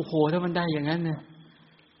โอ้โหถ้ามันได้อย่างนั้นเนี่ย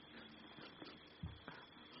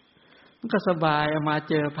มันก็สบายมา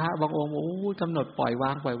เจอพระบางองค์โอ้กำหนดปล่อยว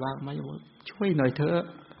างมาช่วยหน่อยเถอะ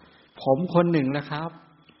ผมคนหนึ่งแล้วครับ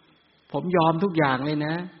ผมยอมทุกอย่างเลยน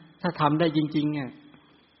ะ ถ้าทำได้จริงๆเนี่ย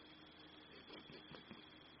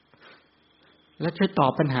แล้วช่วยตอ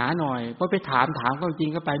บปัญหาหน่อยเพราะไปถามก็จริ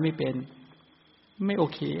งก็ไปไม่เป็นไม่โอ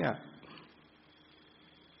เคอ่ะ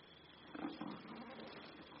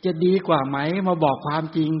จะดีกว่าไหมมาบอกความ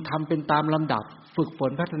จริงทำเป็นตามลำดับฝึกฝ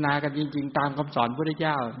นพัฒนากันจริงๆตามคำสอนพระพุทธเ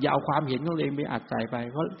จ้าอย่าเอาความเห็นของตัวเองไปอัดใส่ไป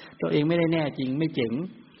เพราะตัวเองไม่ได้แน่จริงไม่เจ๋ง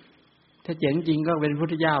ถ้าเจ๋งจริงก็เป็นพระพุท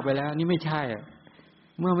ธเจ้าไปแล้วนี่ไม่ใช่อ่ะ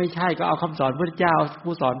เมื่อไม่ใช่ก็เอาคำสอนพระพุทธเจ้า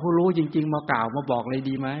ผู้สอนผู้รู้จริงๆมากล่าวมาบอกเลย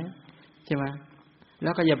ดีไหมใช่ไหมแล้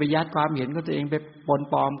วก็อย่าไปยัดความเห็นของตัวเองไปปน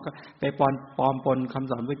ปลอมไปปลอมปนค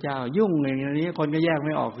ำสอนพระเจ้ายุ่งอย่างนี้คนก็แยกไ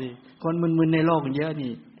ม่ออกสิคนมึนๆในโลกมันเยอะ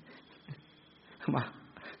นี่มา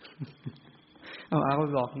เอาไป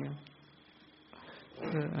บอกเนี่ย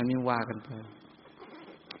อันนี้ว่ากันไป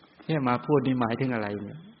เนี่ยมาพูดนี่หมายถึงอะไรเ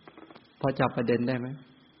นี่ยพอจับประเด็นได้ไหม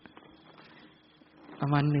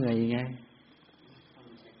มันเหนื่อยไง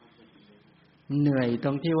เหนื่อยต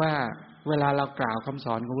รงที่ว่าเวลาเรากล่าวคำส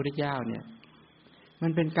อนของพระพุทธเจ้าเนี่ยมั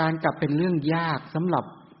นเป็นการกลับเป็นเรื่องยากสำหรับ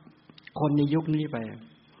คนในยุคนี้ไป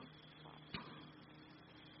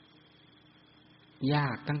ยา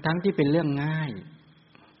กทั้งที่เป็นเรื่องง่าย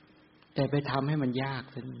แต่ไปทำให้มันยาก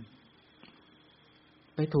ซะ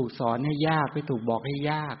ไปถูกสอนให้ยากไปถูกบอกให้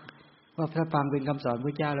ยากว่าถ้าฟังเป็นคำสอนพร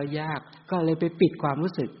ะเจ้าแล้วยากก็เลยไปปิดความ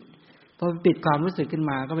รู้สึกพอปิดความรู้สึกขึ้น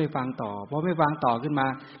มาก็ไปฟังต่อพอไม่ฟังต่อขึ้นมา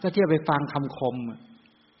ก็เที่ยวไปฟังคำค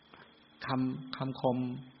ม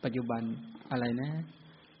ปัจจุบันอะไรนะ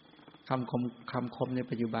คำคมใน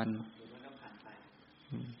ปัจจุบัน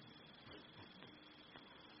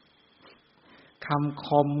คำค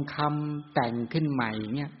มคำแต่งขึ้นใหม่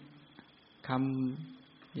เนี่ยค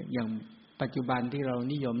ำอย่างปัจจุบันที่เรา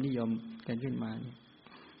นิยมกันขึ้นมา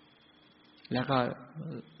แล้ว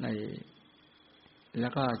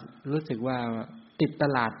ก็รู้สึกว่าติดต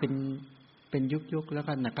ลาดเป็นยุคแล้ว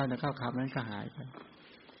ก็นักเข้าคำนั้นก็หายไป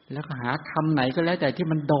แล้วก็หาคำไหนก็แล้วแต่ที่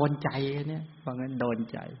มันโดนใจเนี่ยเพราะงั้นโดน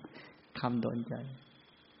ใจคำโดนใจ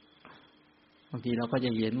บางทีเราก็จะ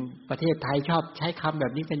เห็นประเทศไทยชอบใช้คำแบ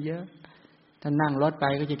บนี้กันเยอะถ้านั่งรถไป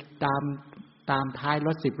ก็จะตามท้ายร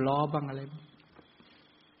ถ10 ล้อบ้างอะไร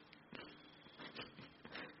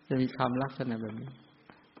จะมีคำลักษณะแบบนี้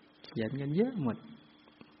เขียนกันเยอะหมด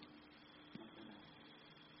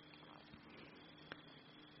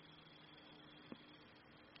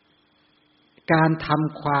การท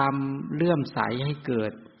ำความเลื่อมใสให้เกิ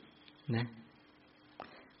ดนะ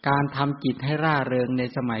การทำจิตให้ร่าเริงใน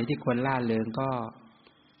สมัยที่ควรร่าเริงก็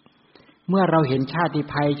เมื่อเราเห็นชาติ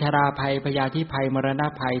ภัยชราภัยพยาธิภัยมรณะ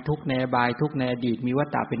ภัยทุกข์ในอบายทุกข์ในอดีตมีวัฏ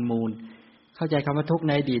ฏะเป็นมูลเข้าใจคำว่าทุกข์ใ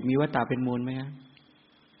นอดีตมีวัฏฏะเป็นมูลไหมครับ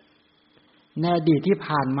ในอดีตที่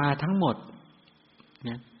ผ่านมาทั้งหมด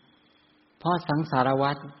นะเพราะสังสาร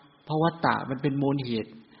วัฏเพราะวัฏฏะมันเป็นมูลเห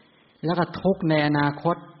ตุแล้วก็ทุกข์ในอนาค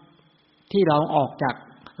ตที่เราออกจาก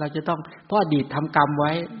เราจะต้องเพราะอดีตทำกรรมไ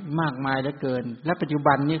ว้มากมายเหลือเกินและปัจจุ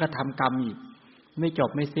บันนี้ก็ทำกรรมอีกไม่จบ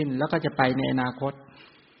ไม่สิ้นแล้วก็จะไปในอนาคต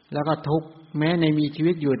แล้วก็ทุกข์แม้ในมีชี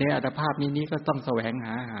วิตอยู่ในอัตภาพนี้ก็ต้องแสวงห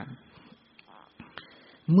าอาหาร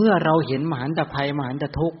เมื่อเราเห็นมหันตภัยมหันต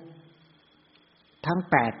ทุกข์ทั้ง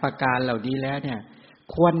8ประการเหล่านี้แล้วเนี่ย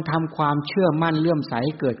ควรทำความเชื่อมั่นเลื่อมใส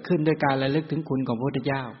เกิดขึ้นด้วยการระลึกถึงคุณของพระพุทธ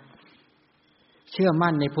เจ้าเชื่อ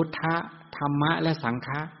มั่นในพุทธะธรรมะและสังฆ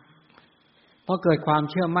ะพอเกิดความ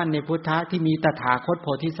เชื่อมั่นในพุทธะที่มีตถาคตโพ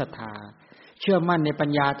ธิสัตถาเชื่อมั่นในปัญ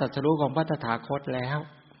ญาตรัสรู้ของพระตถาคตแล้ว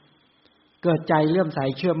เกิดใจเลื่อมใส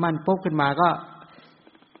เชื่อมั่นปุ๊บขึ้นมาก็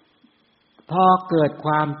พอเกิดค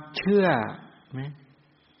วามเชื่อนะ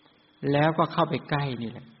แล้วก็เข้าไปใกล้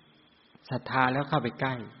นี่แหละศรัทธาแล้วเข้าไปใก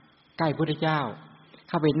ล้พุทธเจ้าเ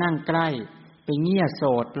ข้าไปนั่งใกล้ไปเงี่ยโส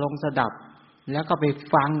ดลงสดับแล้วก็ไป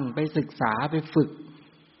ฟังไปศึกษาไปฝึก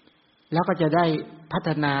แล้วก็จะได้พัฒ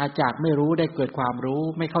นาจากไม่รู้ได้เกิดความรู้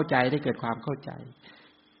ไม่เข้าใจได้เกิดความเข้าใจ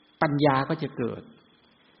ปัญญาก็จะเกิด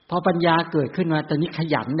พอปัญญาเกิดขึ้นมาตอนนี้ข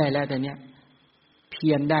ยันได้แล้วตอนนี้เพี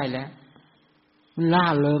ยรได้แล้วมันล่า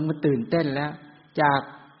เริงมันตื่นเต้นแล้ว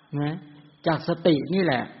จากสตินี่แ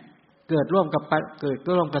หละเกิดร่วมกั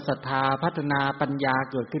บศรัทธาพัฒนาปัญญา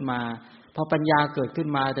เกิดขึ้นมาพอปัญญาเกิดขึ้น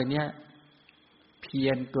มาตอนนี้เพีย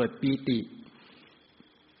รเกิดปีติ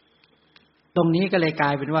ตรงนี้ก็เลยกล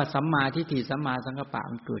ายเป็นว่าสัมมาทิฏฐิสัมมาสังกัปปะ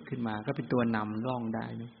มันเกิดขึ้นมาก็เป็นตัวนำร่องได้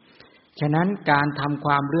ฉะนั้นการทำค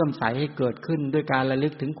วามเลื่อมใสให้เกิดขึ้นด้วยการระลึ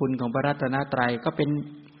กถึงคุณของพระรัตนตรัย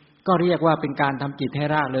ก็เรียกว่าเป็นการทำจิตให้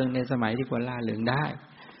ร่าเริงในสมัยที่ควรร่าเริงได้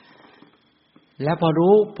แล้ว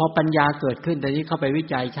พอปัญญาเกิดขึ้นแต่นี้เข้าไปวิ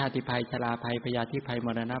จัยชาติภัยชราภัยพยาธิภัยม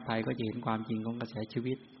รณะภัยก็จะเห็นความจริงของกระแสชี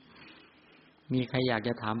วิตมีใครอยากจ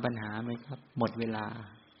ะถามปัญหาไหมครับหมดเวลา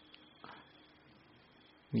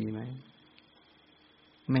มีไหม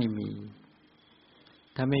ไม่มี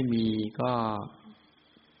ถ้าไม่มีก็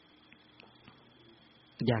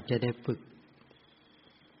อยากจะได้ฝึก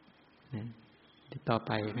นะต่อไ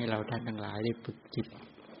ปให้เราท่านทั้งหลายได้ฝึกจิต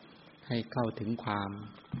ให้เข้าถึงความ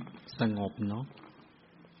สงบเนาะ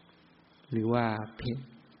หรือว่า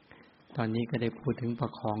ตอนนี้ก็ได้พูดถึงปร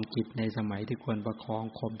ะคองจิตในสมัยที่ควรประคอง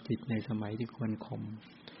ข่มจิตในสมัยที่ควรข่ม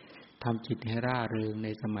ทำจิตให้ร่าเริงใน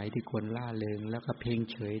สมัยที่ควรร่าเริงแล้วก็เพ่ง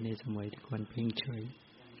เฉยในสมัยที่ควรเพ่งเฉย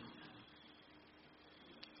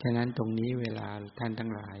ฉะนั้นตรงนี้เวลาท่านทั้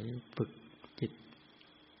งหลายฝึกจิต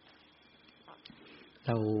เ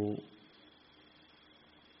รา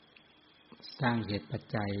สร้างเหตุปัจ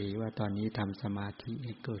จัยว่าตอนนี้ทำสมาธิใ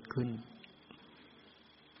ห้เกิดขึ้น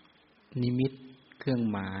นิมิตเครื่อง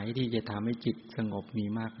หมายที่จะทำให้จิตสงบมี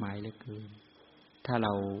มากมายเหลือเกินถ้าเร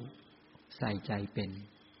าใส่ใจเป็น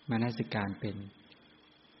มนสิการเป็น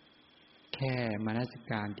แค่มนสิ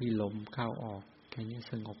การที่ลมเข้าออกแค่นี้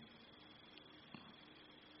สงบ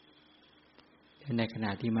ในขณ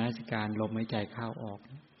ะที่มนสิการลมหายใจเข้าออก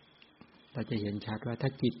เราจะเห็นชัดว่าถ้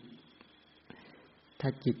า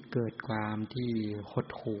จิตเกิดความที่หด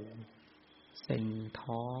หู่เซ็ง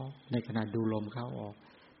ท้อในขณะดูลมเข้าออก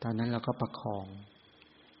ตอนนั้นเราก็ประคอง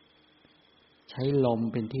ใช้ลม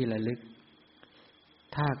เป็นที่ระลึก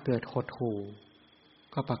ถ้าเกิดหดหู่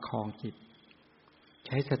ก็ประคองจิตใ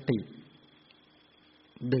ช้สติ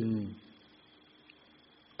ดึง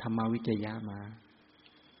ธรรมวิจยะมา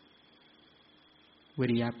วิ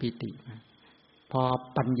ริยะปิติมาพอ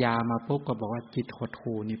ปัญญามาปุ๊บก็บอกว่าจิตหด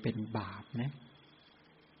หู่นี่เป็นบาปนะ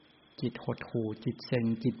จิตหดหู่จิตเซ็ง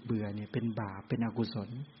จิตเบื่อเนี่ยเป็นบาปเป็นอกุศล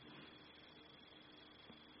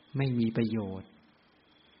ไม่มีประโยชน์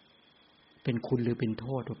เป็นคุณหรือเป็นโท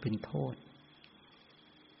ษเป็นโทษ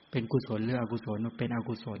เป็นกุศลหรืออกุศลเป็นอ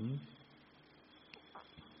กุศล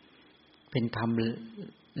เป็นธรรม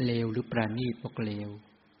เลวหรือประณีตบอกเลว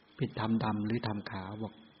เป็นธรรมดำหรือธรรมขาวบ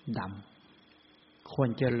อกดำควร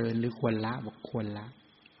เจริญหรือควรละบอกควรละ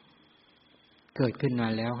เกิดขึ้นมา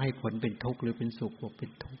แล้วให้ผลเป็นทุกข์หรือเป็นสุขบอกเป็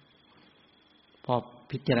นทุกข์พอ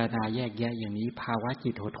พิจารณาแยกแยะอย่างนี้ภาวะจิ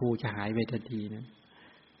ตหดหู่จะหายไปทันทีนะ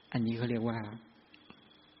อันนี้เขาเรียกว่า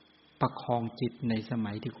ประคองจิตในส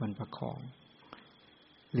มัยที่ควรประคอง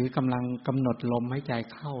หรือกำลังกำหนดลมหายใจ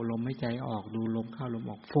เข้าลมหายใจออกดูลมเข้าลม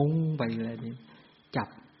ออกฟุ้งไปเลยนี่จับ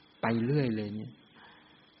ไปเรื่อยเลยเนี่ย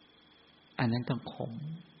อันนั้นต้องข่ม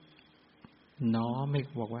น้อไม่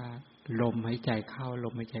บอกว่าลมหายใจเข้าล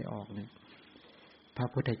มหายใจออกเนี่ยพระ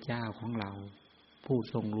พุทธเจ้าของเราผู้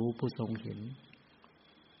ทรงรู้ผู้ทรงเห็น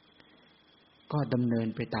ก็ดำเนิน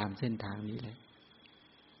ไปตามเส้นทางนี้แหละ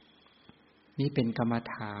นี่เป็นกรรม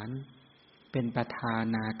ฐานเป็นประธา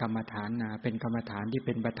นากรรมฐานนาเป็นกรรมฐานที่เ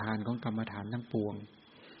ป็นประธานของกรรมฐานทั้งปวง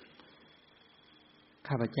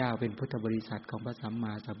ข้าพเจ้าเป็นพุทธบริษัทของพระสัมม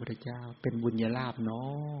าสัมพุทธเจ้าเป็นบุญญาลาภเนา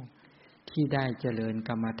ะที่ได้เจริญก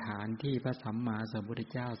รรมฐานที่พระสัมมาสัมพุทธ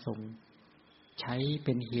เจ้าทรงใช้เ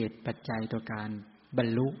ป็นเหตุปัจจัยต่อการบรร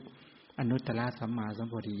ลุอนุตตรสัมมาสัม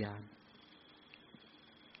โพธิญาณ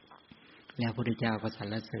แล้วพระพุทธเจ้าก็สร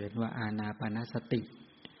รเสริญว่าอานาปานสติ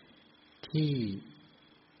ที่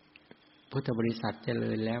พุทธบริษัทเจ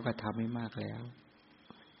ริญแล้วก็ทำให้มากแล้ว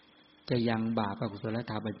จะยังบาปอกุศล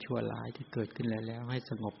ธรรมอันชั่วร้ายที่เกิดขึ้นแล้วให้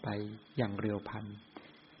สงบไปอย่างเร็วพลัน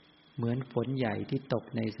เหมือนฝนใหญ่ที่ตก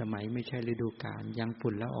ในสมัยไม่ใช่ฤดูกาลยัง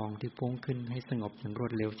ฝุ่นละอองที่พุ่งขึ้นให้สงบอย่างรว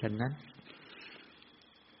ดเร็วฉะนั้น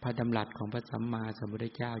พระดำรัสของพระสัมมาสัมพุทธ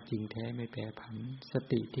เจ้าจริงแท้ไม่แปรผันส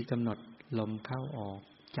ติที่กำหนดลมเข้าออก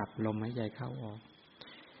จับลมหายใจเข้าออก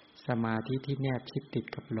สมาธิที่แนบชิดติด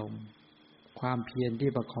กับลมความเพียรที่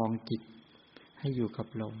ประคองจิตให้อยู่กับ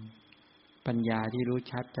ลมปัญญาที่รู้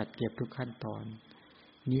ชัดจัดเก็บทุกขั้นตอน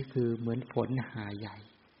นี่คือเหมือนฝนหาใหญ่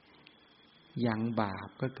ยังบาป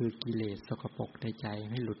ก็คือกิเลสสกปรกในใจ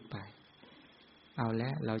ให้หลุดไปเอาละ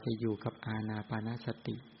เราจะอยู่กับอานาปานส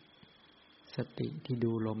ติสติที่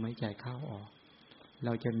ดูลมหายใจเข้าออกเร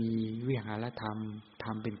าจะมีวิหารธรรมธร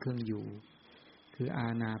รมเป็นเครื่องอยู่คืออา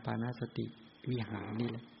นาปานสติวิหารนี่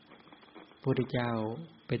แหละพระพุทธเจ้า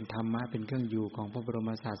เป็นธรรมะเป็นเครื่องอยู่ของพระบร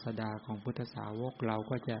มศาสดาของพุทธสาวกเรา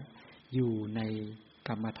ก็จะอยู่ในก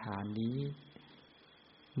รรมฐานนี้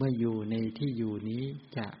เมื่ออยู่ในที่อยู่นี้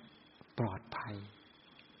จะปลอดภัย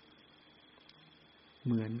เ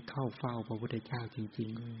หมือนเข้าเฝ้าพระพุทธเจ้าจริง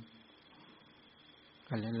ๆเลย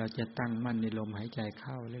แล้วเราจะตั้งมั่นในลมหายใจเ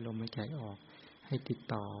ข้าและลมหายใจออกให้ติด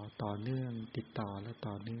ต่อเนื่องติดต่อและ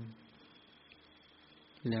ต่อเนื่อง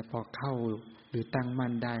แล้วพอเข้าหรือตั้งมั่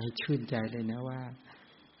นได้ให้ชื่นใจเลยนะว่า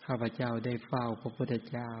ข้าพเจ้าได้เฝ้าพระพุทธ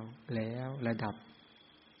เจ้าแล้วระดับ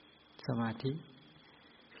สมาธิ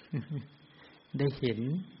ได้เห็น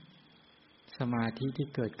สมาธิที่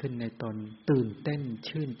เกิดขึ้นในตนตื่นเต้น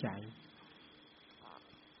ชื่นใจ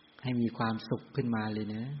ให้มีความสุขขึ้นมาเลย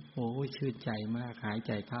นะโอ้ชื่นใจมากหายใ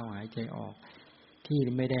จเข้าหายใจออก ที่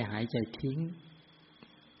ไม่ได้หายใจทิ้ง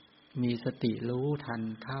มีสติรู้ทัน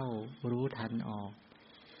เข้ารู้ทันออก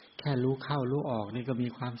แค่รู้เข้ารู้ออกนี่ก็มี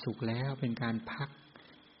ความสุขแล้วเป็นการพั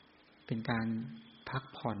ก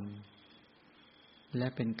ผ่อนและ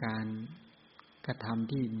เป็นการกระท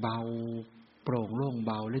ำที่เบาโปร่งโล่งเ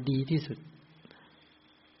บาและดีที่สุด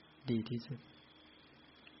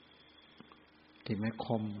ถึงแม้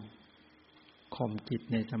คมจิต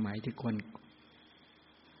ในสมัยที่ควร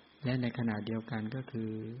และในขณะเดียวกันก็คือ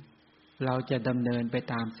เราจะดำเนินไป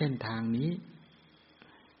ตามเส้นทางนี้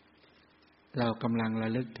เรากำลังระ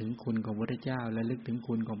ลึกถึงคุณของพระพุทธเจ้าระลึกถึง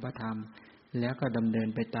คุณของพระธรรมแล้วก็ดำเนิน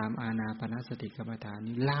ไปตามอานาปานสติกรรมฐาน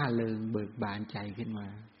นี้ล่าเริงเบิกบานใจขึ้นมา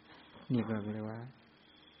นี่ก็แปลว่า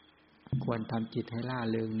ควรทำจิตให้ล่า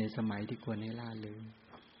เริงในสมัยที่ควรให้ล่าเริง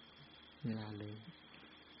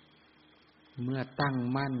เมื่อตั้ง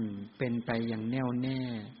มั่นเป็นไปอย่างแน่วแน่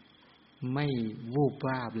ไม่วูบว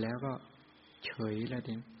าบแล้วก็เฉยแล้วเ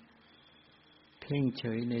นี่ยเพ่งเฉ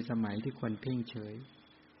ยในสมัยที่ควรเพ่งเฉย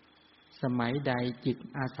สมัยใดจิต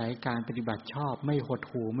อาศัยการปฏิบัติชอบไม่หด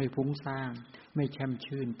หู่ไม่ฟุ้งซ่านไม่แช่ม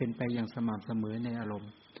ชื่นเป็นไปอย่างสม่ำเสมอในอารม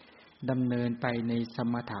ณ์ดำเนินไปในส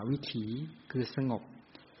มถวิถีคือสงบ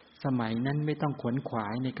สมัยนั้นไม่ต้องขวนขวา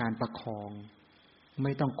ยในการประคองไ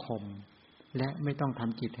ม่ต้องข่มและไม่ต้องท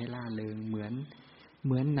ำจิตให้ล่าเริงเหมื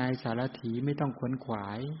อนนายสารถีไม่ต้องขวนขวา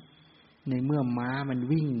ยในเมื่อม้ามัน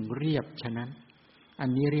วิ่งเรียบฉะนั้นอัน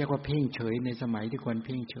นี้เรียกว่าเพ่งเฉยในสมัยที่ควรเ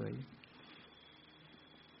พ่งเฉย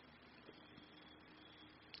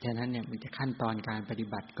ฉะนั้นเนี่ยมันจะขั้นตอนการปฏิ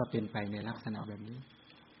บัติก็เป็นไปในลักษณะแบบนี้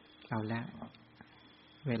เอาละ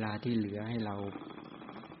เวลาที่เหลือให้เรา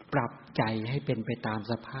ปรับใจให้เป็นไปตาม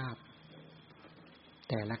สภาพ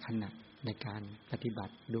แต่ละขณะในการปฏิบั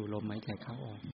ติดูลมหายใจเข้าออก